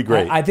 That would be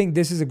great. I think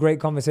this is a great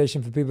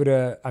conversation for people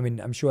to,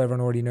 I'm sure everyone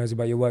already knows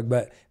about your work,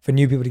 but for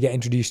new people to get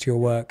introduced to your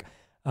work,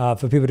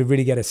 for people to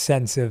really get a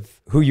sense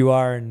of who you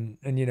are and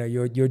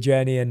your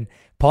journey and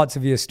parts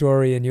of your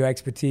story and your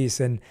expertise.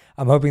 And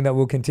I'm hoping that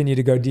we'll continue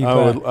to go deeper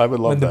I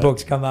would love when the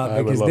books come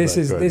out, because this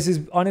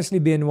is honestly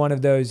been one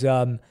of those,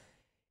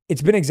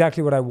 it's been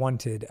exactly what I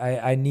wanted.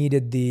 I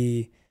needed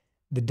the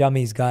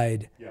dummy's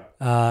guide.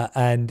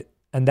 And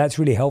that's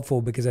really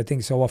helpful, because I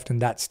think so often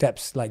that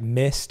step's like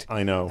missed.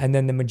 I know. And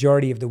then the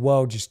majority of the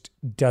world just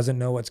doesn't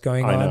know what's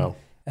going on. I know.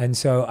 And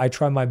so I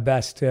try my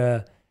best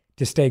to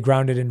stay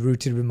grounded and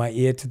rooted with my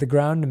ear to the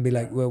ground and be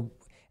like, well,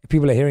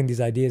 people are hearing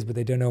these ideas, but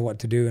they don't know what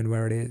to do and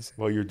where it is.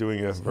 Well, you're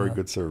doing a very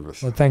good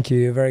service. Well, thank you.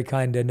 You're very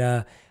kind.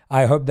 And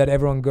I hope that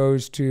everyone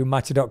goes to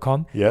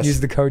matcha.com. Yes. Use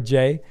the code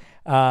J.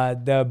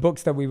 The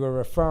books that we were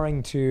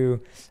referring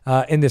to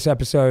in this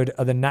episode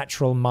are The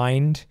Natural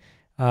Mind,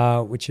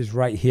 which is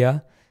right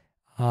here.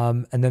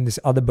 And then this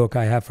other book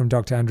I have from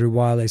Dr. Andrew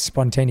Weil is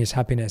Spontaneous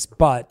Happiness.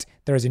 But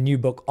there is a new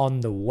book on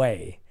the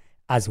way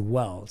as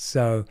well.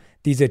 So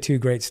these are two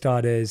great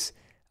starters.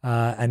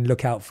 And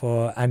look out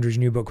for Andrew's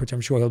new book, which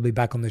I'm sure he'll be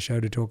back on the show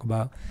to talk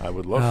about. I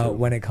would love to.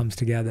 When it comes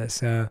together.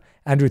 So,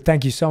 Andrew,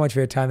 thank you so much for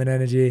your time and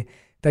energy.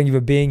 Thank you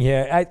for being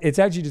here. It's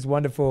actually just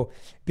wonderful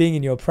being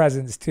in your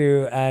presence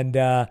too. And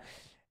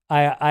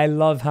I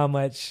love how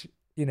much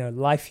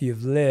life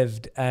you've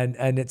lived,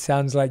 and it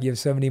sounds like you have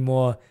so many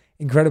more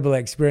incredible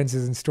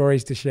experiences and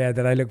stories to share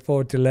that I look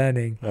forward to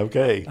learning.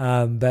 Okay.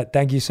 But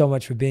thank you so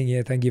much for being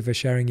here. Thank you for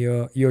sharing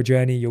your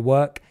journey, your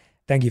work.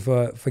 Thank you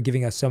for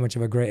giving us so much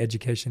of a great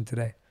education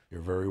today. You're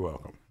very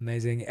welcome.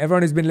 Amazing.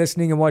 Everyone who's been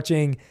listening and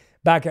watching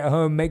back at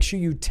home, make sure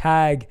you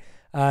tag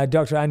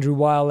Dr. Andrew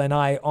Weil and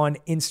I on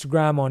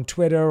Instagram, on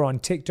Twitter, on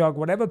TikTok,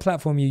 whatever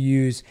platform you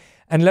use,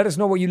 and let us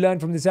know what you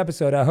learned from this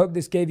episode. I hope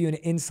this gave you an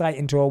insight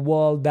into a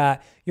world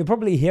that you're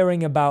probably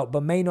hearing about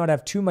but may not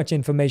have too much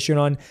information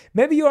on.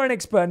 Maybe you're an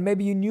expert,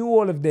 maybe you knew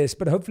all of this,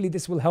 but hopefully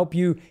this will help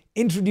you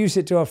introduce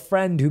it to a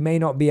friend who may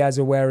not be as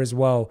aware as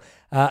well.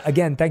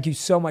 Again, thank you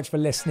so much for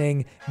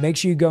listening. Make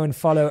sure you go and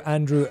follow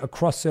Andrew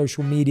across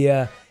social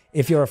media.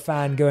 If you're a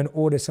fan, go and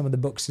order some of the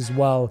books as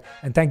well.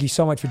 And thank you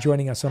so much for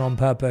joining us on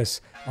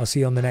Purpose. I'll see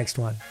you on the next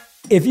one.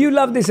 If you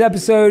love this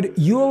episode,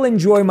 you'll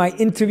enjoy my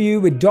interview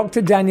with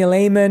Dr. Daniel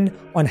Amen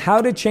on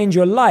how to change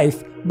your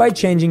life by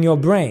changing your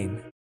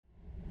brain.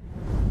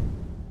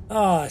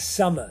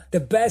 Summer. The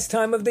best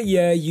time of the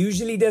year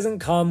usually doesn't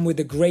come with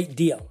a great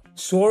deal.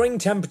 Soaring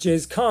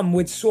temperatures come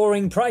with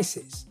soaring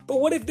prices. But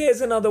what if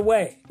there's another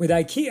way? With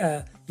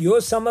IKEA,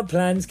 your summer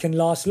plans can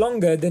last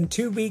longer than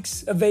 2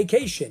 weeks of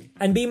vacation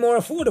and be more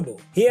affordable.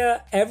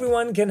 Here,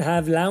 everyone can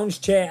have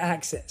lounge chair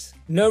access.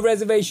 No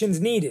reservations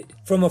needed.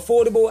 From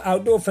affordable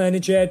outdoor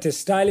furniture to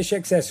stylish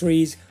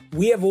accessories,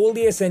 we have all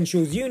the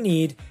essentials you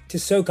need to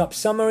soak up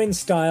summer in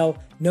style,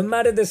 no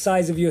matter the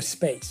size of your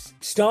space.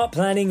 Start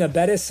planning a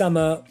better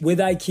summer with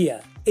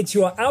IKEA. It's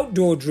your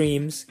outdoor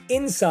dreams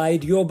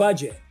inside your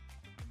budget.